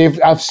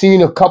 I've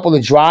seen a couple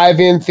of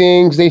drive-in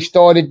things they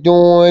started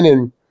doing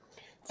and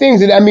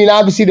things that, I mean,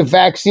 obviously the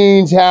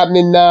vaccine's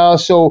happening now,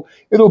 so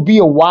it'll be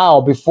a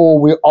while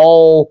before we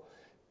all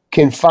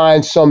can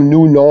find some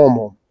new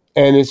normal.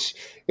 And it's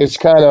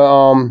kind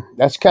of,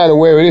 that's kind of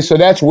where it is. So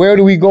that's where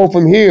do we go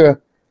from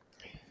here?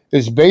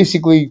 Is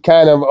basically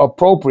kind of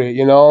appropriate,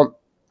 you know.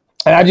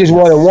 And I just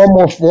wanted one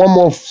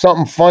more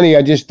something funny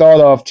I just thought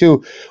of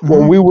too.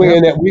 When we were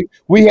in it,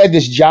 we had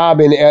this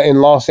job in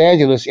Los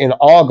Angeles in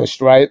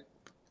August, right?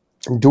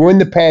 During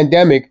the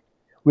pandemic,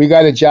 we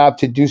got a job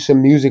to do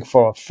some music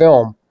for a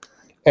film,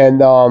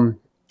 and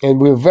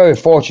we were very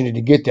fortunate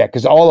to get that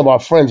because all of our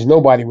friends,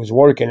 nobody was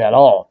working at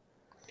all,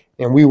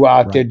 and we were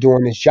out there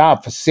doing this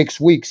job for 6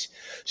 weeks.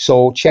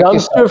 So check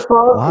this out. Dumpster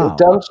Funk? Wow.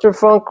 Dumpster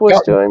Funk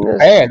was doing this?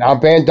 Our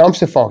band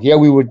Dumpster Funk. Yeah,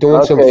 we were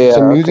doing some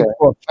music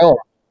for a film.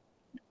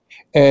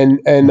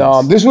 And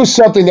this was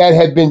something that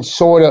had been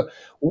sort of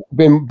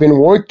been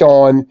worked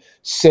on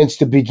since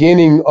the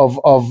beginning of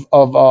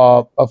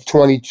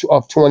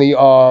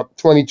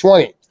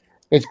 2020.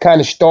 It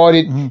kind of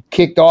started,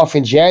 kicked off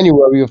in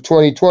January of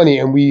 2020,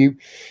 and we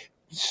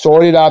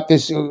sorted out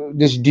this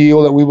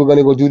deal that we were going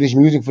to go do this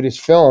music for this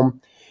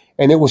film.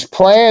 And it was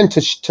planned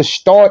to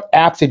start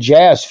after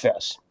Jazz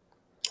Fest.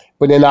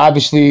 But then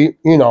obviously,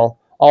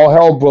 all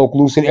hell broke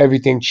loose and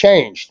everything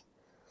changed.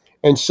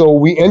 And so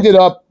we ended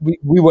up,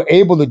 we were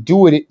able to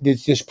do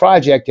this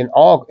project in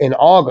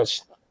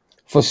August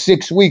for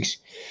 6 weeks.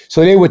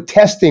 So they were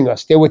testing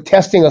us. They were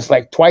testing us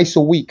like twice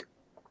a week.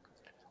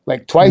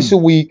 Like twice a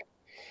week.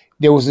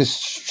 There was this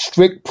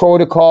strict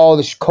protocol,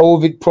 this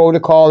COVID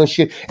protocol and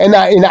shit. And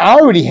I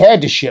already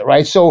had the shit,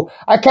 right? So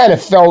I kind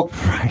of felt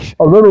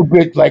a little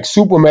bit like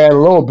Superman, a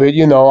little bit,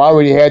 I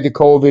already had the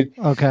COVID.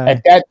 Okay.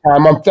 At that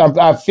time,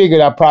 I figured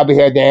I probably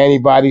had the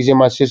antibodies in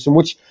my system,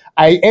 which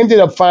I ended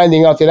up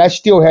finding out that I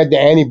still had the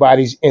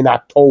antibodies in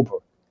October.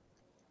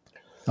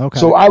 Okay.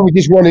 So I'm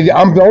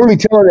only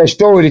telling that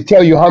story to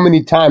tell you how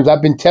many times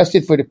I've been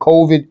tested for the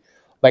COVID,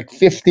 like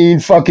 15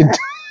 fucking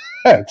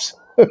times.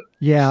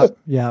 Yeah.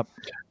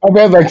 I've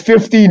had like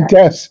 15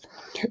 tests.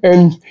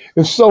 And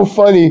it's so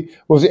funny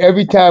was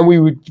every time we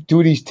would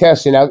do these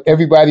tests and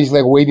everybody's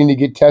like waiting to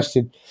get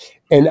tested.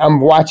 And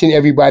I'm watching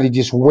everybody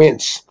just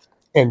wince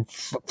and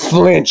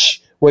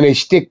flinch when they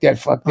stick that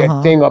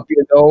thing up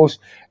your nose,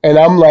 and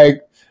I'm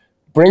like,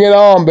 bring it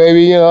on,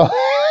 baby, you know.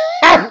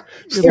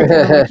 This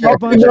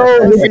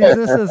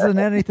isn't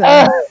anything.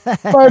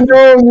 My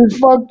nose is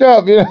fucked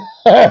up, you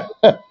know.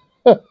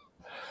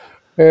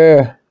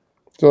 Yeah.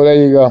 So there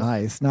you go.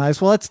 Nice.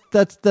 Well,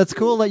 that's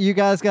cool that you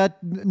guys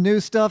got new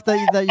stuff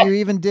that you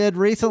even did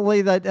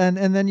recently. That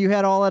and then you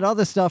had all that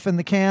other stuff in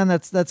the can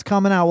that's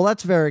coming out. Well,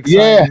 that's very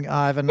exciting,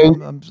 Ivan.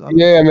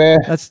 Yeah, man.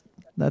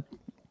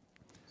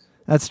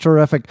 That's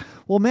terrific.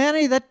 Well,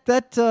 Manny,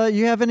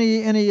 you have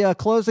any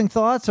closing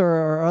thoughts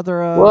or other?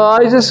 Well,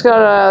 I just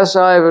gotta ask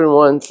Ivan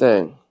one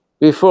thing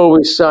before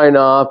we sign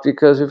off,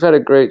 because we've had a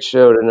great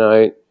show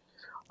tonight.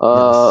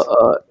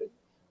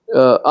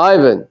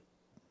 Ivan.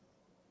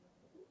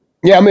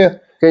 Yeah, I'm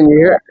here. Can you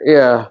hear?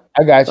 Yeah.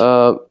 I got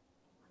you.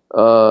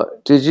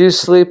 Did you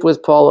sleep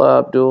with Paula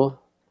Abdul?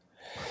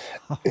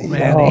 Oh,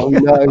 Manny.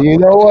 No, you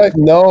know what?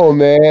 No,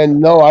 man.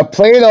 No, I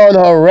played on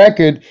her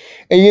record,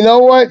 and you know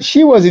what?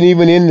 She wasn't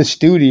even in the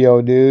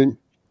studio, dude.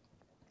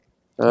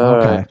 All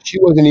right. She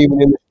wasn't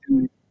even in the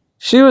studio.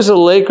 She was a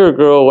Laker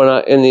girl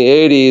in the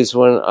 80s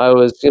when I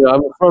was,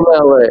 I'm from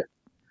LA.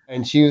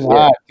 And she was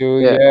hot,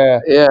 dude.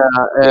 Yeah.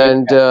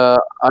 And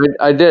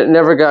I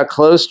never got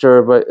close to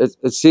her, but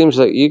it seems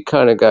like you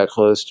kind of got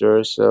close to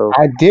her. So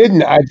I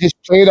didn't. I just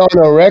played on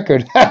her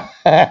record. All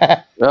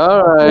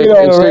right.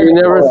 And so you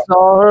never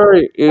saw her.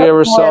 You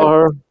never saw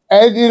her.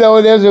 And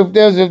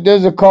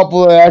there's a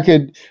couple that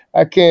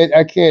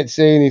I can't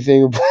say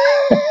anything about.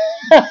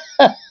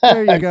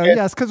 There you go.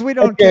 Yes, because we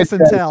don't kiss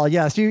and tell.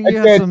 Yes, you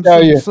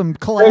have some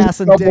class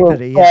and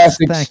dignity. Yes,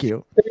 thank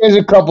you. There's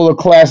a couple of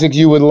classics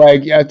you would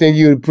like. I think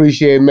you'd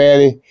appreciate,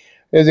 Manny.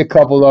 There's a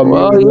couple of them.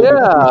 Well,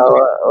 yeah.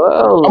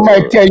 Well, I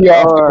might tell you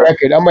off the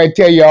record. I might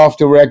tell you off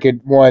the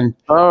record one.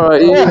 All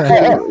right.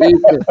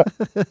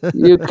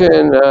 You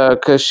can,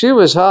 because she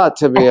was hot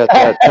to me at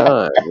that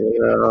time.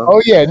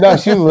 Oh, yeah. No,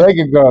 she was a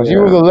Laker girl. She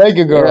was a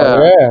Laker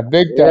girl. Yeah,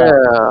 big time.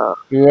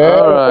 Yeah.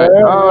 All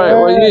right.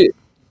 Well,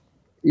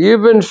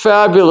 you've been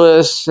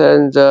fabulous,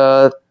 and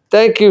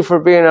thank you for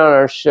being on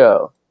our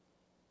show.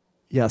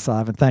 Yes,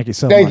 Ivan. Thank you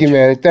so much. Thank you,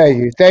 man. Thank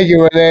you. Thank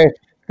you, Renee.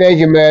 Thank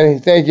you, Manny.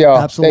 Thank y'all.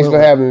 Absolutely. Thanks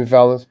for having me,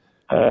 fellas.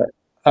 All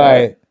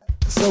right.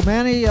 So,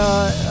 Manny,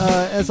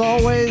 as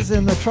always,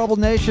 in the Trouble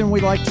Nation, we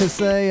like to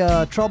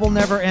say trouble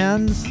never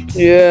ends.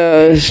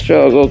 Yeah, the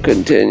struggle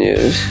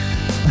continues.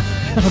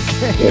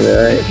 Okay. Good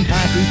night.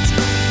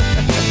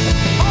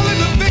 Only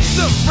the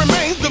victim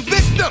remains the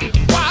victim,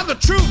 while the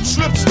truth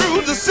slips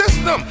through the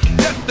system.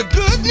 Yet the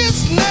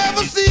goodness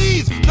never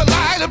sees the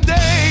light of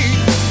day.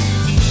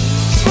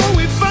 So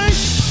we fight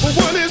for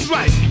what is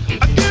right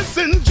against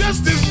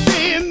injustice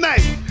day and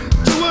night.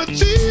 To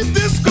achieve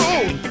this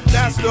goal,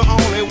 that's the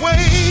only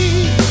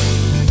way.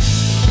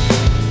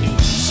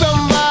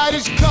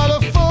 Somebody's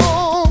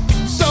colorful,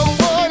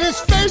 someone is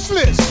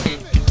faceless,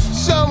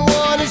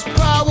 someone is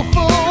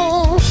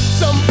powerful,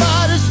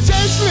 somebody's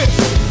tasteless.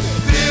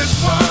 This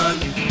one,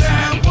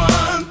 that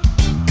one,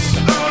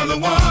 the other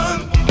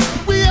one.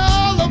 We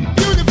all are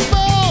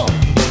beautiful.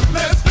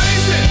 Let's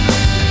face it.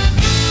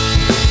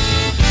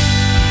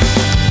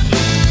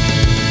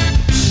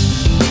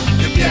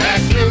 If you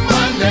ask me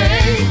my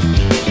name,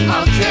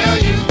 I'll tell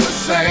you the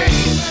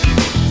same.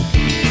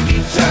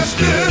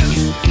 Justice.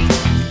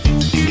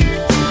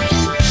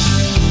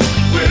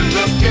 We're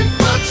looking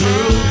for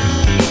truth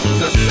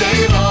to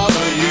save all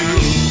of you.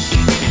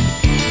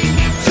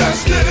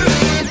 Justice.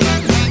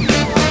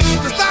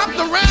 To stop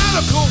the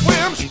radical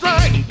whim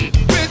strike,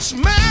 which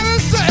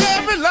matters to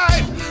every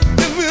life,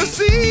 then we'll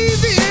see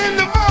the end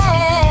of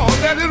all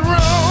that is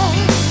wrong.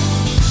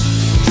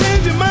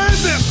 Change your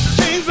mindset,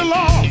 change the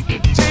law,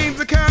 change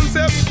the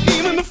concept,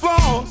 even the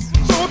flaws.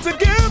 So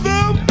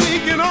together we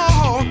can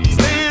all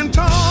stand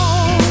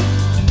tall.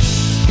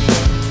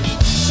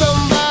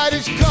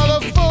 Somebody's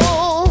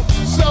colorful,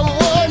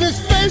 someone is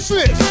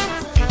faceless,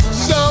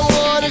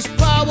 someone is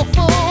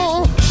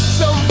powerful,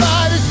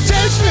 somebody's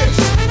tasteless.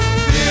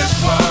 This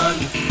one,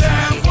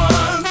 that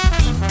one,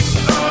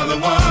 the other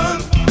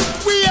one.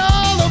 We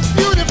all are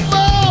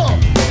beautiful.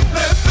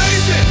 Let's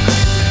face it.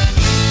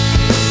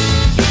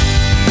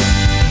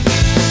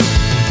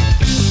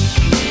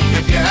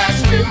 If you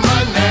ask me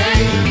my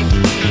name,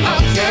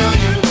 I'll tell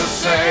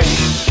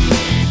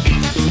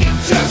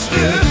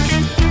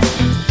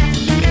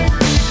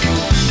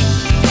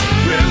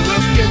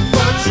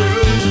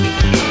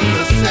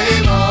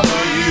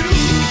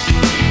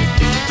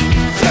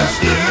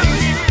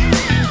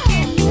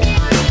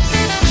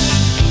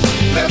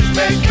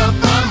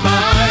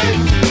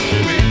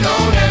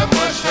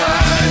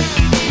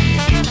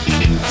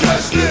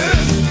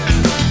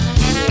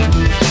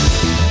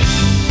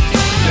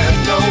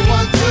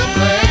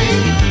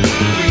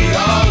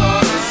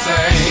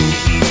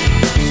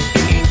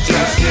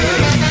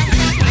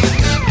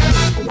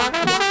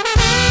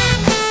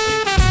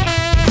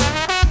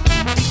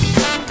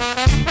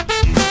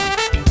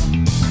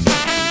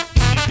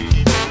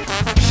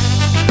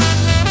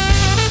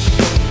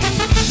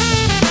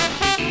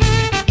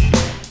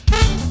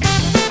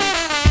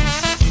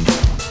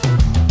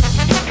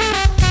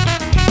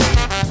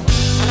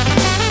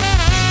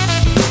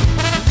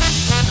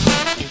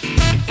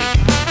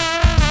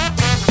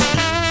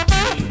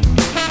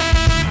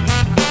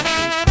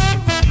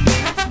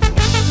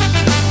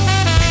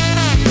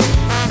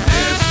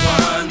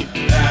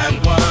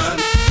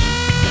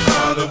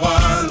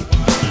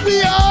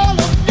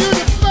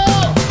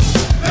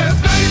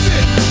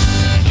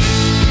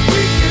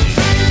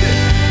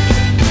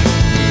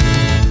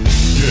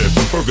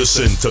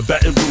Ferguson to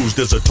Baton Rouge.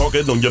 There's a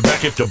target on your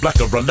back if you're black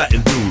or a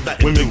Latin dude.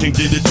 Women can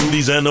get it too.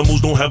 These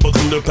animals don't have a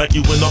clue to pack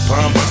you in a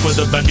palm box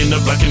with the back in the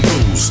black and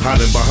blues.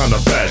 Hiding behind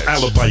a badge,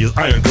 alibi is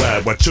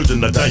ironclad. While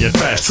children are dying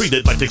fast,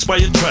 treated like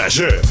expired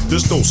trash. Yeah,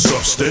 there's no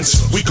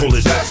substance, we call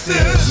it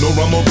justice. No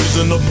rhyme or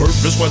reason or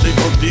purpose why they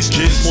hurt these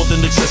kids more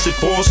than excessive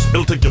force.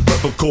 It'll take your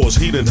breath, of course.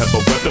 He didn't have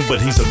a weapon, but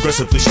he's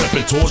aggressively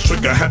stepping towards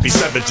trigger happy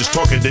savages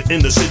targeted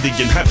in the city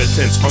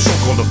inhabitants. Our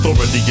so-called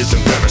authority is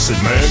embarrassing,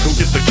 man. Go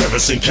get the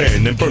kerosene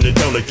can and burn it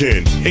down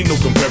again. Ain't no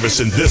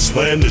comparison. This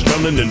land is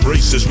drowning in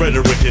racist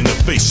rhetoric in the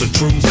face of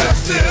truth.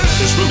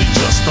 It's really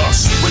just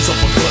us. Raise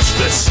up a clutch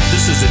fist.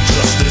 This isn't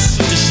justice.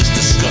 This is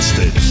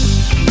disgusting.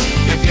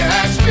 If you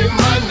ask me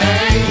my name,